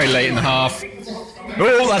game, it's very late in the half.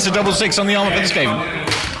 Oh, that's a double 6 on the armour for the Skaven.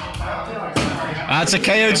 That's a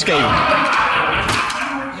KO'd Skaven.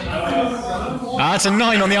 That's a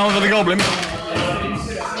 9 on the armour for the Goblin.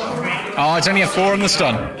 Oh, it's only a 4 on the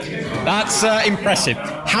stun. That's impressive.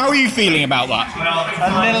 How are you feeling about that?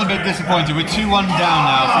 A little bit disappointed. We're 2-1 down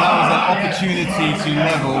now, so that was an opportunity to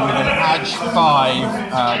level with an Edge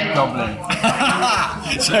 5 Goblin.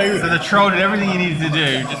 So the troll did everything he needed to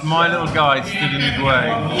do, just my little guy stood in his way.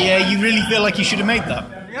 Yeah, you really feel like you should have made that?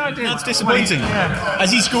 Yeah, I did. That's disappointing. Yeah.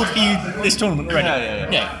 Has he scored for you this tournament already?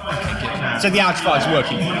 Yeah. Okay, good. So the Edge 5's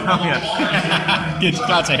working. Oh, yeah. Good,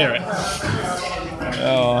 glad to hear it.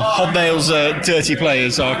 Hobnail's dirty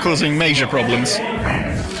players are causing major problems.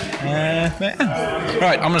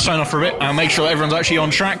 Right, I'm going to sign off for a bit and make sure everyone's actually on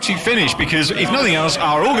track to finish, because if nothing else,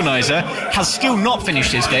 our organiser has still not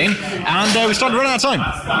finished his game, and we're starting to run out of time.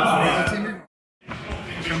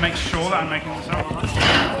 I'm going to make sure that I'm making this up.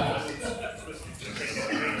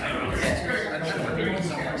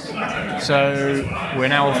 So we're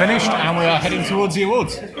now all finished, and we are heading towards the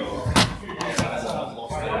awards.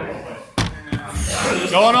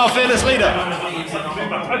 Go on, our fearless leader.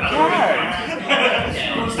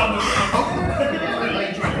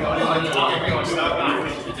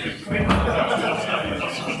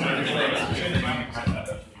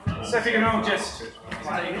 So if you can all just...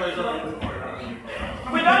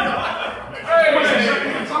 We're done! Hey,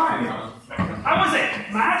 how was it,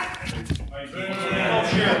 Matt?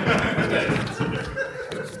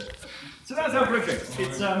 So that's our project.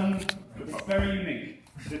 It's very unique.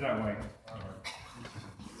 Put it that way.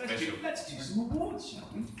 Let's do some awards, shall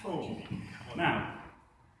we? Now,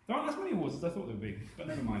 there aren't as many awards as I thought there would be, but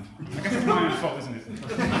never mind. I guess it's my own fault, isn't it?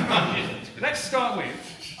 Let's start with...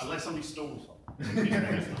 Unless somebody stole something.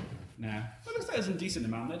 No. Well, it looks like there's a decent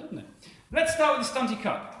amount there, doesn't it? Let's start with the Stunty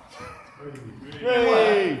Cup.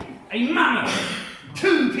 Yay! A mammoth!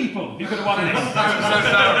 2 people who could have won this.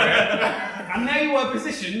 And they were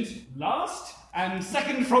positioned last and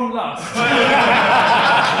second from last.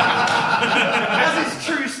 As is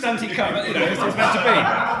true Stunty Cup, you know, it's meant to be.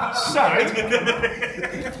 So,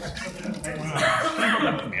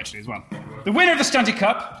 actually as well. The winner of the Stunty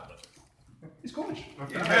Cup is Cornish. There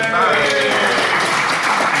we go.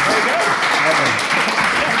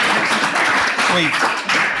 Sweet.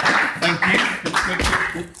 Thank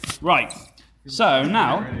you. Right. So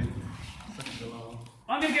now,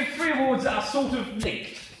 I'm going to give 3 awards that are sort of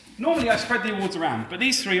linked. Normally I spread the awards around, but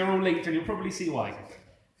these 3 are all linked, and you'll probably see why.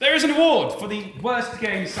 There is an award for the worst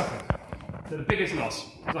game suffered, so the biggest loss.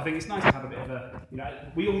 Because I think it's nice to have a bit of a, you know,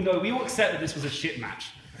 we all accept that this was a shit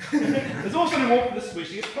match. There's also an award for the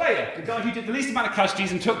squishiest player, the guy who did the least amount of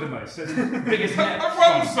casualties and took the most. So the biggest net.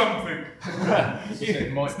 I won something.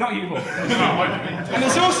 It's not you, Paul. And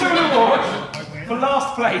there's also an award for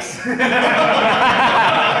last place.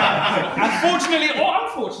 Unfortunately, or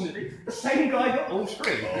unfortunately, the same guy got all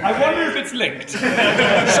 3. I wonder if it's linked.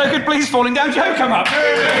 So could please Falling Down Joe come up?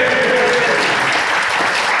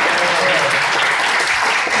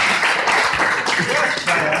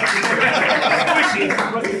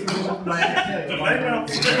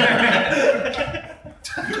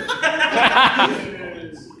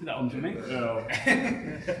 Put that on to me.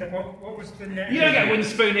 What was the name? You don't get a wooden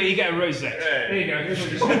spoon here, you get a rosette. There you go.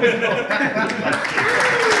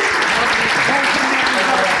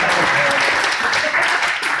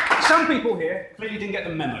 Some people here clearly didn't get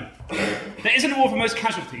the memo. There is an award for most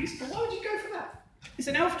casualties, but why would you go for that? It's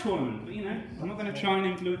an elf tournament, but I'm not going to try and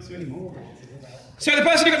influence you anymore. So the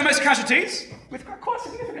person who got the most casualties, with quite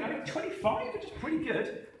significant, I think 25, which is pretty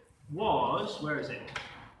good, was, where is it?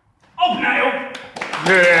 Obnail!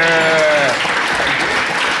 Yeah!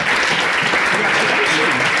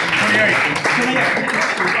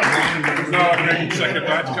 28. No, I'm going to second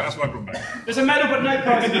that. That's my problem. There's a medal, but no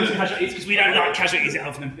prize for those casualties, because we don't like casualties at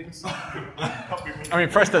Elf Olympics. I mean,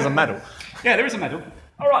 first there's a medal. Yeah, there is a medal.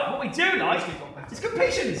 Alright, what we do like is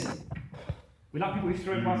completions. We like people who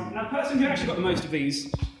throw past. Now, the person who actually got the most of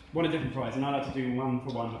these won a different prize, and I like to do one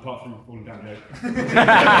for one, apart from falling down Joe.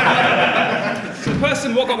 So the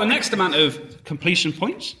person what got the next amount of completion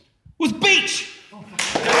points was Beach!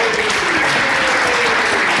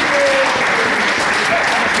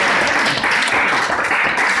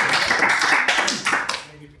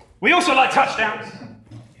 We also like touchdowns.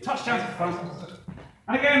 Touchdowns are fun.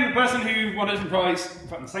 And again, the person who won a different prize, in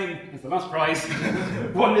fact the same as the last prize,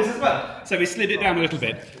 won this as well. So we slid it down a little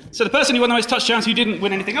bit. So the person who won the most touchdowns who didn't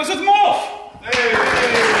win anything else was Morph!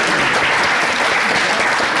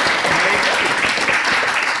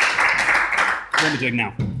 What are we doing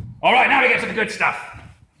now? Alright, now we get to the good stuff.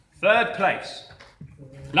 Third place.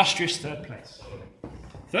 Lustrous third place.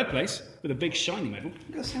 Third place, with a big shiny medal.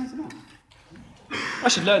 Look at the sounds of that. I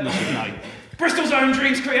should learn this, shouldn't I? Bristol's own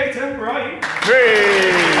dreams creator, where are you?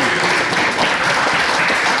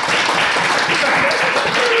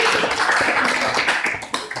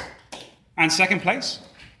 And second place?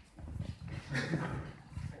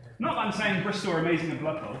 Not that I'm saying Bristol are amazing at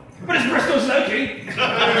Blood Bowl, but it's Bristol's Loki! Thank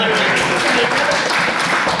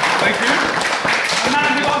you. A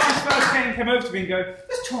man who after his first game came over to me and go,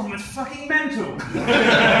 this tournament's fucking mental!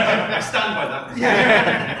 I stand by that.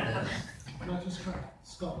 Yeah. Can I just try?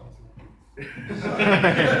 Scott.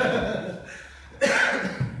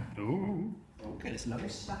 Ooh, look at this lovely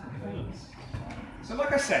stack of things. So,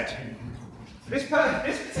 like I said, this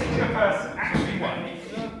particular person actually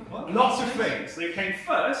won lots of things. They came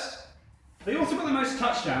first, they also got the most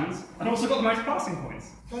touchdowns, and also got the most passing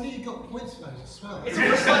points. I knew you got points for those as well. It's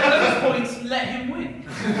almost like those points let him win.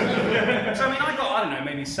 So, I mean, I got, I don't know,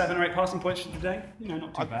 maybe 7 or 8 passing points for the day.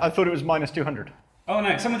 Not too bad. I thought it was minus 200. Oh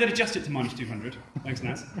no, someone did adjust it to minus 200. Thanks,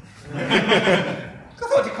 Naz. I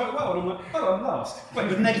thought I did quite well, and I'm like, oh, I'm last. Wait,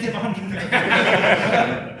 with negative 100.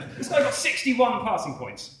 This guy got 61 passing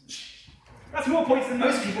points. That's more points than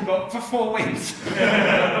most people got for 4 wins.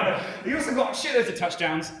 He also got shitloads of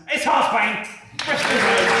touchdowns. It's Halfbane! Bristol's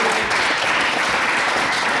own.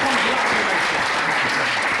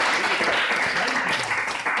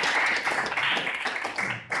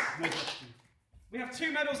 We have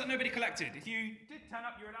 2 medals that nobody collected. If you did turn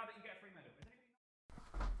up, you're allowed that you get a free medal.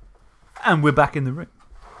 And we're back in the room.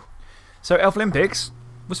 So Elf Olympics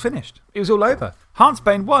was finished. It was all over.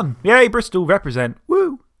 Halfbane won. Yay, Bristol represent.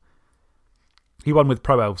 Woo! He won with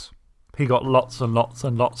Pro Elves. He got lots and lots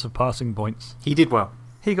and lots of passing points. He did well.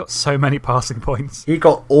 He got so many passing points. He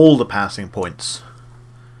got all the passing points.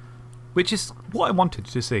 Which is what I wanted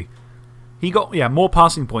to see. He got, more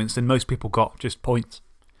passing points than most people got, just points.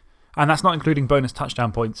 And that's not including bonus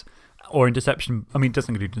touchdown points or interception. I mean, it does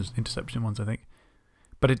include interception ones, I think.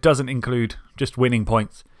 But it doesn't include just winning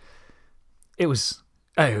points. It was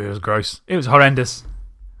gross. It was horrendous.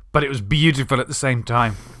 But it was beautiful at the same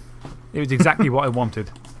time. It was exactly what I wanted.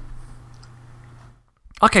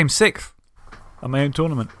 I came 6th at my own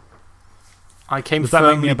tournament. Does that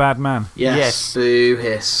make me a bad man? Yes. Boo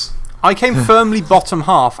hiss. I came firmly bottom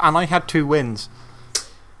half and I had 2 wins.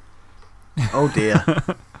 Oh dear.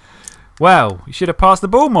 Well, you should have passed the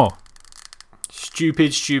ball more.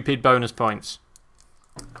 Stupid bonus points.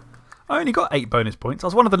 I only got 8 bonus points. I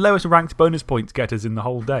was one of the lowest ranked bonus points getters in the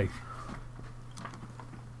whole day.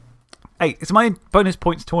 8. It's my bonus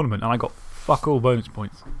points tournament and I got fuck all bonus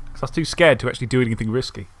points. Because I was too scared to actually do anything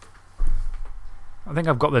risky. I think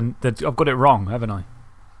I've got, I've got it wrong, haven't I?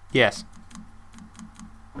 Yes.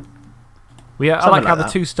 I like how the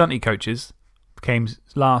 2 stunty coaches came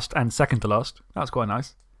last and second to last. That's quite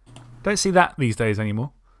nice. Don't see that these days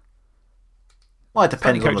anymore. Well, it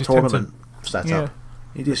depends on the tournament setup.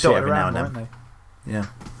 You do see it every now and then. Yeah.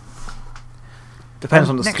 Depends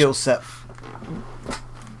on the skill set.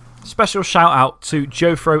 Special shout out to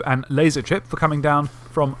Jofro and Laser Trip for coming down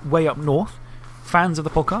from way up north. Fans of the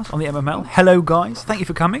podcast on the MML. Hello, guys. Thank you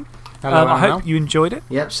for coming. Hello, I hope you enjoyed it.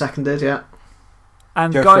 Yep, seconded, yeah.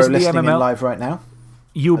 And Jofro guys of the MML, MML, live right now.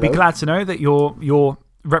 You'll be glad to know that your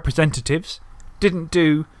representatives didn't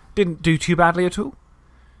do too badly at all.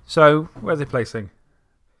 So, where are they placing?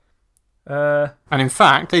 And in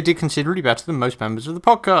fact, they did considerably better than most members of the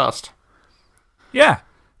podcast. Yeah.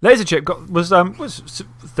 Laser Chip was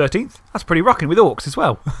 13th. That's pretty rocking with Orcs as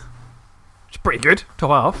well. It's pretty good. Top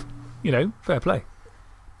half. You know, fair play.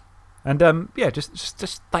 And yeah,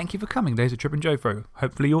 just thank you for coming, Laser Chip and Jofro.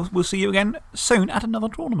 Hopefully, we'll see you again soon at another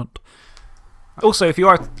tournament. Also, if you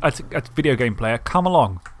are a video game player, come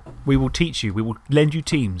along. We will teach you. We will lend you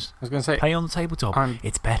teams. I was going to say, play on the tabletop.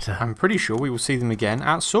 It's better. I'm pretty sure we will see them again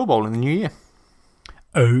at Saw Bowl in the new year.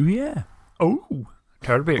 Oh, yeah. Oh,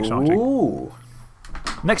 terribly exciting. Ooh.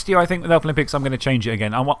 Next year, I think with Elf Olympics, I'm going to change it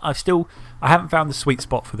again. I haven't found the sweet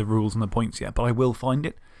spot for the rules and the points yet, but I will find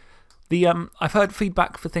it. I've heard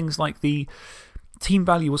feedback for things like the team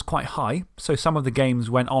value was quite high, so some of the games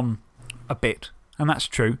went on a bit, and that's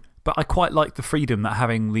true. But I quite like the freedom that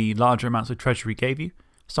having the larger amounts of treasury gave you.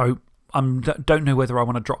 So I don't know whether I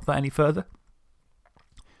want to drop that any further.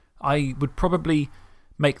 I would probably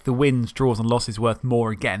make the wins, draws, and losses worth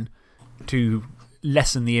more again to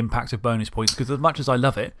lessen the impact of bonus points, because as much as I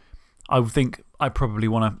love it, I would think I probably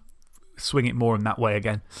want to swing it more in that way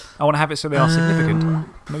again. I want to have it so they are significant.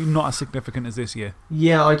 Maybe not as significant as this year.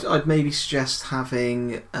 Yeah, I'd maybe suggest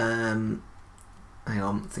having. Hang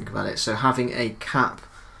on, think about it. So having a cap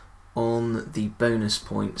on the bonus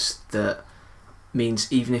points that means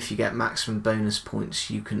even if you get maximum bonus points,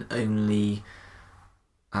 you can only,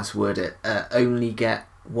 as word it, only get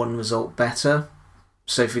one result better.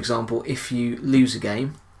 So, for example, if you lose a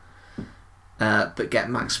game but get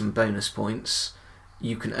maximum bonus points,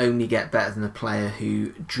 you can only get better than a player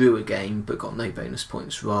who drew a game but got no bonus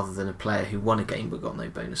points, rather than a player who won a game but got no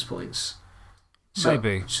bonus points. So,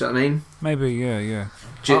 Maybe. See what I mean? Maybe, yeah.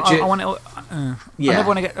 I never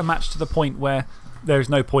want to get a match to the point where there's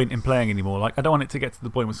no point in playing anymore. Like, I don't want it to get to the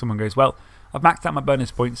point where someone goes, well, I've maxed out my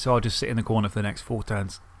bonus points, so I'll just sit in the corner for the next 4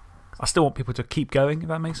 turns. I still want people to keep going, if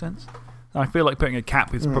that makes sense. And I feel like putting a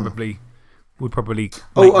cap is would probably make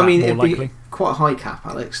that more likely. Be quite a high cap,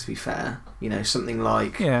 Alex, to be fair. You know, something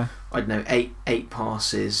like, I don't know, 8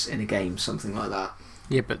 passes in a game, something like that.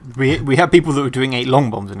 Yeah, but we have people that were doing 8 long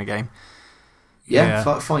bombs in a game. Yeah,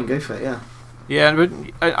 fine, go for it, yeah. Yeah, but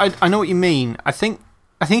I know what you mean. I think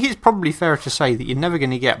it's probably fair to say that you're never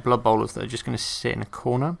going to get Blood Bowlers that are just going to sit in a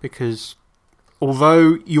corner, because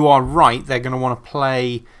although you are right, they're going to want to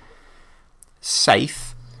play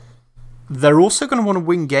safe, they're also going to want to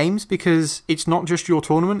win games, because it's not just your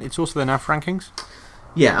tournament, it's also the NAF rankings.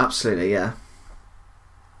 Yeah, absolutely, yeah.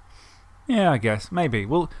 Yeah, I guess. Maybe.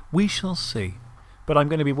 Well, we shall see. But I'm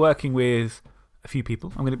going to be working with a few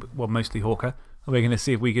people. Mostly Hawker. And we're going to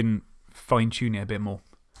see if we can fine-tune it a bit more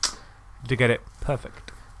to get it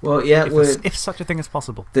perfect. Well, yeah, if such a thing is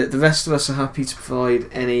possible. The rest of us are happy to provide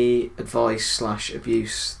any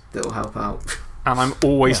advice/abuse that will help out. And I'm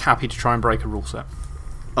always happy to try and break a rule set.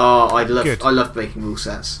 Oh, I love breaking rule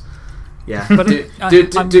sets. Yeah. But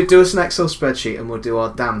do us an Excel spreadsheet and we'll do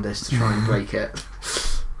our damnedest to try and break it.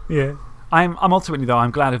 Yeah. I'm ultimately, though, I'm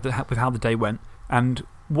glad with how the day went. And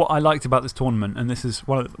what I liked about this tournament, and this is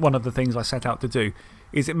one of the things I set out to do,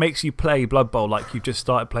 is it makes you play Blood Bowl like you've just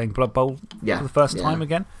started playing Blood Bowl for the first time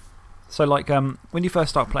again. So, like, when you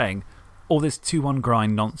first start playing, all this 2-1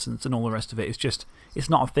 grind nonsense and all the rest of it is just, it's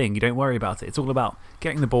not a thing. You don't worry about it. It's all about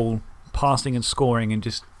getting the ball, passing and scoring, and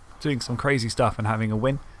just doing some crazy stuff and having a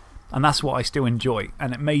win. And that's what I still enjoy.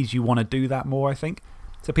 And it made you want to do that more, I think.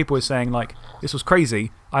 So people were saying, like, this was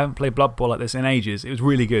crazy. I haven't played Blood Bowl like this in ages. It was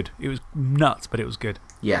really good. It was nuts, but it was good.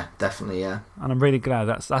 Yeah, definitely, yeah. And I'm really glad.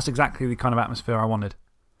 That's exactly the kind of atmosphere I wanted.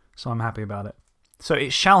 So I'm happy about it. So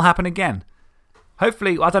it shall happen again.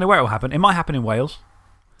 Hopefully, I don't know where it will happen. It might happen in Wales.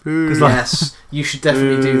 Yes, you should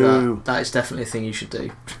definitely do that. That is definitely a thing you should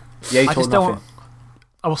do. Yeah, I just don't want,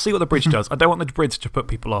 I will see what the bridge does. I don't want the bridge to put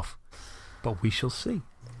people off. But we shall see.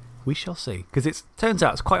 We shall see. Because it turns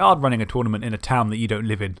out it's quite hard running a tournament in a town that you don't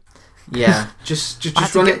live in. Yeah, just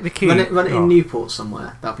run it in Newport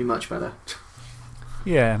somewhere. That'd be much better.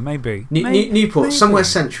 Yeah, maybe. Newport, somewhere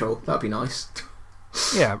central. That'd be nice.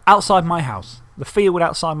 Yeah, outside my house. The field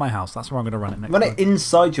outside my house. That's where I'm going to run it next. Run it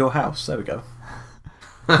inside your house. There we go.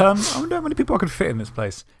 I wonder how many people I could fit in this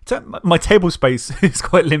place. My table space is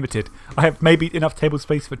quite limited. I have maybe enough table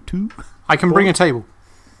space for 2. I can bring a table.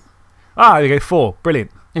 Ah, there you go, 4.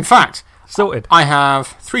 Brilliant. In fact, sorted. I have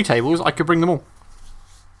 3 tables. I could bring them all.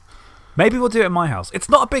 Maybe we'll do it in my house. It's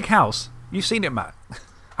not a big house. You've seen it, Matt.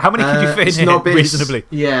 How many could you fit in here reasonably?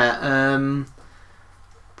 Yeah.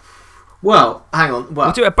 Well, hang on. Well,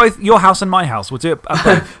 we'll do it at both your house and my house. We'll do it at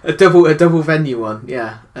both. a double venue one,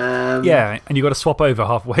 yeah. Yeah, and you've got to swap over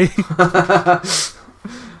halfway.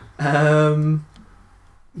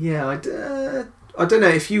 Yeah, I don't know.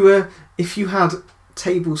 If you had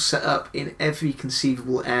tables set up in every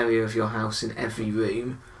conceivable area of your house in every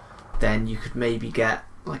room, then you could maybe get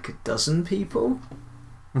like a dozen people.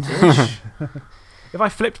 If I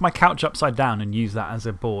flipped my couch upside down and used that as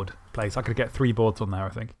a board place, I could get 3 boards on there, I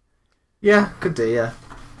think. Yeah, could do, yeah.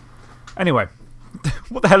 Anyway,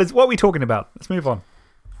 what are we talking about? Let's move on.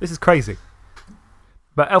 This is crazy.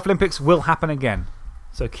 But Elf Olympics will happen again.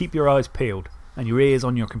 So keep your eyes peeled and your ears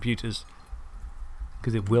on your computers.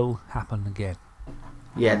 Because it will happen again.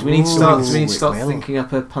 Yeah, do we need to start thinking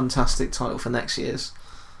up a fantastic title for next year's?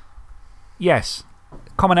 Yes.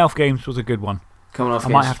 Common Elf Games was a good one. Common Elf I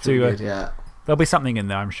Games might have was pretty to. good, yeah. There'll be something in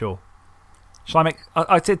there, I'm sure. Shall I make.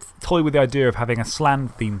 I did toy with the idea of having a Slan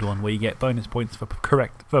themed one where you get bonus points for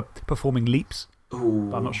performing leaps. Ooh.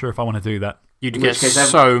 But I'm not sure if I want to do that. You'd get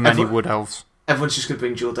so many wood elves. Everyone's just going to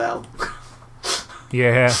bring Jordell.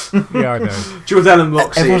 Yeah, yeah, I know. Jordell and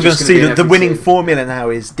Moxie. Everyone's going to see that the winning formula now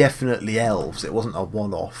is definitely elves. It wasn't a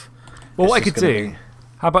one-off. Well, what I could do.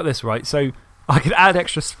 How about this, right? So I could add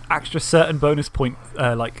extra certain bonus point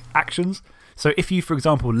like actions. So if you, for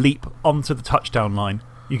example, leap onto the touchdown line,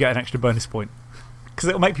 you get an extra bonus point. Because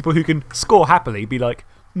it'll make people who can score happily be like,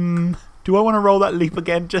 do I want to roll that leap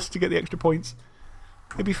again just to get the extra points?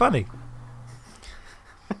 It'd be funny.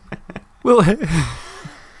 Well,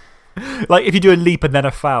 like if you do a leap and then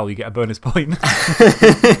a foul, you get a bonus point.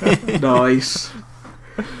 Nice.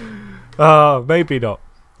 Oh, maybe not.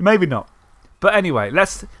 Maybe not. But anyway,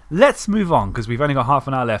 let's move on because we've only got half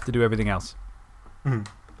an hour left to do everything else. Mm.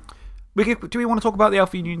 Do we want to talk about the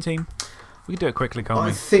Elf Union team? We can do it quickly, can't we?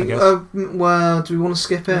 I think, well, do we want to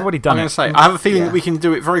skip it? We've already done I'm it. going to say, I have a feeling that we can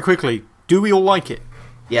do it very quickly. Do we all like it?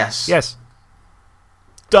 Yes. Yes.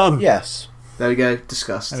 Done. Yes. There we go.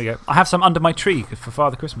 Discussed. There we go. I have some under my tree for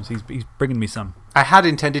Father Christmas. He's bringing me some. I had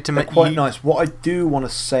intended to make quite nice. What I do want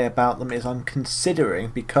to say about them is I'm considering,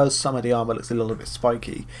 because some of the armour looks a little bit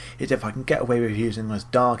spiky, is if I can get away with using them as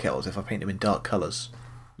dark elves if I paint them in dark colours.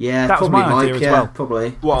 Yeah, that was my idea as well.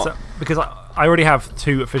 Probably. So, because I already have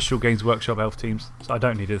 2 official Games Workshop elf teams, so I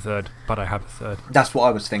don't need a third, but I have a third. That's what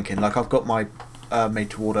I was thinking. Like, I've got my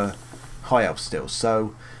made to order high elf still,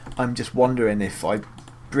 so I'm just wondering if I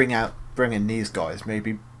bring in these guys,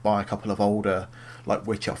 maybe buy a couple of older, like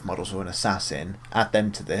witch elf models or an assassin, add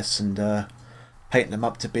them to this, and paint them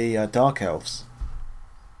up to be dark elves.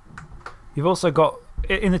 You've also got,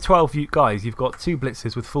 in the 12 guys, you've got 2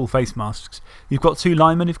 blitzers with full face masks. You've got 2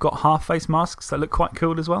 linemen who've got half face masks that look quite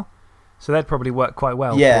cool as well. So they'd probably work quite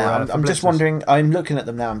well. Yeah, for I'm just wondering, I'm looking at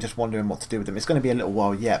them now, I'm just wondering what to do with them. It's going to be a little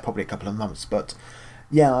while yet, probably a couple of months, but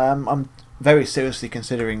yeah, I'm very seriously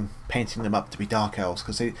considering painting them up to be dark elves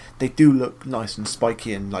because they do look nice and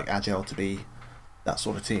spiky and like agile to be that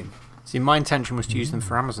sort of team. See, my intention was to use them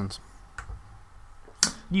for Amazons.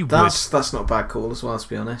 That's not a bad call as well, to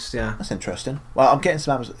be honest, yeah. That's interesting. Well, I'm getting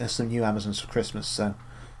some new Amazons for Christmas, so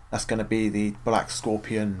that's going to be the Black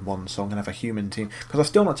Scorpion one, so I'm going to have a human team. Because I've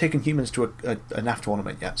still not taken humans to a NAF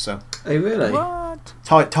tournament yet, so. Oh, really? What?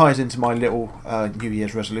 Ties into my little New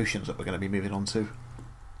Year's resolutions that we're going to be moving on to.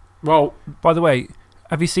 Well, by the way,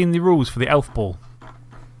 have you seen the rules for the Elf Ball?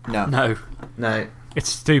 No. No. It's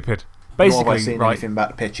stupid. Nor Basically, have I seen anything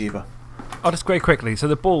about the pitch either. I'll just go quickly. So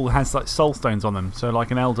the ball has like soul stones on them, so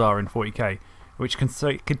like an Eldar in 40k, which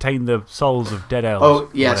contain the souls of dead elves. Oh,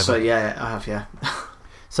 yeah, so yeah, I have, yeah.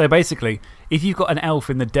 So basically, if you've got an elf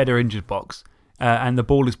in the dead or injured box and the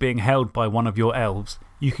ball is being held by one of your elves,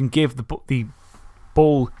 you can give the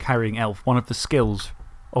ball carrying elf one of the skills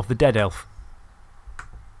of the dead elf.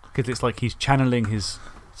 Because it's like he's channeling his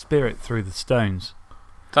spirit through the stones.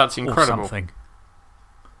 That's incredible. Or something.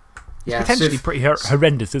 Yeah, it's potentially pretty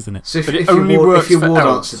horrendous, isn't it? So if your ward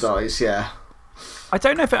answer dies, yeah. I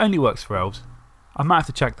don't know if it only works for elves. I might have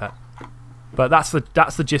to check that. But that's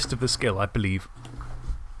the gist of the skill, I believe.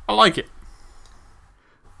 I like it.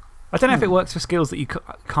 I don't know if it works for skills that you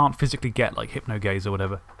can't physically get, like Hypnogaze or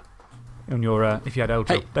whatever. On your, if you had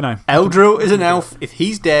Eldril. Hey, don't know. Eldril is an elf. If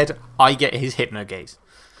he's dead, I get his Hypnogaze.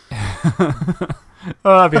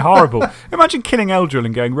 Oh, that'd be horrible. Imagine killing Eldril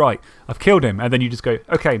and going, right, I've killed him. And then you just go,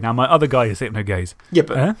 okay, now my other guy is Hypnogaze. Yeah,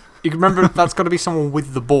 but you can remember that's got to be someone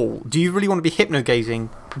with the ball. Do you really want to be Hypnogazing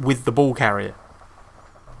with the ball carrier?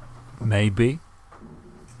 Maybe.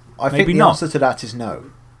 I think the answer to that is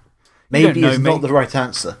no. Maybe is not the right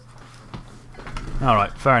answer.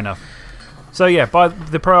 Alright, fair enough. So, yeah, by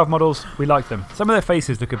the Pro Elf models, we like them. Some of their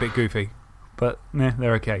faces look a bit goofy, but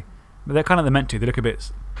they're okay. But they're kind of meant to. They look a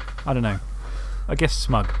bit, I don't know. I guess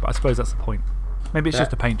smug, but I suppose that's the point. Maybe it's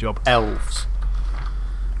just a paint job. Elves.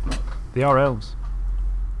 They are elves.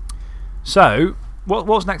 So,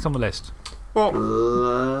 what's next on the list?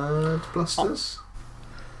 Blood Blusters?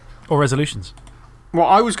 Or resolutions? Well,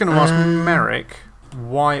 I was going to ask Merrick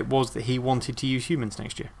why it was that he wanted to use humans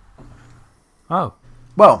next year. Oh.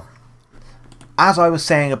 Well, as I was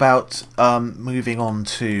saying about moving on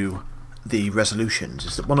to the resolutions,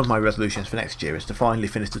 is that one of my resolutions for next year is to finally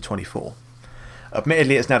finish the 24.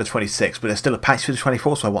 Admittedly, it's now the 26, but there's still a patch for the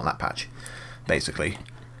 24, so I want that patch, basically.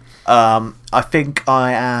 I think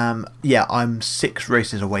I'm 6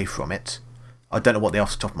 races away from it. I don't know what they are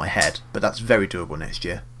off the top of my head, but that's very doable next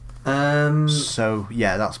year. So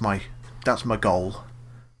yeah, that's my goal.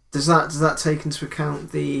 Does that take into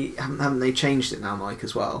account haven't they changed it now, Mike,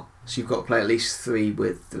 as well? So you've got to play at least 3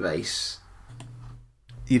 with the race.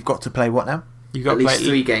 You've got to play what now? You've got at least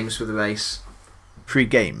 3 games with the race. 3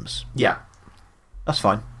 games? Yeah. That's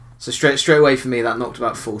fine. So straight away for me, that knocked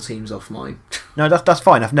about 4 teams off mine. No, that's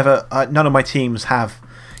fine. I've never. None of my teams have,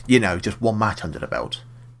 just 1 match under the belt.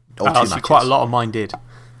 Or 2 matches. Quite a lot of mine did.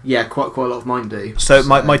 Yeah, quite a lot of mine do. So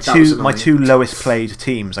my two lowest played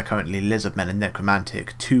teams are currently Lizardmen and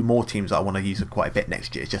Necromantic. 2 more teams that I want to use quite a bit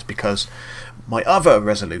next year, just because my other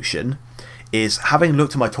resolution is, having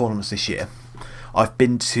looked at my tournaments this year, I've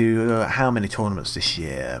been to how many tournaments this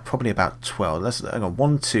year? Probably about 12. Hang on.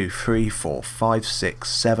 1, 2, 3, 4, 5, 6,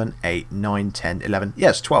 7, 8, 9, 10, 11.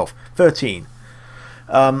 Yes, 12. 13.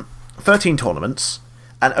 13 tournaments,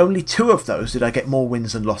 and only 2 of those did I get more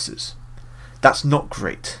wins than losses. That's not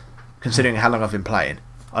great, considering how long I've been playing.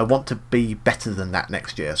 I want to be better than that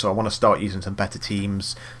next year, so I want to start using some better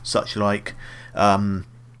teams, such like a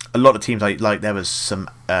lot of teams there was some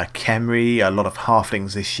Khemri, a lot of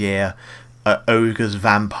Halflings this year, Ogres,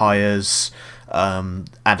 Vampires, and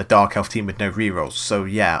a Dark Elf team with no rerolls. So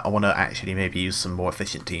yeah, I want to actually maybe use some more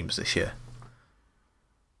efficient teams this year,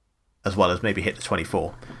 as well as maybe hit the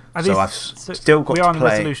 24. So I've still got to play. We are on the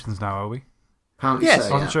resolutions now, are we? Apparently yes, so,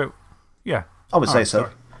 I wasn't sure. Yeah, I would say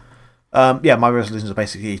so. Yeah, my resolutions are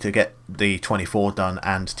basically to get the 24 done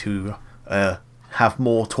and to have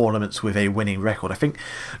more tournaments with a winning record. I think,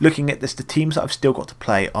 looking at this, the teams that I've still got to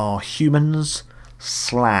play are Humans,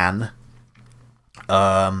 Slann,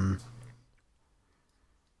 Pro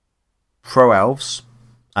Elves,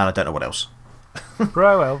 and I don't know what else.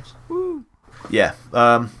 Pro Elves. Woo. Yeah,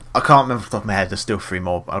 I can't remember off the top of my head. There's still 3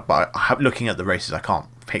 more, but looking at the races, I can't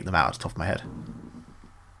pick them out off the top of my head.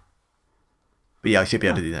 But yeah, I should be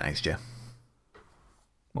able to do that next year.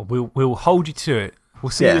 Well, we'll hold you to it. We'll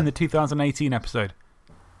see you in the 2018 episode.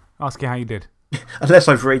 Ask you how you did. Unless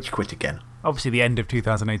I've rage quit again. Obviously, the end of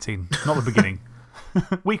 2018, not the beginning.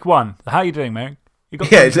 Week 1. How are you doing, Merrick?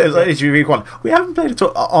 Yeah, it's literally week 1. We haven't played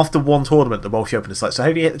after 1 tournament, the Welsh Open is like, so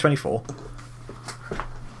have you hit the 24?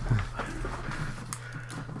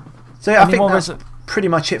 So yeah, I think that's pretty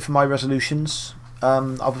much it for my resolutions. I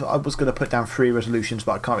was going to put down 3 resolutions,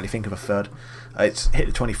 but I can't really think of a third. It's hit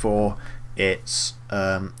the 24, it's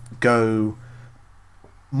go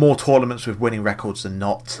more tournaments with winning records than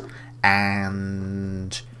not,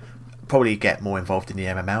 and probably get more involved in the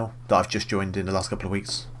MML that I've just joined in the last couple of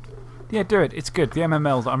weeks. Yeah, do it. It's good. The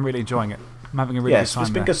MMLs, I'm really enjoying it. I'm having a really good time.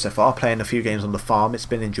 It's been good so far. Playing a few games on the farm, it's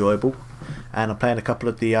been enjoyable. And I'm playing a couple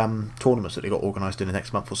of the tournaments that they got organised in the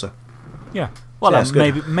next month or so. Yeah. Well,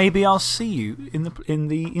 maybe I'll see you in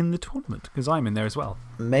the tournament, because I'm in there as well.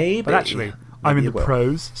 Maybe. But actually, I'm in the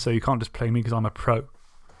pros, so you can't just play me because I'm a pro.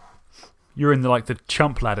 You're in the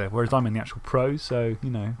chump ladder, whereas I'm in the actual pros, so,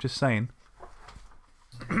 just saying.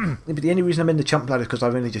 But the only reason I'm in the chump ladder is because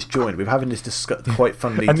I've only just joined. We're having this quite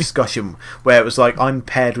funny discussion where it was like I'm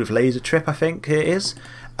paired with Laser Trip, I think it is.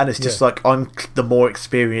 And it's just like I'm the more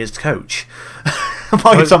experienced coach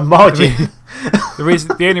by some margin.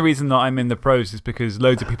 The only reason that I'm in the pros is because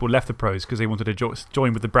loads of people left the pros because they wanted to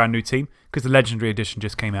join with the brand new team because the Legendary Edition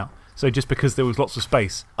just came out. So just because there was lots of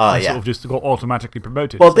space, I sort of just got automatically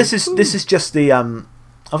promoted. Well, this is just the.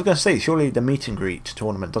 I was going to say, surely the meet and greet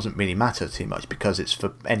tournament doesn't really matter too much because it's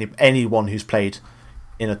for anyone who's played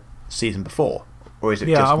in a season before. Or is it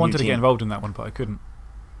just I wanted to get involved in that one, but I couldn't.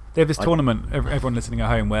 They have this tournament, everyone listening at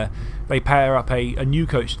home, where they pair up a new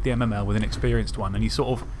coach to the MML with an experienced one, and you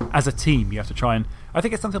sort of, as a team, you have to try and. I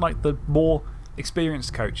think it's something like the more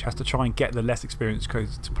experienced coach has to try and get the less experienced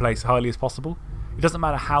coach to play as highly as possible. It doesn't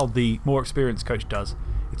matter how the more experienced coach does,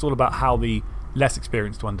 it's all about how the less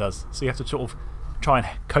experienced one does. So you have to sort of try and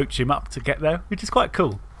coach him up to get there, which is quite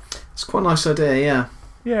cool. It's quite a nice idea, yeah.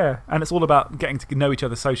 Yeah, and it's all about getting to know each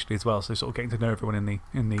other socially as well, so sort of getting to know everyone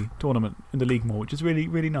in the tournament, in the league more, which is really,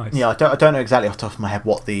 really nice. Yeah, I don't know exactly off the top of my head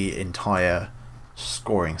what the entire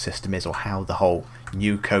scoring system is or how the whole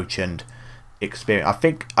new coach and experience.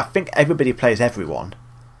 I think everybody plays everyone.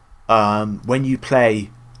 When you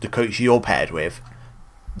play the coach you're paired with,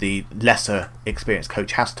 the lesser experienced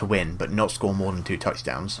coach has to win but not score more than 2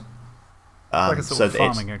 touchdowns. Like a sort of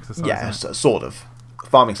farming exercise. Yeah, sort of.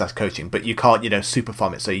 farming / coaching, but you can't, super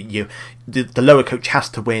farm it. So the lower coach has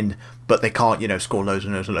to win, but they can't, score loads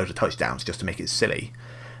and loads and loads of touchdowns just to make it silly.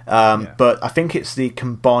 But I think it's the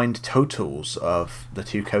combined totals of the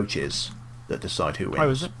two coaches that decide who wins. Oh,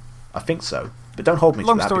 is it? I think so. But don't hold me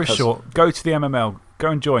Long to that. story short, go to the MML, go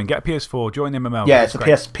and join, get a PS4, join the MML. Yeah, it's a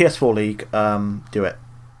PS4 league. Do it.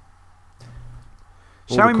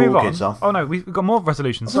 Shall we move on? Oh no, we've got more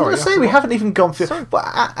resolutions. Sorry. I was going to say, we haven't even gone through.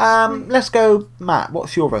 But, let's go, Matt.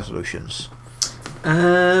 What's your resolutions?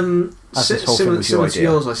 Similar to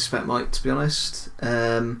yours, I suspect, Mike, to be honest.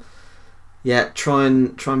 Try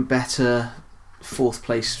and better 4th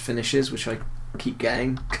place finishes, which I keep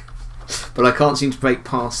getting. But I can't seem to break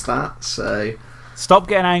past that, so. Stop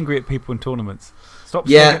getting angry at people in tournaments. Stop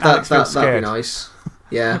that'd be nice.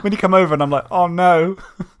 Yeah. When you come over and I'm like, oh no,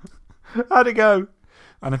 how'd it go?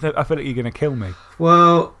 And I feel like you're going to kill me.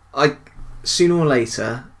 Well, sooner or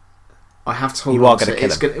later, I have to hold on. You are going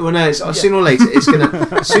to kill him. Well, no, sooner or later, it's going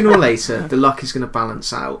to. Sooner or later, the luck is going to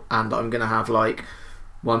balance out, and I'm going to have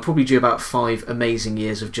I'm probably due about 5 amazing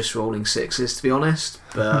years of just rolling 6s, to be honest.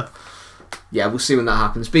 But yeah, we'll see when that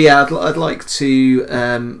happens. But yeah, I'd like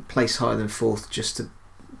to place higher than 4th just to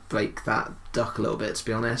break that duck a little bit, to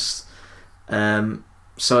be honest.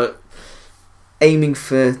 So aiming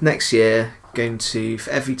for next year. For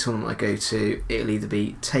every tournament I go to, it'll either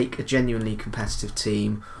be take a genuinely competitive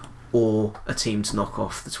team or a team to knock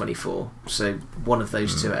off the 24. So one of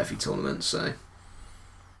those two at every tournament. So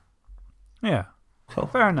yeah, cool.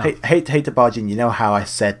 Fair enough. Hate to barge in. You know how I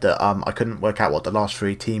said that I couldn't work out what the last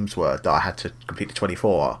 3 teams were that I had to complete the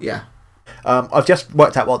 24? Yeah. I've just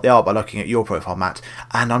worked out what they are by looking at your profile, Matt,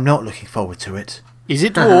 and I'm not looking forward to it. Is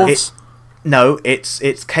it Dwarves? No,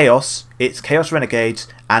 it's Chaos. It's Chaos Renegades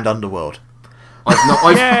and Underworld. I've not.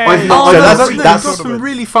 That's some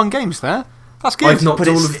really fun games there. That's good. I've knocked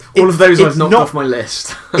all of those. I've knocked off my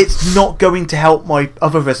list. It's not going to help my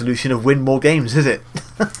other resolution of win more games, is it?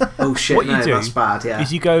 Oh shit! What you do that's bad. Yeah.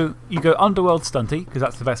 Is you go Underworld stunty because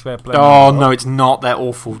that's the best way of playing. Oh no, it's not. They're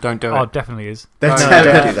awful. Don't do it. Oh, it definitely is. They're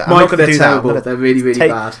terrible. I'm not going to do that. They're really, really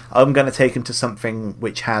bad. I'm going to take them to something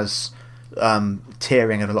which has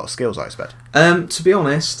tiering and a lot of skills, I expect. To be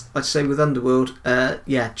honest, I'd say with Underworld,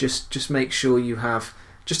 just make sure you have.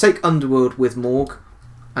 Just take Underworld with Morg,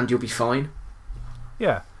 and you'll be fine.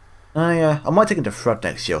 Yeah. I might take him to Frud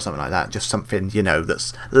next year or something like that. Just something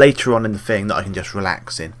that's later on in the thing that I can just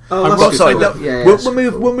relax in. Oh, sorry.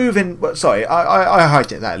 We'll move in. Sorry, I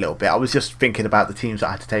hijacked that a little bit. I was just thinking about the teams that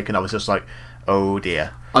I had to take, and I was just like, oh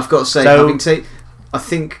dear. I've got to say, I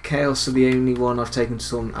think Chaos are the only one I've taken to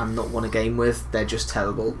tournament and not won a game with. They're just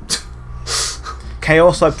terrible.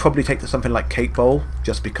 Chaos, I'd probably take to something like Cake Bowl,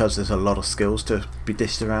 just because there's a lot of skills to be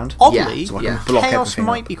dished around. Oddly, so I can block Chaos everything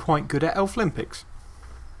might be quite good at Elf Olympics.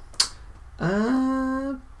 With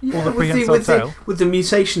the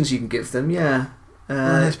mutations you can give them, yeah.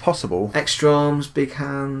 It's possible. Extra arms, big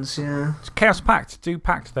hands, yeah. Chaos Pact. Do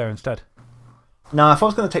Pact there instead. No, if I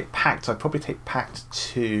was going to take Pact, I'd probably take Pact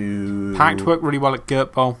to. Pact worked really well at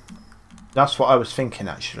Gurt Bowl. That's what I was thinking,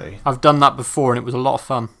 actually. I've done that before and it was a lot of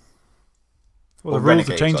fun. Well, the rules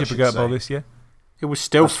are changing for Gurt Bowl this year. It was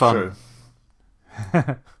still fun.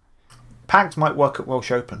 True. Pact might work at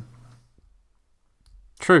Welsh Open.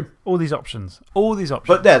 True. All these options.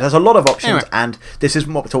 But there's a lot of options, and this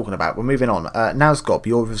isn't what we're talking about. We're moving on. Nazgob,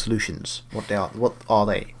 your resolutions. What are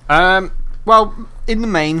they? Well, in the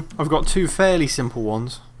main, I've got 2 fairly simple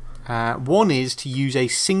ones. One is to use a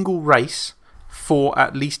single race for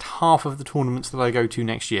at least half of the tournaments that I go to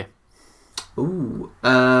next year. Ooh.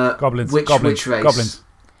 Goblins. Which race?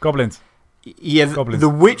 Goblins. Yeah, the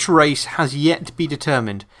which race has yet to be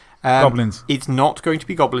determined. Goblins. It's not going to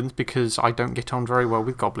be goblins because I don't get on very well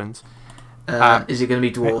with goblins. Is it going to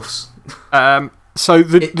be dwarfs? So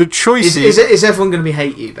the choice is everyone going to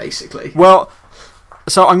hate you, basically? Well,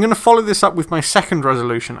 so I'm going to follow this up with my second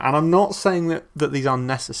resolution, and I'm not saying that these are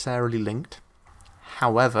necessarily linked.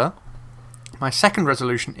 However, my second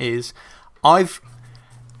resolution is I'm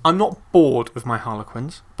not bored with my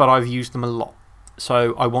Harlequins, but I've used them a lot.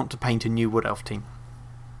 So I want to paint a new Wood Elf team.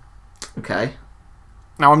 Okay.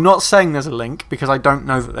 Now, I'm not saying there's a link because I don't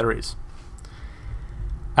know that there is.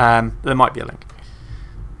 There might be a link.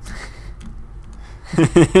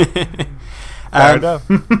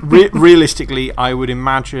 Realistically, I would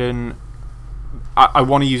imagine I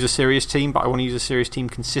want to use a serious team, but I want to use a serious team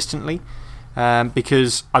consistently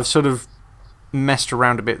because I've sort of messed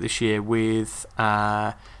around a bit this year with.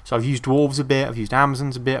 So I've used Dwarves a bit, I've used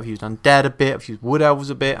Amazons a bit, I've used Undead a bit, I've used Wood Elves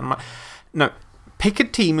a bit. And no, pick a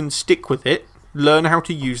team and stick with it. Learn how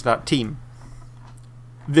to use that team.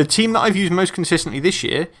 The team that I've used most consistently this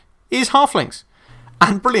year is Halflings.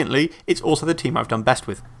 And brilliantly, it's also the team I've done best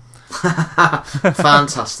with.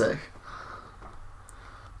 Fantastic.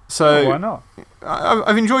 So, why not?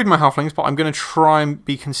 I've enjoyed my halflings, but I'm going to try and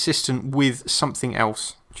be consistent with something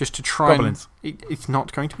else. Just to try Goblins. It's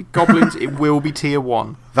not going to be goblins, it will be tier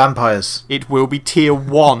 1. Vampires. It will be tier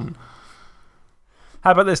 1.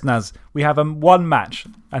 How about this, Naz? We have one match,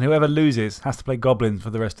 and whoever loses has to play goblins for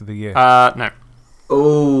the rest of the year. No.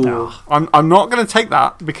 Oh. I'm not going to take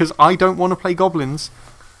that because I don't want to play goblins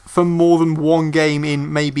for more than one game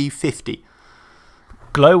in maybe 50.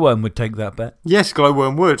 Glowworm would take that bet. Yes,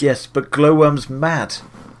 Glowworm would. Yes, but Glowworm's mad.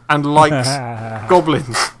 And likes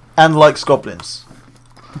goblins. And likes goblins.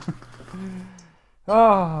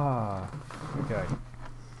 Okay.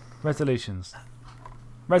 Resolutions.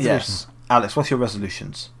 Yes. Alex, what's your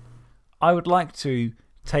resolutions? I would like to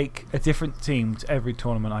take a different team to every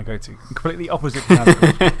tournament I go to. Completely opposite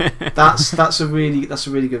to that's a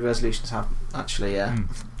really good resolution to have, actually, yeah.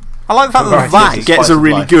 I like the fact that gets a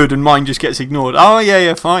really good and mine just gets ignored. Oh,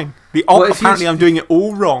 yeah, fine. Apparently, I'm doing it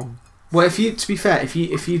all wrong. Well, to be fair, if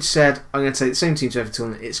you'd said, I'm going to take the same team to every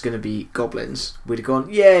tournament, it's going to be goblins, we'd have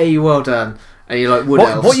gone, yay, well done. And you're like, Wood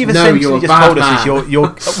Elves. What you've essentially just told us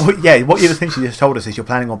is what you've essentially just told us is you're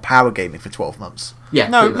planning on power gaming for 12 months. Yeah.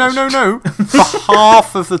 No. For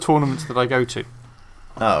half of the tournaments that I go to.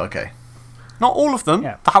 Oh, okay. Not all of them.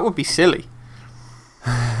 Yeah. That would be silly.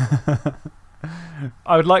 I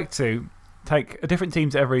would like to take a different team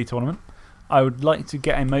to every tournament. I would like to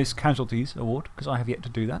get a most casualties award because I have yet to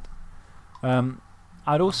do that.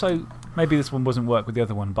 I'd also, maybe this one doesn't work with the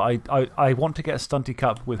other one, but I want to get a Stunty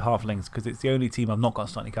Cup with Halflings because it's the only team I've not got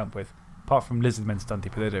a Stunty Cup with, apart from Lizardmen Stunty,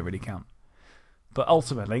 but they don't really count. But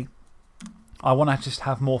ultimately, I want to just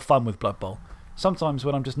have more fun with Blood Bowl. Sometimes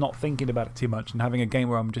when I'm just not thinking about it too much and having a game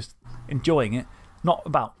where I'm just enjoying it, not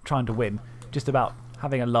about trying to win, just about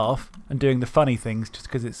having a laugh and doing the funny things just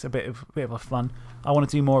because it's a bit of a fun, I want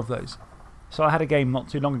to do more of those. So I had a game not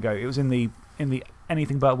too long ago. It was in the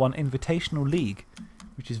Anything But One Invitational League,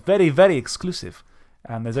 which is very, very exclusive.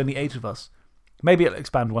 And there's only 8 of us. Maybe it'll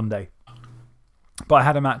expand one day. But I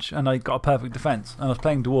had a match and I got a perfect defense. And I was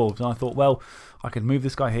playing Dwarves and I thought, well, I could move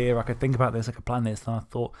this guy here, I could think about this, I could plan this. And I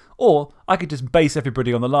thought, or I could just base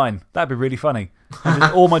everybody on the line. That'd be really funny. And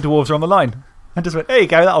just all my Dwarves are on the line. And just went, there you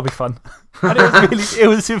go, that'll be fun. And it was really, it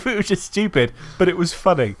was just stupid, but it was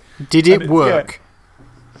funny. Did it work?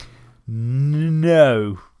 Yeah.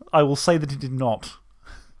 No. I will say that it did not.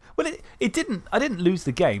 Well, it didn't. I didn't lose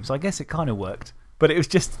the game, so I guess it kind of worked. But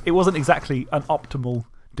it wasn't exactly an optimal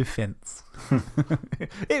defense.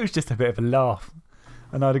 It was just a bit of a laugh.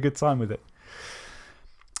 And I had a good time with it.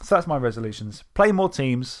 So that's my resolutions. Play more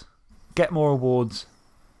teams, get more awards,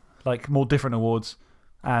 like more different awards,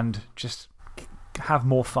 and just have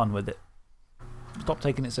more fun with it. Stop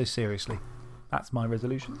taking it so seriously. That's my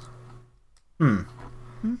resolutions.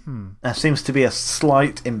 There seems to be a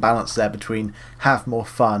slight imbalance there between have more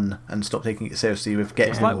fun and stop taking it seriously with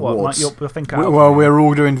getting more awards. Well, we're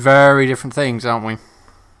all doing very different things, aren't we?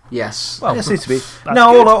 Yes. Well, it seems to be.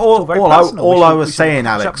 No, all I was saying,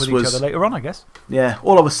 Alex, was. Each other later on, I guess. Yeah,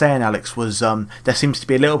 all I was saying, Alex, was there seems to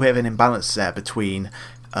be a little bit of an imbalance there between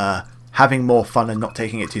having more fun and not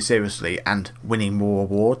taking it too seriously and winning more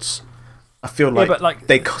awards. I feel like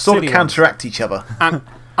they sort of counteract each other.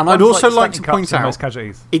 And I'd also like to point out,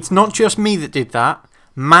 it's not just me that did that.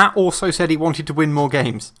 Matt also said he wanted to win more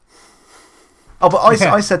games. Oh, but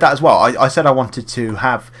I said that as well. I said I wanted to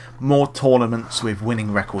have more tournaments with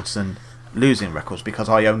winning records than losing records because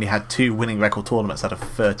I only had 2 winning record tournaments out of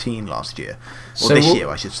 13 last year. Or this year,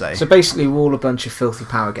 I should say. So basically, we're all a bunch of filthy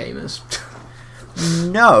power gamers.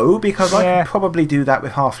 No, because I could probably do that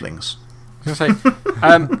with halflings. I was going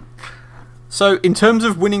to say, so, in terms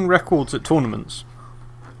of winning records at tournaments,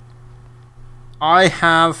 I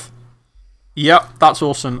have. Yep, that's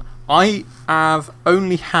awesome. I have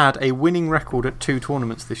only had a winning record at 2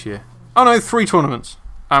 tournaments this year. Oh no, 3 tournaments.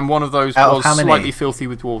 And one of those was slightly filthy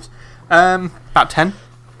with Dwarves. About 10.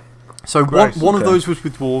 So one of those was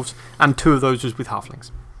with Dwarves, and 2 of those was with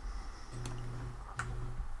Halflings.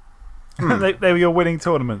 They were your winning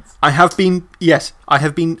tournaments? I have been, yes. I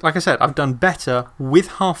have been, like I said, I've done better with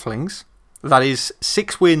Halflings, that is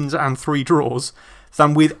 6 wins and 3 draws,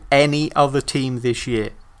 than with any other team this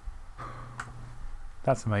year.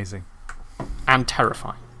 That's amazing. And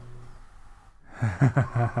terrifying.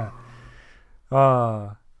 I'm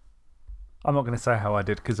not going to say how I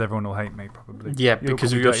did because everyone will hate me, probably. Yeah,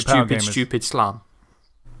 because of your stupid slam.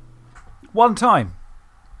 One time.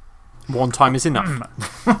 One time is enough.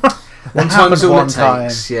 One time is all it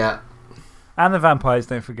takes, yeah. And the vampires,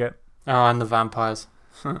 don't forget. Oh, and the vampires.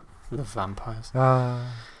 The vampires.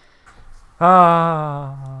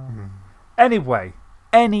 Anyway,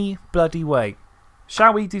 any bloody way.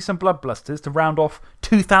 Shall we do some Blood Blusters to round off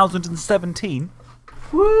 2017?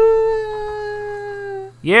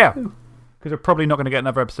 Woo! Yeah. Because we're probably not going to get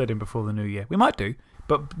another episode in before the new year. We might do,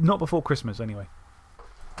 but not before Christmas anyway.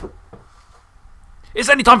 It's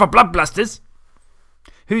any time for Blood Blusters.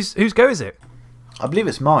 Whose go is it? I believe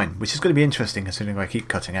it's mine, which is going to be interesting considering I keep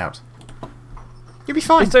cutting out. You'll be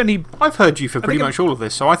fine. It's only, I've heard you for pretty much all of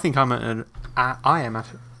this, so I think I am at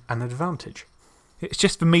an advantage. it's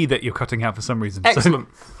just for me that you're cutting out for some reason. Excellent.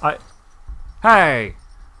 So hey.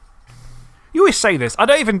 You always say this. I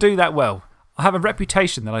don't even do that well. I have a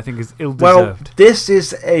reputation that I think is ill deserved. Well, this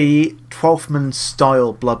is a 12th-man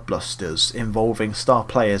style Blood Blusters involving star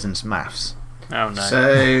players and some maths. Oh, no.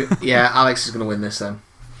 So, yeah, Alex is going to win this then.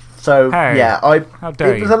 So, Hey, yeah, how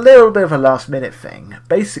dare it was you. a little bit of a last-minute thing.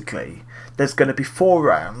 Basically, there's going to be 4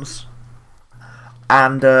 rounds,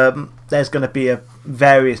 and there's going to be a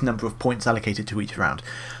various number of points allocated to each round.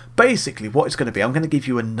 Basically, what it's going to be, I'm going to give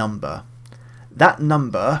you a number. That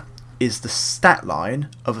number is the stat line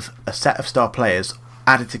of a set of star players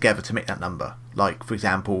added together to make that number. Like, for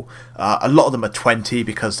example, a lot of them are 20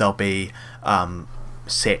 because there'll be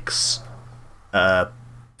 6, 4,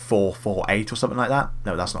 4, 8 or something like that.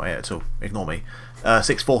 No, that's not it at all. Ignore me.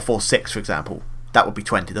 6, 4, 4, 6, for example. That would be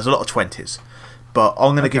 20. There's a lot of 20s. But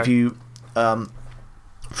I'm going to give you 3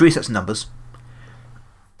 sets of numbers.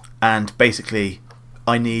 And basically,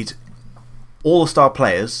 I need all the star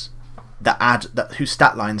players whose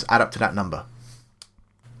stat lines add up to that number.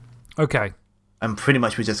 Okay. And pretty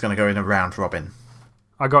much we're just going to go in a round robin.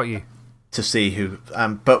 I got you. To see who.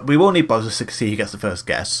 But we will need buzzers to see who gets the first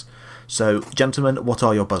guess. So, gentlemen, what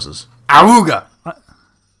are your buzzers? Awooga!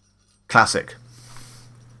 Classic.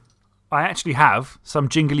 I actually have some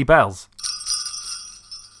jingly bells.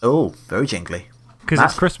 Oh, very jingly. Because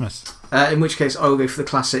it's Christmas. In which case, I will go for the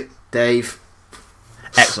classic Dave.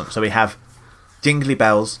 Excellent. So we have Jingly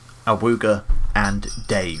Bells, Awooga, and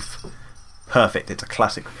Dave. Perfect. It's a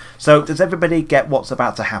classic. So, does everybody get what's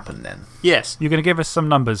about to happen then? Yes. You're going to give us some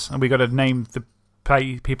numbers, and we've got to name the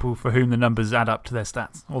people for whom the numbers add up to their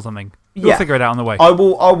stats or something. We'll figure it out on the way. I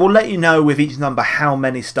will let you know with each number how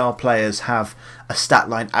many star players have a stat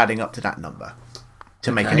line adding up to that number.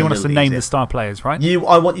 To make it and you want us to name easier. the star players, right? You're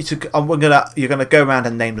going to go around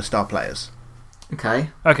and name the star players. Okay.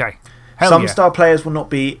 Okay. Some star players will not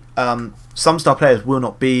be, in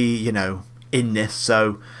this,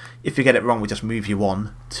 so if you get it wrong, we'll just move you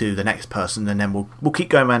on to the next person, and then we'll keep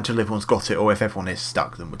going around until everyone's got it, or if everyone is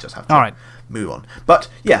stuck, then we'll just have to move on. But,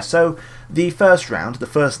 yeah, so the first round, the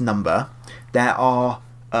first number, there are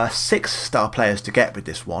 6 star players to get with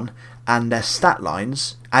this one, and their stat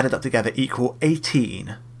lines added up together equal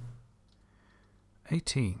 18.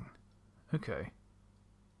 18. Okay.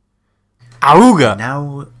 Awooga!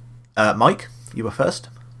 Now, Mike, you were first.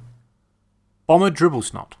 Bomber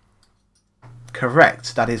Dribblesnot.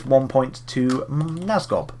 Correct. That is 1 point to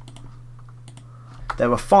Nazgob.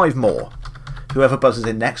 There are 5 more. Whoever buzzes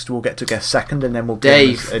in next will get to guess second, and then we'll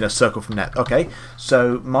go in a circle from there. Okay.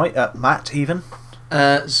 So, Matt, even?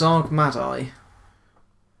 Zarg Mad-Eye.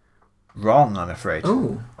 Wrong, I'm afraid.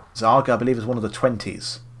 Oh. Zarg, I believe, is one of the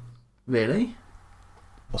 20s. Really?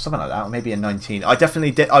 Or something like that. Or maybe a 19. I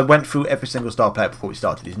definitely did. I went through every single star player before we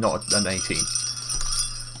started. He's not an 18.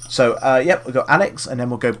 So, yep, we've got Alex, and then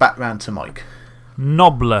we'll go back round to Mike.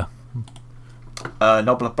 Nobbler.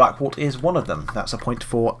 Nobbler Blackwalt is one of them. That's a point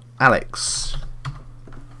for Alex.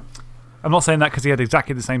 I'm not saying that because he had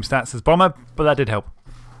exactly the same stats as Bomber, but that did help.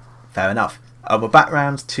 Fair enough. We're back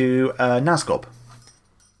round to Nazgob.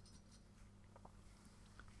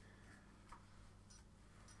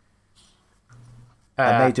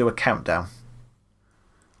 I may do a countdown.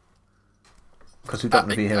 Because we don't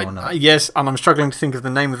want to be here or not. Yes, and I'm struggling to think of the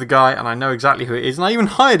name of the guy, and I know exactly who it is, and I even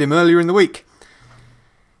hired him earlier in the week.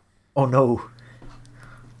 Oh no.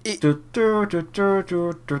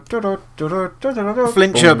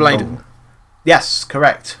 Flintshire Blade. Yes,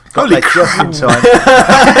 correct. Holy crap. Just in time.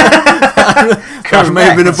 That may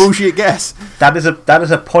have been a bullshit guess. That is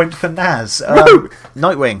a point for Naz.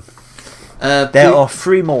 Nightwing. There are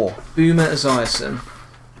 3 more. Boomer Esiason.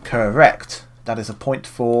 Correct. That is a point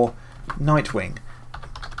for Nightwing.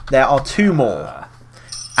 There are 2 more.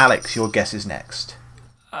 Alex, your guess is next.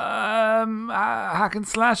 Hack and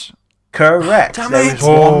Slash? Correct. There is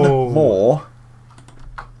 1 more.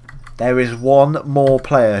 There is 1 more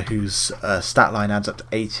player whose stat line adds up to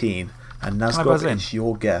 18. And Nazgob, it's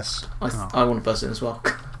your guess. I want to buzz in as well.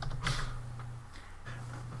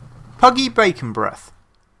 Puggy Bacon Breath.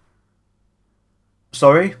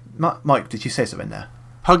 Sorry? Mike, did you say something there?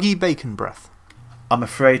 Puggy Bacon Breath. I'm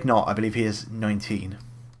afraid not. I believe he is 19.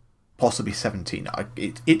 Possibly 17.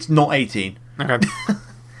 It's not 18. Okay.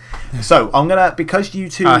 So, I'm going to, because you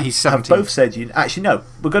two he's have 17. both said you. Actually, no,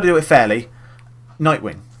 we're going to do it fairly.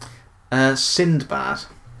 Nightwing. Sindbad.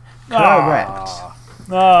 Correct.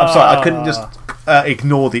 I'm sorry, I couldn't just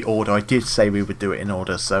ignore the order. I did say we would do it in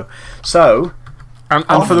order. So and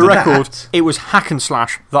for the record, it was Hack and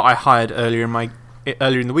Slash that I hired earlier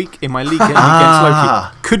in the week in my league game against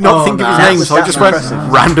Loki. Could not think of his name, so I just went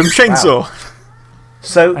random chainsaw. Wow.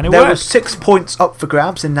 So And it there worked. were 6 points up for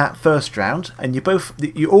grabs in that first round, and you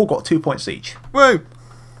all got 2 points each. Woo!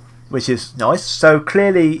 Which is nice. So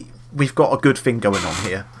clearly, we've got a good thing going on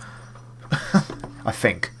here. I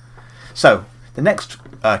think. So, the next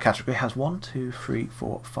category has 1, 2, 3,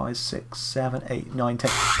 4, 5, 6, 7, 8, 9,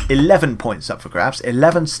 10, 11 points up for grabs.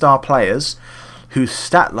 11 star players whose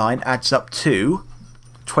stat line adds up to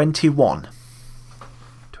 21.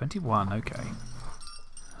 21, okay.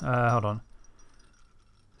 Hold on.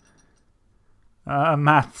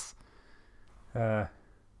 Maths.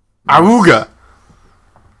 Awooga.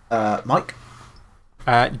 Mike?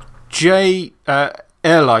 J.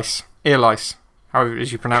 Earlice. However it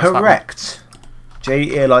is you pronounce that. Correct. J.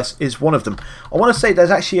 Earlice is one of them. I want to say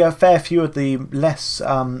there's actually a fair few of the less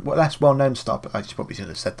well known star. I probably should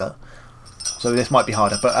have said that. So this might be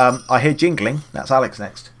harder. But I hear jingling. That's Alex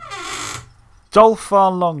next.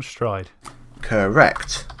 Dolphar Longstride.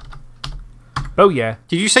 Correct. Oh, yeah.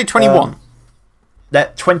 Did you say 21?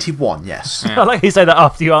 That 21, yes. I like you say that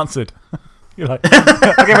after you answered. You're like,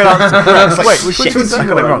 I'll give it an answer. Wait, which Shit, one's I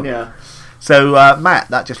got it wrong. Yeah. So, Matt,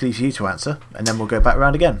 that just leaves you to answer, and then we'll go back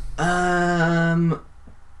round again.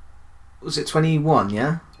 Was it 21,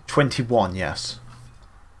 yeah? 21, yes.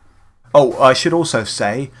 Oh, I should also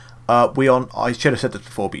say, I should have said this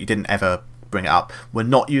before, but you didn't ever bring it up. We're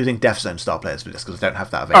not using Death Zone star players for this because I don't have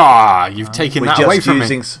that available. You've taken that away from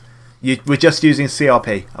me. We're just using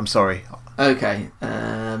CRP. I'm sorry. Okay.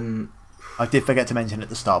 I did forget to mention at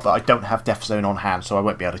the start, but I don't have Death Zone on hand, so I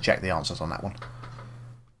won't be able to check the answers on that one.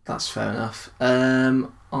 That's fair enough.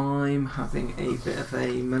 I'm having a bit of a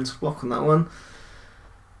mental block on that one.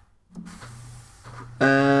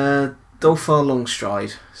 Dolphar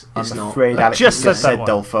Longstride is I'm not. afraid Alex just just said said that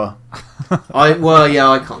Dolphar. I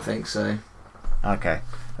can't think so. Okay.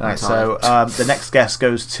 Right, so the next guess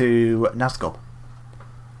goes to Nazgob.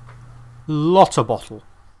 Lotter Bottle.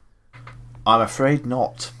 I'm afraid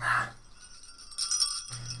not.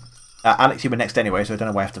 Alex, you were next anyway, so I don't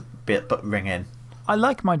know why I have to ring in. I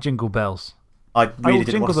like my jingle bells. I will really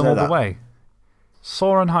didn't jingle want to them know all that. the way.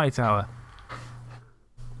 Soren Hightower.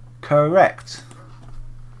 Correct.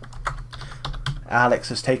 Alex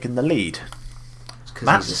has taken the lead.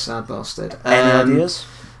 Because he's a sad bastard. Any ideas?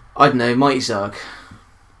 I don't know, Mighty Zug.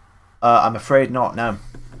 I'm afraid not, no.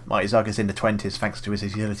 Mighty Zug is in the 20s thanks to his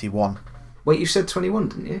agility 1. Wait, you said 21,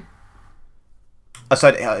 didn't you?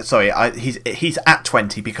 Sorry, he's at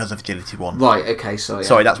 20 because of agility 1. Right, okay, sorry.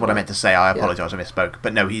 Sorry, that's what I meant to say. I apologise, I misspoke.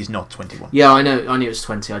 But no, he's not 21. Yeah, I knew it was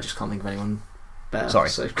 20, I just can't think of anyone better. Sorry.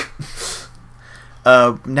 So.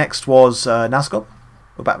 Next was Nazgob.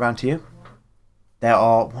 We're back round to you. There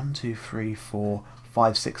are 1, 2, 3, 4,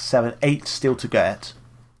 5, 6, 7, 8 still to get.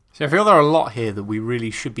 So I feel there are a lot here that we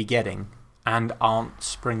really should be getting and aren't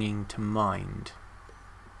springing to mind.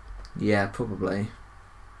 Yeah, probably.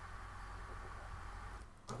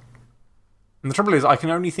 And the trouble is, I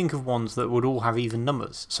can only think of ones that would all have even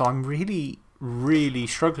numbers. So I'm really, really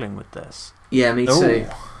struggling with this. Yeah, me too.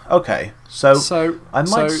 Okay, so I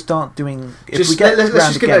might start doing. If we get let's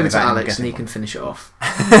just give it over to without Alex and he getting can finish it off.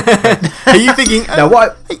 Are you thinking. No,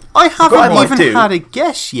 what I haven't what I might even do- had a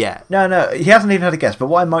guess yet. No, he hasn't even had a guess. But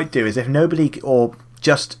what I might do is if nobody, or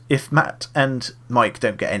just if Matt and Mike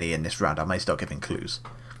don't get any in this round, I may start giving clues.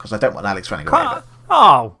 Because I don't want Alex running away. with it.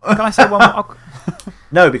 Oh, can I say one more?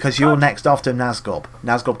 No, because you're next after Nazgob.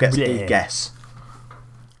 Nazgob gets a guess.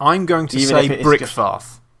 I'm going to Even say if it is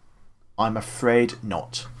Brickfarth. I'm afraid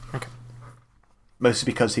not. Okay.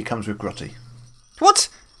 Mostly because he comes with Grotty. What?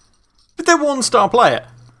 But they're one-star player.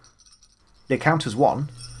 They count as 1,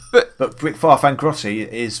 but Brickfarth and Grotty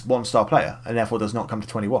is 1-star player, and therefore does not come to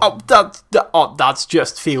 21. Oh, that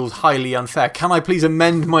just feels highly unfair. Can I please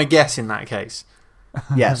amend my guess in that case?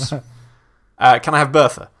 Yes. Can I have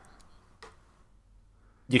Bertha?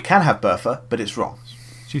 You can have Bertha, but it's wrong.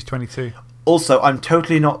 She's 22. Also, I'm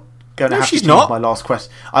totally not going to have to change my last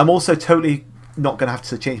question. I'm also totally not going to have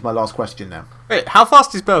to change my last question now. Wait, how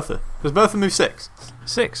fast is Bertha? Does Bertha move 6?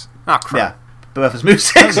 6. Ah, crap. Yeah, Bertha's moved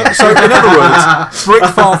 6. So, in other words,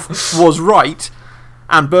 Brickfarth was right,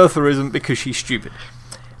 and Bertha isn't because she's stupid.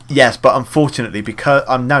 Yes, but unfortunately, because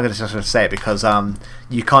I'm now going to just say it because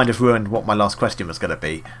you kind of ruined what my last question was going to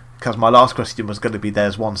be. Because my last question was going to be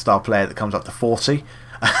there's 1-star player that comes up to 40.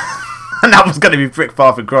 And that was going to be Brick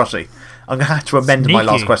Father Grossi. I'm going to have to amend my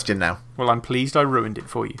last question now. Well, I'm pleased I ruined it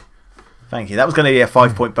for you. Thank you. That was going to be a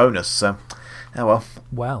 5-point bonus, so. Oh well.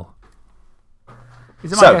 Well.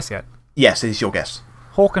 Is it my guess yet? Yes, it is your guess.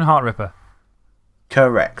 Hawk and Heartripper.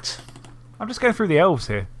 Correct. I'm just going through the elves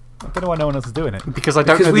here. I don't know why no one else is doing it. Because I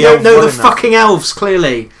don't know we don't know the fucking elves,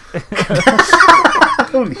 clearly.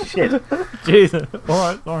 Holy shit. Jesus.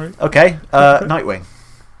 Alright, sorry. Okay, Nightwing.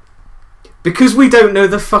 Because we don't know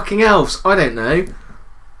the fucking elves. I don't know.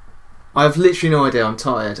 I have literally no idea. I'm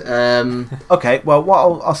tired. Okay, well,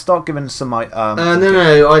 I'll start giving some. No, I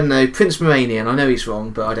don't know. Prince Memanian. I know he's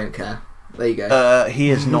wrong, but I don't care. There you go. He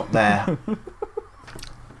is not there.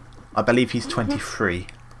 I believe he's 23.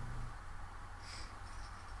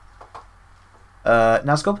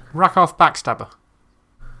 Nazgob? Rakoff Backstabber.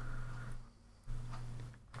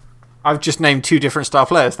 I've just named 2 different star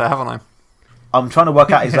players there, haven't I? I'm trying to work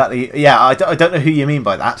out exactly. Yeah, I don't know who you mean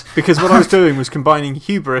by that. Because what I was doing was combining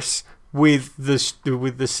hubris with the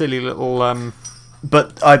silly little.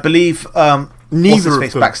 But I believe neither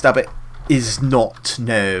of them. Backstabber is not.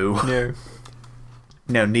 No.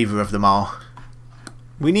 No, neither of them are.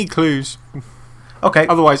 We need clues. Okay.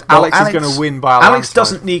 Otherwise, Alex is going to win by a Alex landslide.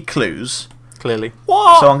 doesn't need clues. Clearly.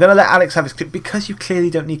 What? So I'm going to let Alex have his clue. Because you clearly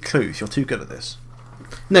don't need clues. You're too good at this.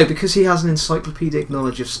 No, because he has an encyclopedic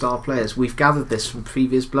knowledge of star players. We've gathered this from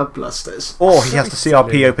previous Blood Blusters. Or he has the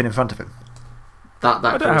CRP open in front of him. That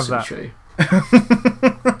could also be true.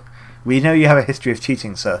 We know you have a history of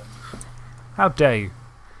cheating, sir. How dare you?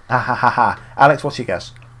 Ha ha ha ha. Alex, what's your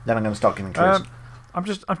guess? Then I'm going to start giving clues. I'm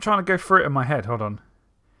trying to go through it in my head. Hold on.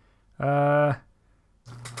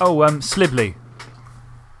 Slibley.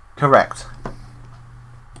 Correct.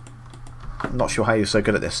 I'm not sure how you're so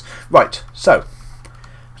good at this. Right, so.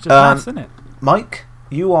 It's just maths, isn't it? Mike,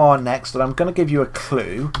 you are next, and I'm going to give you a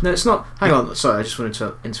clue. No, it's not. Hang on, sorry, I just wanted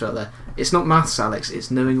to interrupt there. It's not maths, Alex, it's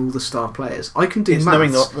knowing all the star players. I can do It's maths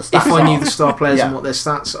knowing what the stats if I knew are. the star players Yeah. and what their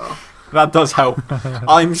stats are. That does help.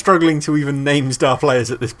 I'm struggling to even name star players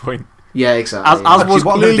at this point. Yeah, exactly. As Actually, was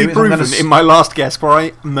what I'm gonna clearly do is I'm proven gonna in my last guess where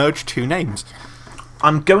I merged 2 names.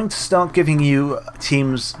 I'm going to start giving you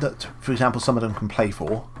teams that, for example, some of them can play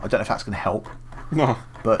for. I don't know if that's going to help. No.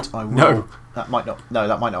 But I will. No. That might not. No,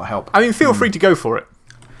 that might not help. I mean, feel free to go for it.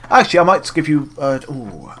 Actually, I might give you.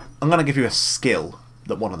 I'm going to give you a skill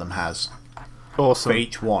that one of them has. Awesome. For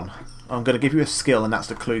each one. I'm going to give you a skill, and that's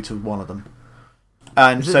the clue to one of them.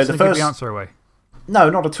 And Is so it the gonna give first. the answer away? No,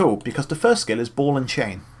 not at all, because the first skill is ball and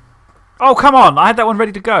chain. Oh, come on. I had that one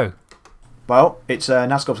ready to go. Well, it's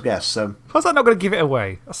Nazgob's guess, so. How's that not going to give it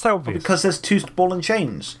away? That's so obvious. Because there's 2 ball and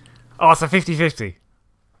chains. Oh, it's a 50-50.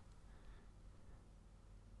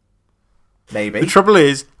 Maybe. The trouble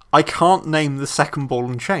is, I can't name the second ball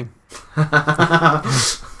and chain.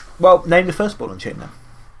 Well, name the first ball and chain then.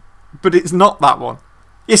 But it's not that one.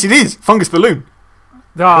 Yes, it is. Fungus Balloon.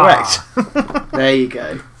 Ah. Correct. There you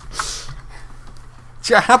go.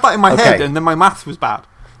 See, I had that in my head, and then my maths was bad.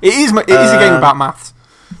 It is a game about maths.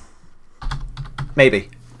 Maybe.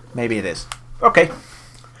 Maybe it is. Okay.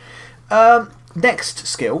 Next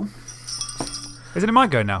skill. Isn't it my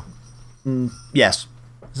go now? Yes.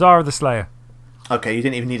 Zara the Slayer. Okay, you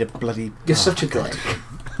didn't even need a bloody. You're such a dick.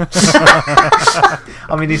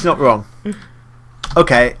 I mean, he's not wrong.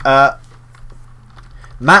 Okay,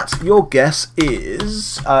 Matt, your guess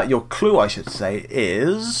is. Your clue, I should say,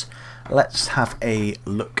 is. Let's have a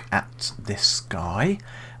look at this guy.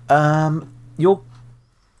 Your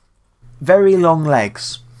very long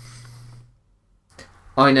legs.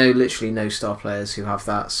 I know literally no star players who have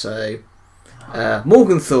that, so.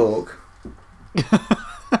 Morgan Thorg.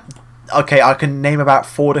 Okay, I can name about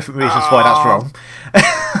 4 different reasons why that's wrong.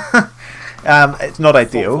 It's not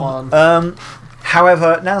ideal.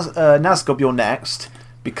 However, Nazgob, you're next.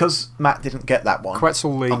 Because Matt didn't get that one,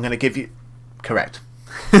 Quetzal Lee. I'm going to give you. Correct.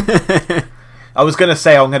 I was going to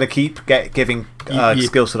say I'm going to keep giving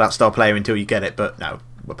skills to that star player until you get it, but no,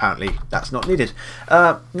 apparently that's not needed.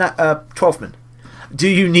 12th. Do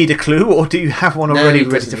you need a clue, or do you have one already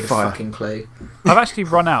ready to fire? A fucking clue. I've actually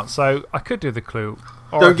run out, so I could do the clue.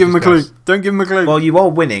 Don't give him a clue. Don't give him a clue. Well, you are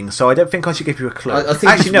winning, so I don't think I should give you a clue. I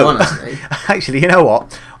think actually, he's no. won, hasn't he? Actually, you know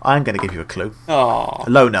what? I'm going to give you a clue. Aww.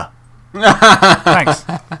 Loner. Thanks.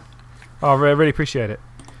 Oh, I really appreciate it.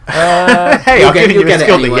 Hey, you'll get it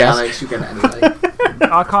anyway, Alex. You'll get it anyway.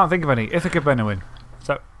 I can't think of any. Ithaca Benowin.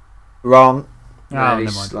 So. Wrong. Oh,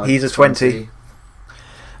 never mind. Like He's a 20.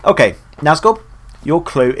 Okay, Nazgob, your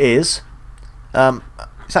clue is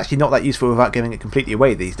It's actually not that useful without giving it completely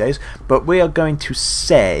away these days. But we are going to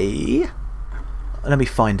say. Let me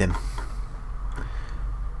find him.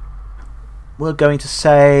 We're going to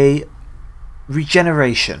say.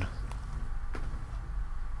 Regeneration.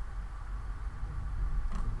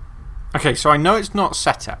 Okay, so I know it's not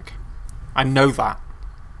Setek. I know that.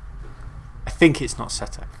 I think it's not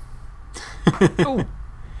Setek. Oh.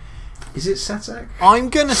 Is it Setek? I'm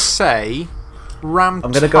going to say Ram.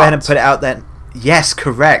 I'm going to go ahead and put it out there. Yes,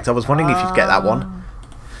 correct. I was wondering if you'd get that one.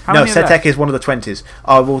 No, Setek is one of the 20s.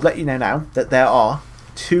 I will let you know now that there are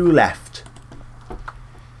 2 left.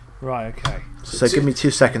 Right, okay. So give me 2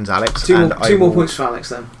 seconds, Alex. Two more points for Alex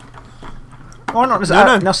then. Oh, not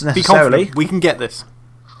No, necessarily. be confident. We can get this.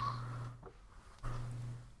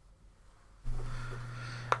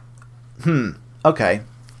 Okay.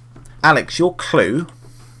 Alex, your clue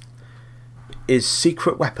is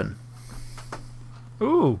secret weapon.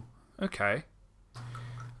 Ooh, okay.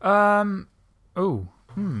 That's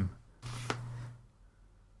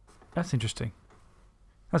interesting.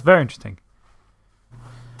 That's very interesting.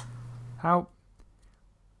 How.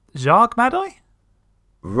 Zharg Madai?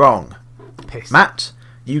 Wrong. Piss. Matt,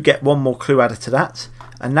 you get one more clue added to that,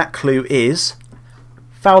 and that clue is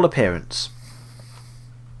foul appearance.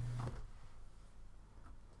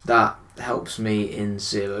 That helps me in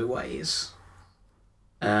 0 ways.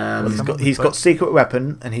 Well, he's got secret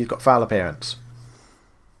weapon and he's got foul appearance.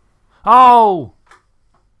 Oh!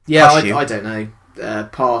 Yeah, I don't know.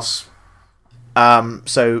 Pass.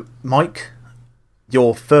 So, Mike,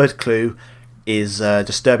 your third clue is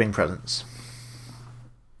disturbing presence.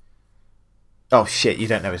 Oh shit, you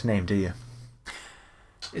don't know his name, do you?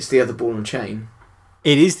 It's the other ball and chain.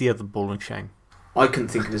 It is the other ball and chain. I couldn't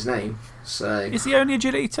think of his name, so. Is he only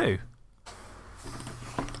agility 2?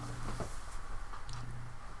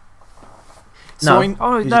 No.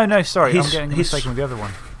 No, sorry. I'm getting mistaken with the other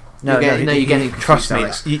one. You're getting trust me.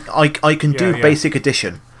 I can do basic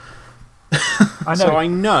addition. I know. So I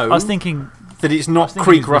know. I was thinking that it's not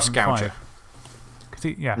Krieg Rustgouger.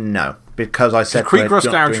 Yeah. No, because I said Krieg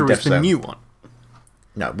Rustgouger is the new one.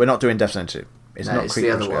 No, we're not doing Death Zone 2. It's not Krieg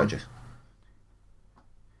Rustgouger.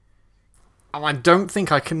 And I don't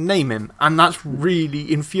think I can name him, and that's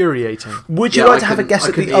really infuriating. Would you like to have a guess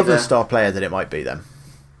at the other star player that it might be then?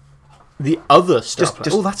 The other star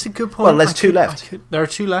player? Oh, that's a good point. Well, there's 2 left. There are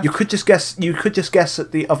 2 left. You could just guess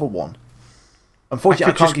at the other one.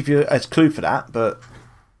 Unfortunately, I can't give you a clue for that, but.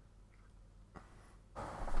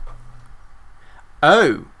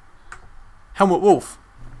 Oh. Helmut Wolf.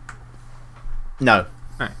 No.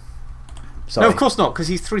 No. Sorry. No, of course not, because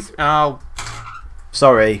he's 3. Oh.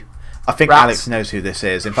 Sorry. I think Alex knows who this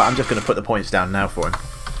is. In fact, I'm just going to put the points down now for him.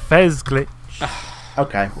 Fez Glitch.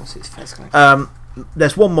 Okay. What's his Fez Glitch?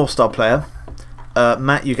 There's one more star player.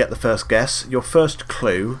 Matt, you get the first guess. Your first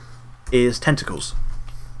clue is tentacles.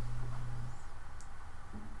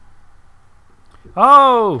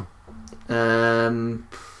 Oh!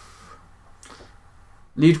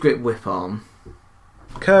 Ludgrip Whip Arm.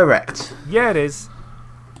 Correct. Yeah, it is.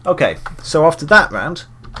 Okay, so after that round,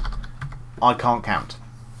 I can't count.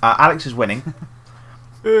 Alex is winning.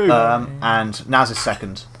 And Naz is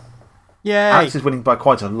second. Yay! Alex is winning by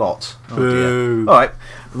quite a lot. Oh dear. Alright,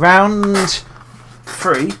 round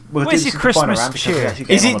 3. Where's your Christmas cheer?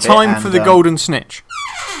 Is it time for the golden snitch?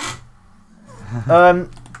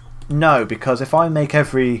 No, because if I make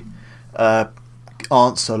every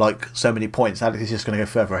answer like so many points, Alex is just going to go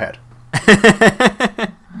further ahead.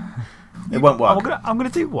 It won't work. I'm going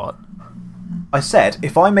to do what? I said,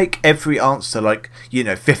 if I make every answer like,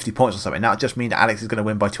 50 points or something, that would just mean that Alex is going to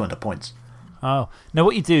win by 200 points. Oh. No,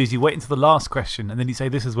 what you do is you wait until the last question and then you say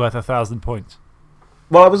this is worth 1,000 points.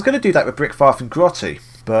 Well, I was going to do that with Brickfarth and Grotty,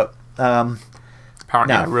 but.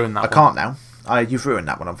 Apparently, I ruined that one. I can't now. You've ruined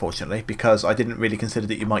that one, unfortunately, because I didn't really consider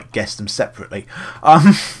that you might guess them separately.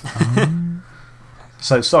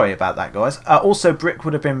 So sorry about that, guys. Also, Brick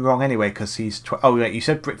would have been wrong anyway because he's. Oh, wait, you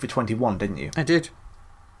said Brick for 21, didn't you? I did.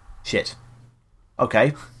 Shit.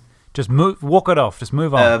 Okay. Just walk it off. Just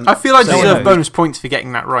move on. I feel I deserve bonus points for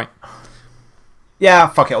getting that right. Yeah,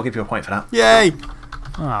 fuck it. I'll give you a point for that. Yay!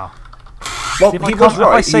 Oh. Well, he was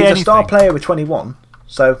right. He's a star player with 21,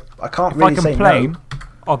 so I can't really say no. If I complain,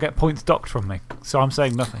 I'll get points docked from me. So I'm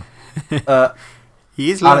saying nothing.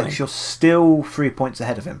 He is learning. Alex, you're still 3 points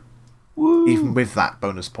ahead of him. Woo. Even with that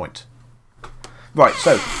bonus point. Right,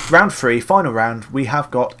 so round 3, final round, we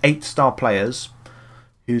have got 8 star players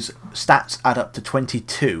whose stats add up to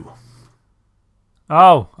 22.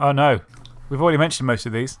 Oh no. We've already mentioned most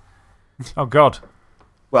of these. Oh, God.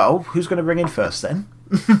 Well, who's going to ring in first then?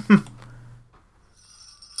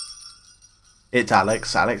 It's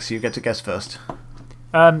Alex. Alex, you get to guess first.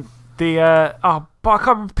 But I can't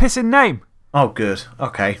remember the pissing name. Oh, good.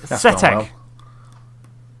 Okay. That's Setek. gone well.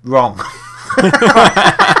 Wrong.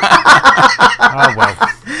 Oh, well.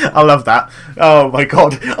 I love that. Oh, my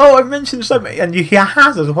God. Oh, I mentioned so many. And he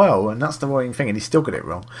has as well. And that's the worrying thing. And he's still got it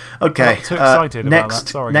wrong. Okay. I got too excited about next, that.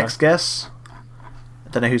 Sorry, next guess. I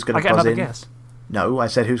don't know who's going to I buzz get in. another guess. No, I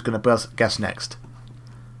said who's going to guess next.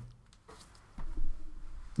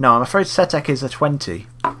 No, I'm afraid Setek is a 20.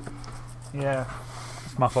 Yeah.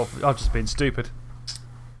 It's my fault. I've just been stupid.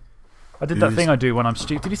 I did that thing I do when I'm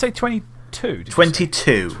stupid. Did you say 22?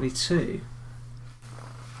 22. 22.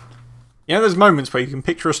 You know, there's moments where you can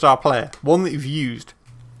picture a star player, one that you've used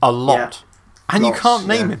a lot, and you can't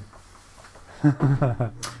name him.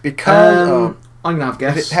 Because. I'm going to have a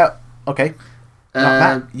guess. Okay.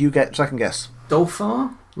 Matt, you get second guess.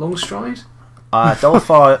 Dolfar? Longstride?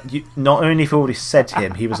 Dolfar, not only have already said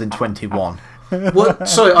him, he was in 21. What?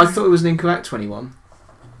 Sorry, I thought it was an incorrect 21.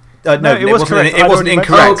 No, it was correct. It wasn't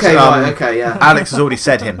incorrect. Oh, okay, right, okay, yeah. Alex has already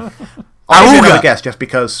said him. I'll give you a guess just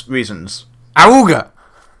because reasons. Auga!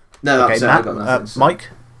 No, that's Matt, I got nothing. Mike?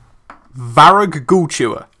 Varag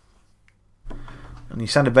Gulchewer. And you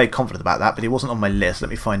sounded very confident about that, but he wasn't on my list.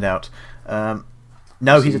 Let me find out.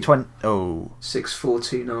 No, he's a 20. Oh.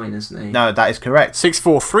 6429, isn't he? No, that is correct.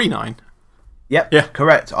 6439? Yep, yeah.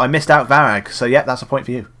 Correct. I missed out Varag, so yep, that's a point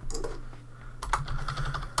for you.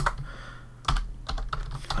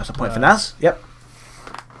 That's a point for Naz. Yep.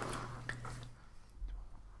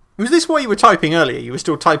 Was this why you were typing earlier? You were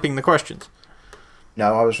still typing the questions?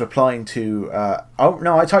 No, I was replying to. Oh,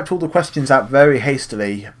 no, I typed all the questions out very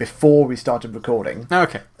hastily before we started recording.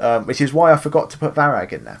 Okay. Which is why I forgot to put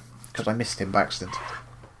Varag in there, because I missed him by accident.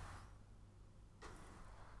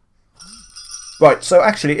 Right, so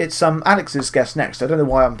actually, it's Alex's guess next. I don't know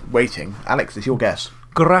why I'm waiting. Alex, it's your guess.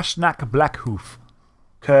 Grashnak Blackhoof.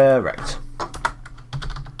 Correct.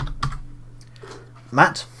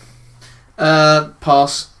 Matt?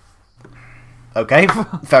 Pass. Okay,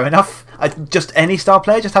 fair enough. Just any star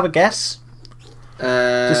player? Just have a guess?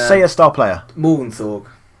 Just say a star player. Morgenthorpe.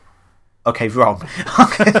 Okay, wrong.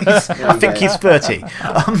 I think he's 30.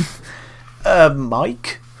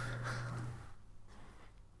 Mike?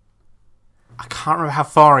 I can't remember how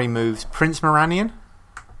far he moves. Prince Moranion?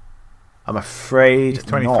 I'm afraid he's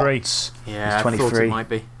 23. not. Yeah, he's 23. I thought it might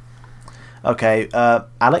be. Okay,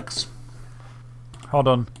 Alex? Hold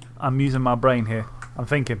on. I'm using my brain here. I'm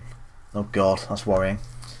thinking. Oh, God, that's worrying.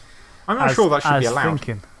 I'm not sure that should be allowed.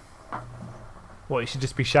 Thinking. What, you should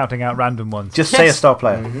just be shouting out random ones? Just say a star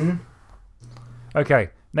player. Okay,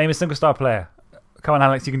 name a single star player. Come on,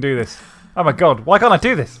 Alex, you can do this. Oh my God, why can't I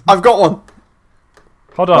do this? I've got one.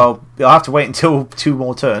 Hold on. Well, you'll have to wait until 2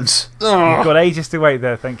 more turns. You've got ages to wait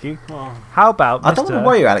there, thank you. How about I don't want to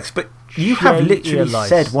worry you, Alex, but you have literally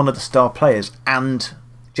said one of the star players and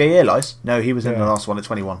J. Elias. No, he was in the last one at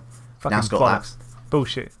 21. Fucking Naz got bollocks. that.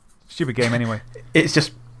 Bullshit. Stupid game anyway. It's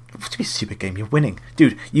just. What do you mean, stupid game? You're winning.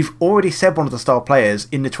 Dude, you've already said one of the star players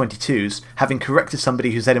in the 22s, having corrected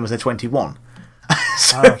somebody who said him was a 21.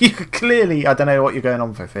 So you clearly. I don't know what you're going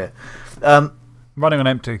on with here. Running on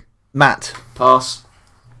empty. Matt. Pass.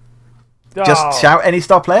 Just shout any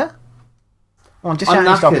star player? Come on, just shout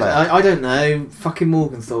any star player. I don't know. Fucking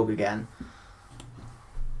Morgenthorpe again.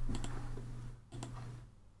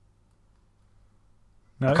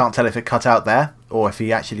 No? I can't tell if it cut out there or if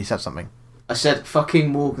he actually said something. I said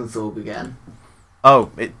fucking Morgenthorpe again.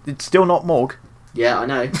 Oh, it's still not Morg. Yeah, I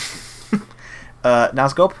know.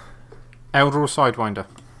 Nazgob? Eldril Sidewinder.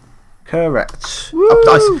 Correct.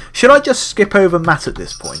 Should I just skip over Matt at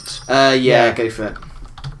this point? Yeah, go for it.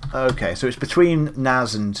 Okay, so it's between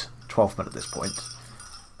Naz and Twelfthman at this point.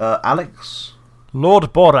 Alex? Lord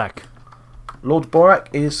Borak. Lord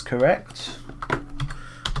Borak is correct.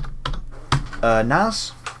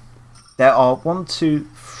 Naz? There are 1, 2,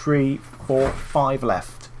 3, 4, 5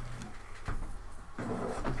 left.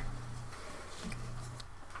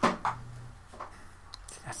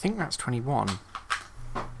 I think that's 21,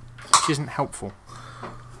 which isn't helpful.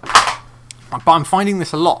 But I'm finding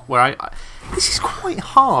this a lot where this is quite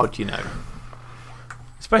hard, you know.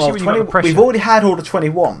 Especially when you've got the pressure. We've already had all the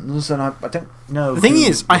 21s, and I don't know. The thing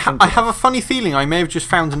is, I have a funny feeling I may have just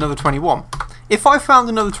found another 21. If I found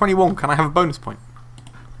another 21, can I have a bonus point?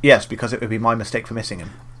 Yes, because it would be my mistake for missing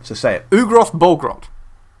him. So say it. Ugroth Bolgrot.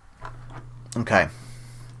 Okay.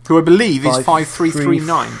 Who I believe is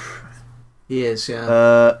 5339. He is,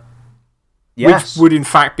 yeah. Yes. Which would in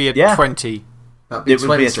fact be a 20. It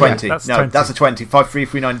would be a 20. Yeah, that's no, 20. That's a 20.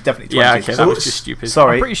 5339 is definitely 20. Yeah, okay, that was just stupid.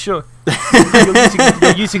 Sorry. I'm pretty sure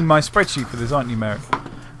you're using my spreadsheet for this, aren't you, Merrick?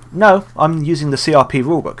 No, I'm using the CRP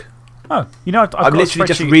rulebook. Oh, you know, I've I'm got literally a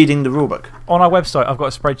just spreadsheet. reading the rulebook. On our website, I've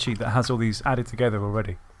got a spreadsheet that has all these added together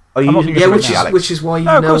already. Are you I'm not using using a it spreadsheet, Alex? Which is why you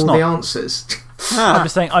No, of know course all not. the answers. I'm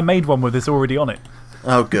just saying I made one with this already on it.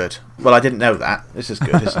 Oh, good. Well, I didn't know that. This is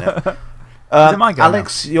good, isn't it? Is it my go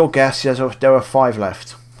Alex, your guess. Yes, there are 5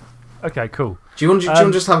 left. Okay, cool. Do you want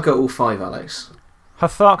to just have a go at all 5, Alex?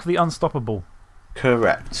 Hathark the Unstoppable.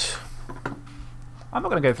 Correct. I'm not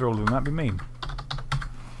going to go through all of them, that'd be mean.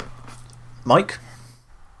 Mike?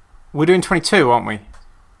 We're doing 22, aren't we?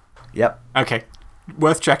 Yep. Okay.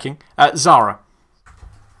 Worth checking. Zara.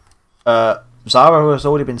 Zara has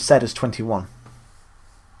already been said as 21.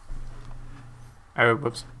 Oh,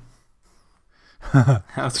 whoops.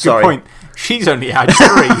 That's a Sorry. good point. She's only had 3.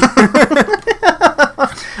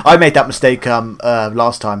 I made that mistake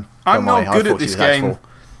last time. I'm Don't worry, not I good thought at this she was at game. 4.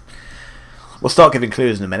 We'll start giving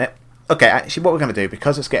clues in a minute. Okay, actually, what we're going to do,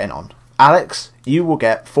 because it's getting on, Alex, you will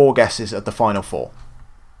get 4 guesses at the final 4.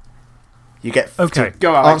 You get Okay.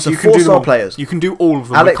 Go, Alex. answer You can do 4-star them all. players. You can do all of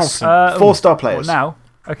them. Alex, We're confident. 4-star players. Well,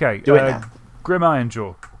 now? Okay. Do it now. Grim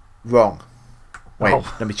Ironjaw. Wrong. Wait,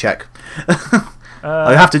 Oh. let me check.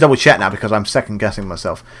 I have to double check now because I'm second guessing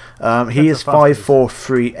myself. He is 5'4",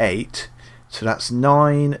 3'8", so that's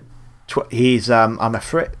 9. He's I'm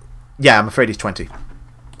afraid. Yeah, I'm afraid he's 20.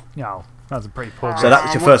 No, that's a pretty poor So guess.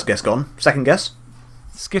 that's your first guess gone. Second guess.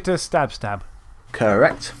 Skitter Stab.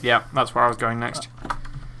 Correct. Yeah, that's where I was going next.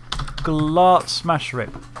 Glart Smash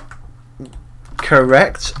Rip.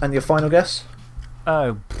 Correct. And your final guess.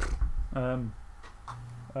 Oh.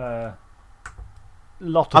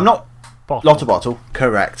 Lotter. I'm not. Bottle. Lotter Bottle.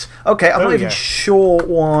 Correct. Okay, I'm Oh, not even yeah. sure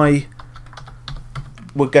why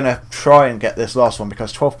we're going to try and get this last one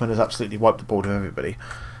because 12th man has absolutely wiped the board of everybody,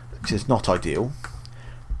 which is not ideal.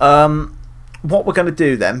 What we're going to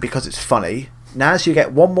do then, because it's funny, Naz, you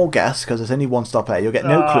get one more guess because there's only 1-star player. You'll get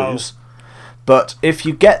no Oh. clues. But if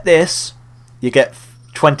you get this, you get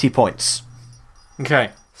 20 points.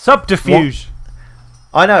 Okay. Subterfuge.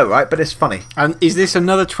 I know, right? But it's funny. And is this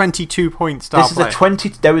another 22-point star This is player? a 20.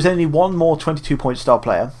 There is only one more 22-point star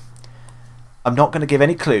player. I'm not going to give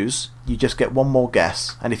any clues. You just get one more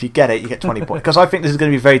guess. And if you get it, you get 20 points. Because I think this is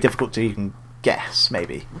going to be very difficult to even guess,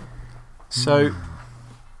 maybe. So,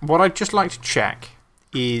 what I'd just like to check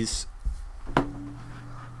is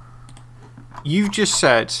you've just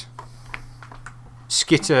said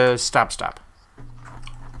Skitter Stab.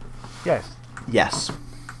 Yes. Yes.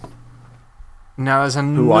 Now, there's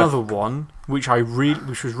another one which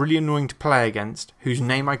was really annoying to play against, whose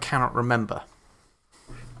name I cannot remember.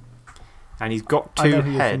 And he's got I know 2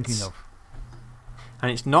 who you're heads. thinking of. And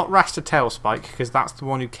it's not Rasta Tailspike, because that's the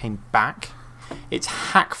one who came back. It's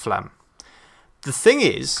Hackflem. The thing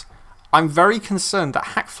is, I'm very concerned that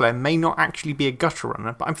Hackflem may not actually be a gutter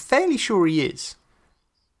runner, but I'm fairly sure he is.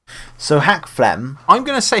 So Hackflem. I'm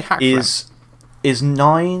going to say Hackflem. Is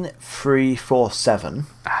 9,347.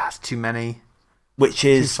 That's too many. Which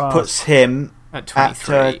is, puts him at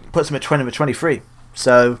 23. Puts him at number 23.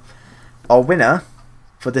 So, our winner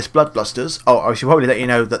for this Blood Blusters. Oh, I should probably let you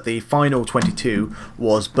know that the final 22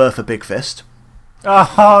 was Bertha Big Fist.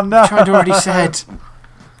 Oh, no. Which I'd already said.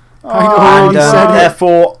 And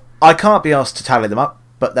therefore, I can't be asked to tally them up,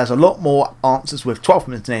 but there's a lot more answers with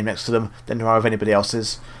 12thman's name next to them than there are of anybody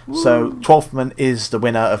else's. So, 12thman is the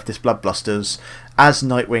winner of this Blood Blusters, as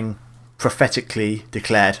Nightwing prophetically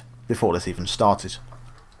declared before this even started.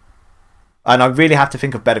 And I really have to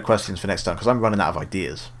think of better questions for next time because I'm running out of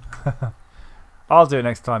ideas. I'll do it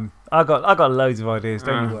next time. I got loads of ideas,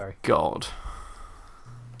 don't you worry. God.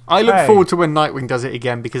 I look forward to when Nightwing does it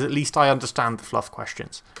again because at least I understand the fluff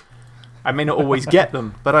questions. I may not always get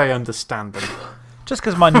them, but I understand them. Just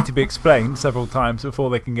because mine need to be explained several times before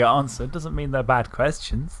they can get answered doesn't mean they're bad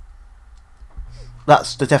questions.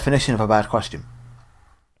 That's the definition of a bad question.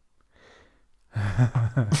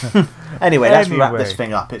 Anyway, let's wrap this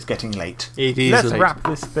thing up. It's getting late. It is Let's late. wrap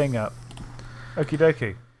this thing up. Okie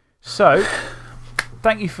dokie. So,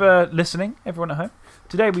 thank you for listening, everyone at home.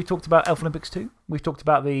 Today we talked about Elf Olympics 2. We've talked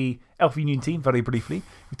about the Elf Union team very briefly.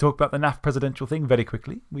 We talked about the NAF presidential thing very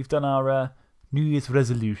quickly. We've done our New Year's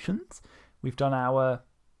resolutions. We've done our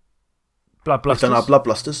Blood Blusters. We've done our Blood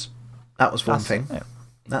Blusters. That was one thing.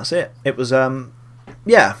 That's it. It was,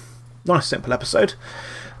 yeah, nice simple episode.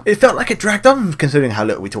 It felt like it dragged on considering how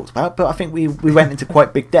little we talked about, but I think we went into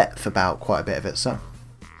quite big depth about quite a bit of it. So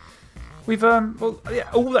we've well, yeah,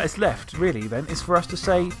 all that is left really then is for us to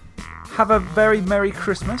say have a very Merry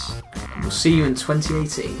Christmas. We'll see you in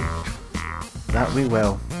 2018. That we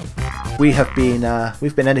will. We have been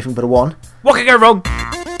we've been anything but a one. What could go wrong?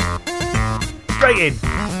 Straight in.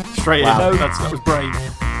 Straight Wow. in. That was brave.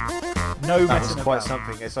 No That was messing quite about.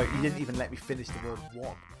 something. It's like you didn't even let me finish the word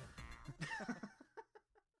one.